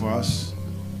you've done for us.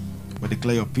 We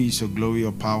declare your peace, your glory,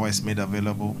 your power is made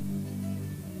available.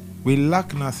 We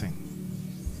lack nothing.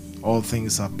 All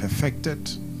things are perfected.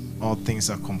 All things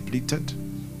are completed.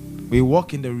 We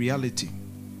walk in the reality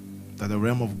that the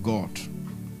realm of God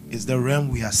is the realm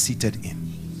we are seated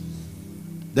in.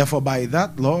 Therefore, by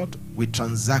that, Lord, we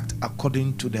transact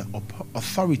according to the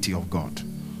authority of God.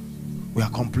 We are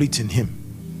complete in Him.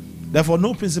 Therefore,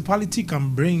 no principality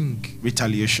can bring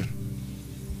retaliation.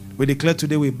 We declare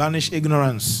today we banish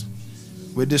ignorance.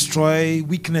 We destroy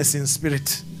weakness in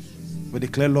spirit. We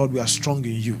declare, Lord, we are strong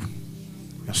in you.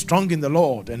 We are strong in the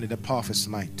Lord and in the power of His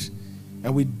might.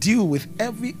 And we deal with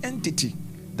every entity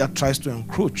that tries to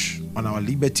encroach on our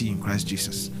liberty in Christ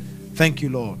Jesus. Thank you,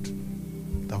 Lord,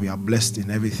 that we are blessed in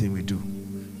everything we do.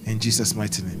 In Jesus'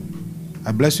 mighty name.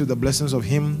 I bless you the blessings of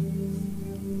Him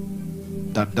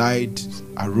that died,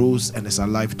 arose, and is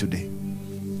alive today.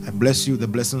 I bless you the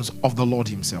blessings of the Lord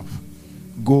Himself.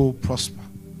 Go prosper.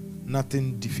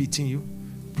 Nothing defeating you.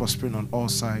 Prospering on all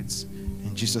sides.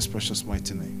 In Jesus' precious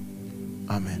mighty name.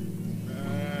 Amen.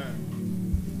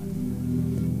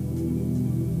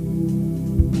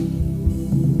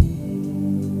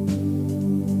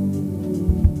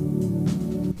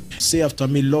 Say after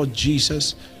me, Lord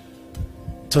Jesus,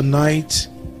 tonight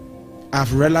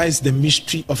I've realized the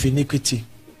mystery of iniquity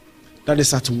that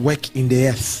is at work in the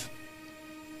earth.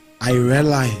 I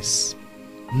realize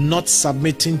not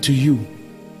submitting to you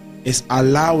is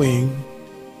allowing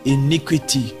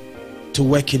iniquity to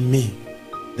work in me.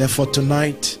 Therefore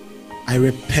tonight I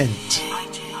repent.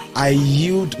 I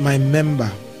yield my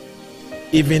member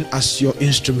even as your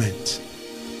instrument.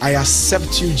 I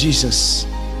accept you, Jesus,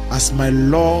 as my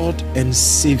Lord and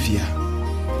Savior.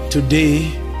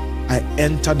 Today I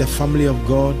enter the family of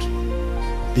God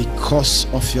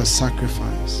because of your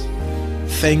sacrifice.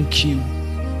 Thank you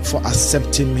for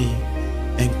accepting me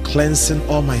and cleansing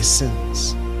all my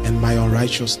sins and my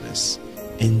unrighteousness.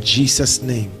 In Jesus'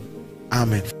 name,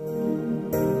 amen.